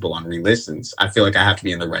digestible on re-listens. I feel like I have to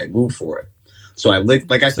be in the right mood for it. So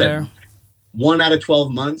like I said, 1 out of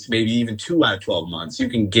 12 months, maybe even 2 out of 12 months, you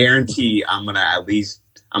can guarantee I'm gonna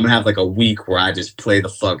have like a week where I just play the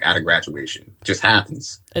fuck out of Graduation. It just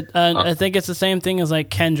happens. I think it's the same thing as like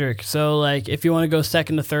Kendrick. So like if you want to go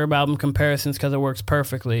second to third album comparisons, because it works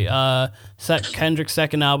perfectly. Kendrick's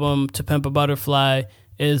second album, To Pimp a Butterfly,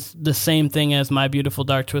 is the same thing as My Beautiful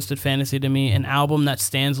Dark Twisted Fantasy to me. An album that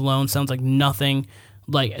stands alone, sounds like nothing.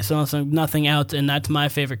 Nothing else, and that's my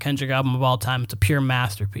favorite Kendrick album of all time. It's a pure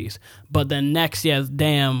masterpiece. But then next, you have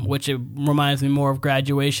Damn, which it reminds me more of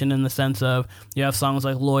Graduation in the sense of you have songs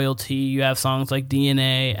like Loyalty, you have songs like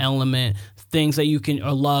DNA, Element, things that you can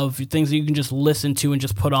love, things that you can just listen to and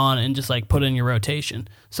just put on and just like put in your rotation.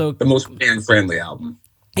 So the most fan-friendly album.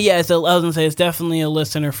 Yeah, so I was gonna say it's definitely a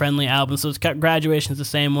listener-friendly album. So it's Graduation's the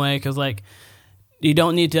same way because like you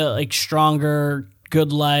don't need to like Stronger,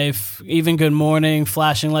 Good Life, even Good Morning,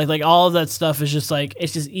 Flashing Lights, like all of that stuff is just like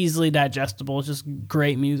it's just easily digestible. It's just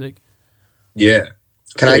great music. Yeah.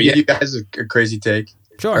 Can I give you guys a crazy take?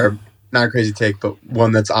 Sure. Or not a crazy take, but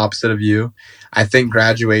one that's opposite of you. I think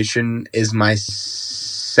Graduation is my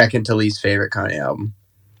second to least favorite Kanye album.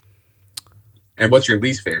 And what's your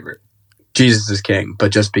least favorite? Jesus is King,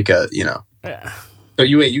 but just because, you know. So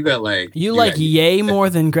you got like... You like Ye more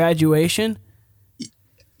than Graduation?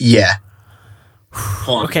 Yeah.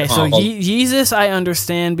 Okay, so Yeezus I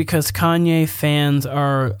understand because Kanye fans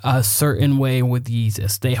are a certain way with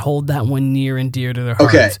Yeezus. They hold that one near and dear to their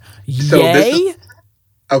hearts. Okay. So Ye?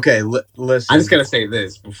 Listen. I'm just going to say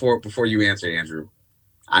this before you answer, Andrew.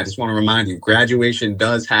 I just want to remind you, Graduation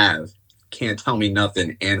does have Can't Tell Me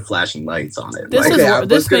Nothing and Flashing Lights on it.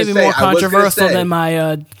 This may be more controversial than my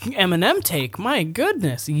Eminem take. My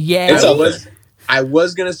goodness. Yeah. I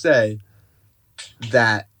was going to say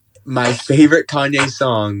that my favorite Kanye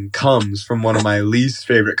song comes from one of my least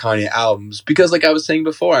favorite Kanye albums because, like I was saying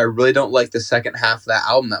before, I really don't like the second half of that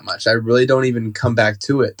album that much. I really don't even come back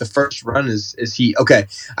to it. The first run is Heat. Okay,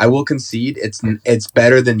 I will concede it's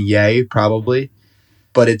better than Ye probably,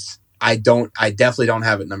 but I definitely don't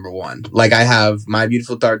have it number one. Like I have My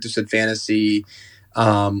Beautiful Dark Twisted Fantasy,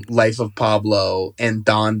 Life of Pablo, and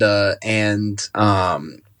Donda, and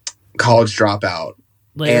College Dropout,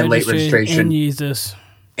 and Late Registration, and Yeezus.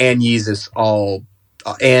 And Yeezus all,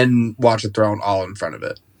 and Watch the Throne all in front of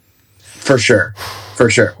it. For sure.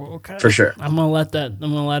 Okay. For sure. I'm going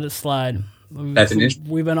to let it slide. That's an issue.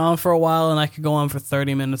 We've been on for a while and I could go on for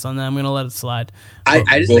 30 minutes on that. I'm going to let it slide.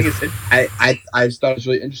 I just think I just thought it was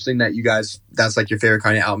really interesting that you guys, that's like your favorite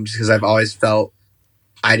Kanye album just because I've always felt,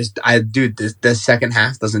 the second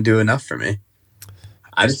half doesn't do enough for me.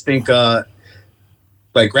 I just think,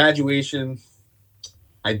 like Graduation,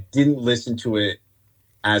 I didn't listen to it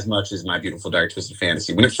as much as My Beautiful Dark Twisted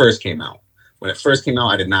Fantasy when it first came out.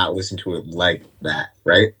 I did not listen to it like that,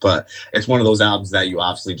 right? But it's one of those albums that you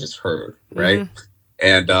obviously just heard, right?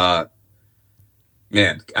 Mm-hmm. And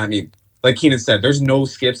man, I mean, like Keenan said, there's no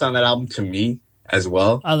skips on that album to me as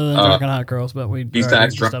well. Other than Drunk and Hot Girls, but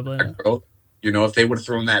besides Drunk and Hot Girls, you know, if they would have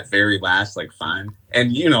thrown that very last, like fine.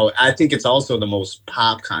 And you know, I think it's also the most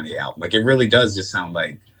pop Kanye album. Like it really does just sound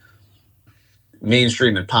like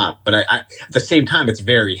mainstream and pop, but I at the same time it's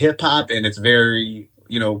very hip hop and it's very,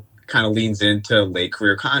 you know, kind of leans into late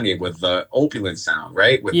career Kanye with the opulent sound,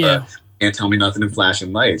 right? With the Can't Tell Me Nothing and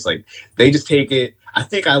Flashing Lights. Like they just take it. I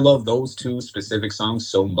think I love those two specific songs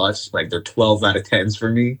so much, like they're 12 out of 10s for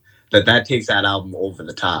me, that takes that album over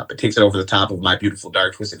the top. It takes it over the top of My Beautiful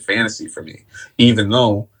Dark Twisted Fantasy for me, even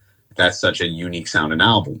though that's such a unique sounding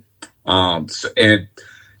album. So, and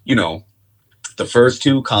you know, the first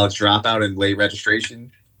two, College Dropout and Late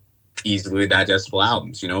Registration, easily digestible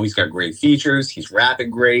albums. You know, he's got great features. He's rapping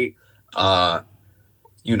great.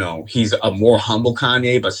 You know, he's a more humble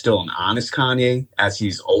Kanye, but still an honest Kanye, as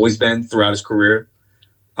he's always been throughout his career.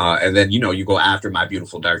 And then, you know, you go after My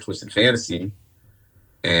Beautiful Dark Twisted Fantasy.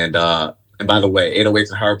 And by the way, 808s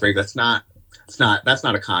and Heartbreak, that's not a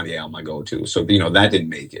Kanye album I go to. So, you know, that didn't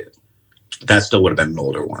make it. That still would have been an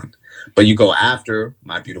older one. But you go after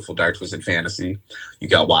My Beautiful Dark Twisted Fantasy, you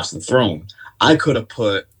got Watch the Throne. I could have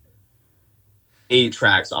put 8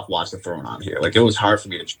 tracks off Watch the Throne on here. Like, it was hard for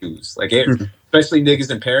me to choose. Like, especially Niggas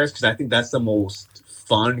in Paris, because I think that's the most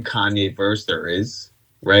fun Kanye verse there is,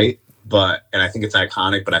 right? And I think it's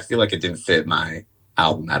iconic, but I feel like it didn't fit my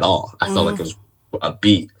album at all. I felt like it was a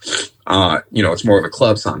beat. You know, it's more of a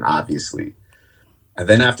club song, obviously. And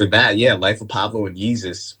then after that, Life of Pablo and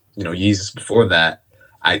Yeezus. You know, Yeezus before that.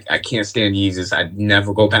 I can't stand Yeezus. I'd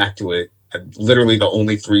never go back to it. Literally the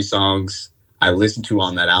only 3 songs I listened to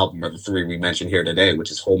on that album are the 3 we mentioned here today,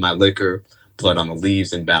 which is Hold My Liquor, Blood on the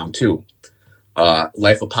Leaves, and Bound 2.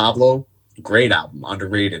 Life of Pablo, great album,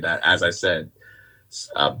 underrated, as I said.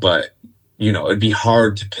 But, you know, it'd be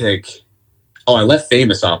hard to pick. Oh, I left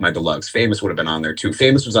Famous off my deluxe. Famous would have been on there too.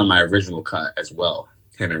 Famous was on my original cut as well,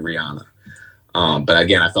 him and Rihanna. But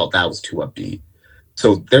again, I felt that was too upbeat.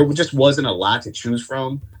 So there just wasn't a lot to choose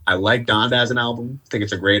from. I like Donda as an album. I think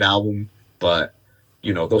it's a great album. But,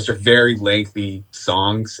 you know, those are very lengthy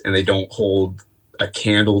songs, and they don't hold a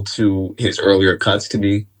candle to his earlier cuts to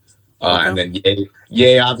me. And then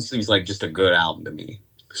Ye obviously is like just a good album to me.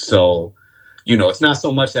 So, you know, it's not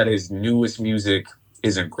so much that his newest music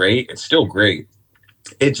isn't great. It's still great.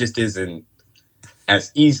 It just isn't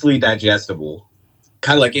as easily digestible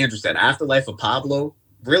kind of like Andrew said, after Life of Pablo,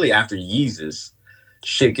 really after Yeezus,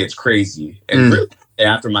 shit gets crazy. And really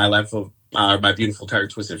after My Life of My Beautiful Dark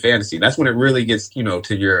Twisted Fantasy, that's when it really gets,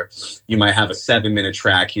 to you might have a 7-minute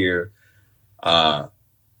track here.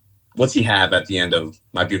 What's he have at the end of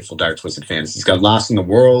My Beautiful Dark Twisted Fantasy? He's got Lost in the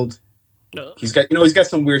World. He's got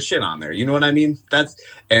some weird shit on there. You know what I mean?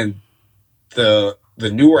 And the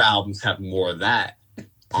newer albums have more of that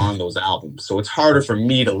on those albums. So it's harder for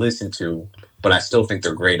me to listen to, but I still think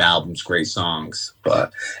they're great albums, great songs.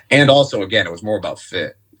 And also, again, it was more about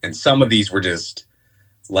fit. And some of these were just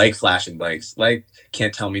like Flashing Lights, like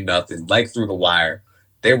Can't Tell Me Nothing, like Through the Wire.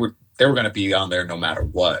 They were going to be on there no matter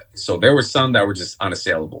what. So there were some that were just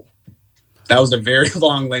unassailable. That was a very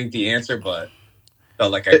long, lengthy answer, but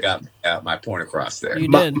felt like I got my point across there. You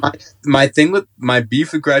did. My thing with my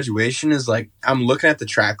beef with Graduation is like I'm looking at the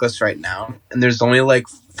track list right now, and there's only like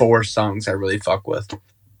 4 songs I really fuck with.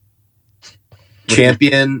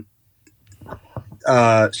 Champion,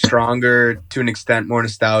 Stronger, to an extent more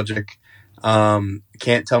nostalgic,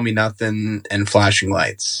 Can't Tell Me Nothing, and Flashing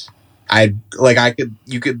Lights.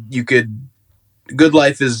 You could Good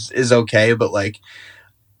Life is okay, but like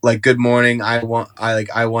Good Morning, I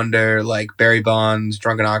Wonder, like Barry Bonds,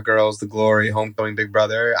 Drunken Hot Girls, The Glory, Homecoming, Big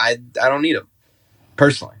Brother. I don't need them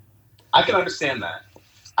personally. I can understand that.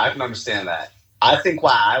 I think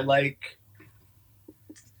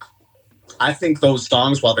I think those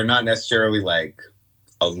songs, while they're not necessarily like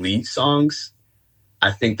elite songs,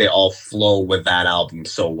 I think they all flow with that album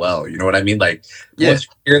so well. You know what I mean? Like, once you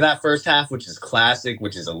hear that first half, which is classic,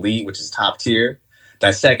 which is elite, which is top tier,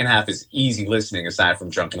 that second half is easy listening aside from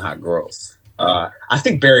Drunken Hot Girls. I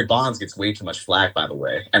think Barry Bonds gets way too much flack, by the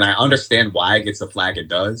way. And I understand why it gets the flack it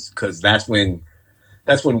does, because that's when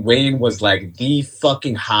Wayne was like the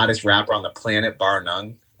fucking hottest rapper on the planet, bar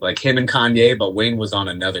none. Like him and Kanye, but Wayne was on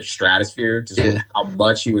another stratosphere, just with how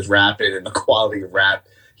much he was rapping and the quality of rap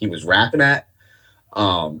he was rapping at.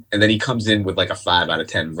 And then he comes in with like a 5 out of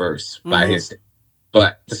 10 verse by his.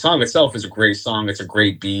 But the song itself is a great song. It's a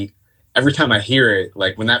great beat. Every time I hear it,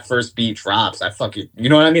 like when that first beat drops, I fucking, you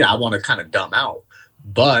know what I mean? I want to kind of dumb out.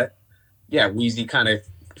 But yeah, Weezy kind of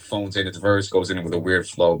phones in its verse, goes in with a weird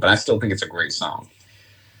flow, but I still think it's a great song.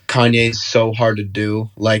 Kanye's so hard to do.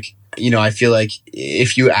 Like, I feel like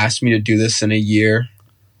if you asked me to do this in a year,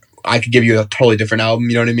 I could give you a totally different album.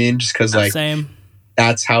 You know what I mean? Just because like same.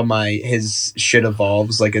 That's how his shit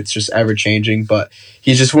evolves. Like it's just ever changing. But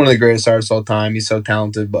he's just one of the greatest artists of all time. He's so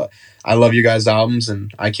talented. But I love you guys' albums, and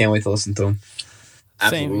I can't wait to listen to them.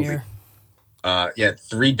 Absolutely. Same here.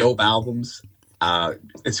 3 dope albums.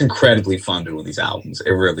 It's incredibly fun doing these albums.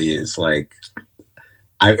 It really is. Like,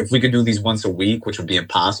 if we could do these once a week, which would be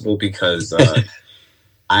impossible because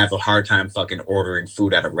I have a hard time fucking ordering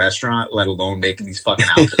food at a restaurant, let alone making these fucking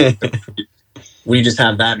albums. When you just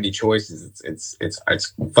have that many choices,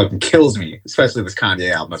 it's fucking kills me. Especially this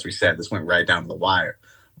Kanye album, as we said, this went right down to the wire.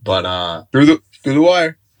 But through the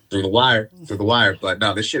wire. But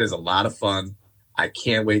no, this shit is a lot of fun. I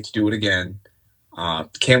can't wait to do it again.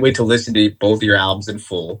 Can't wait to listen to both of your albums in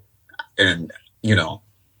full. And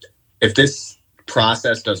if this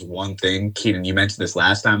process does one thing, Keenan, you mentioned this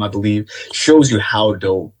last time, I believe, shows you how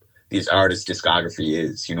dope these artists' discography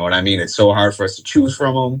is. You know what I mean? It's so hard for us to choose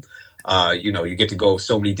from them. You get to go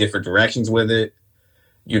so many different directions with it,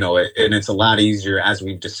 and it's a lot easier, as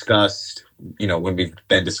we've discussed, when we've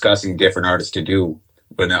been discussing different artists to do.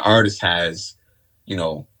 When an artist has,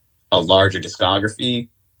 a larger discography,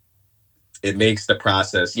 it makes the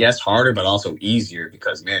process, yes, harder, but also easier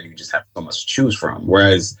because, man, you just have so much to choose from.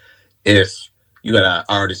 Whereas if you got an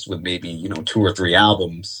artist with maybe, 2 or 3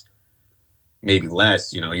 albums, maybe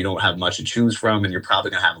less, you don't have much to choose from, and you're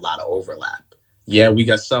probably going to have a lot of overlap. Yeah, we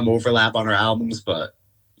got some overlap on our albums, but,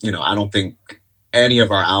 I don't think any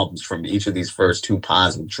of our albums from each of these first 2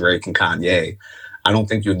 pods with Drake and Kanye, I don't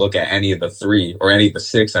think you'd look at any of the 3, or any of the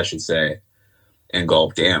 6, I should say, and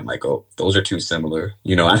go, damn, like, oh, those are too similar.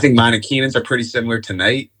 I think mine and Keenan's are pretty similar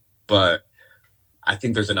tonight, but I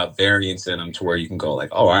think there's enough variance in them to where you can go like,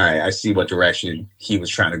 oh, all right, I see what direction he was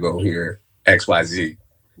trying to go here, XYZ.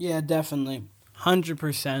 Yeah, definitely.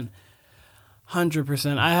 100%.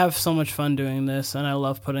 100%. I have so much fun doing this, and I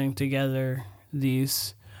love putting together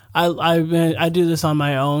these. I do this on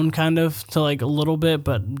my own, kind of, to like a little bit,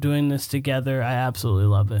 but doing this together, I absolutely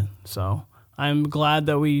love it. So I'm glad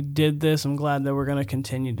that we did this. I'm glad that we're going to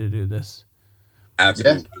continue to do this.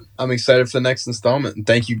 Absolutely. Yeah, I'm excited for the next installment. And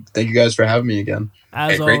thank you guys for having me again.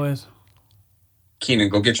 As always. Keenan,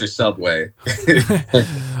 go get your Subway.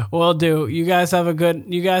 Will do. You guys have a good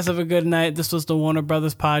night. This was the Warner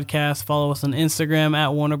Brothers Podcast. Follow us on Instagram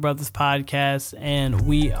at Warner Brothers Podcast, and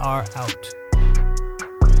we are out.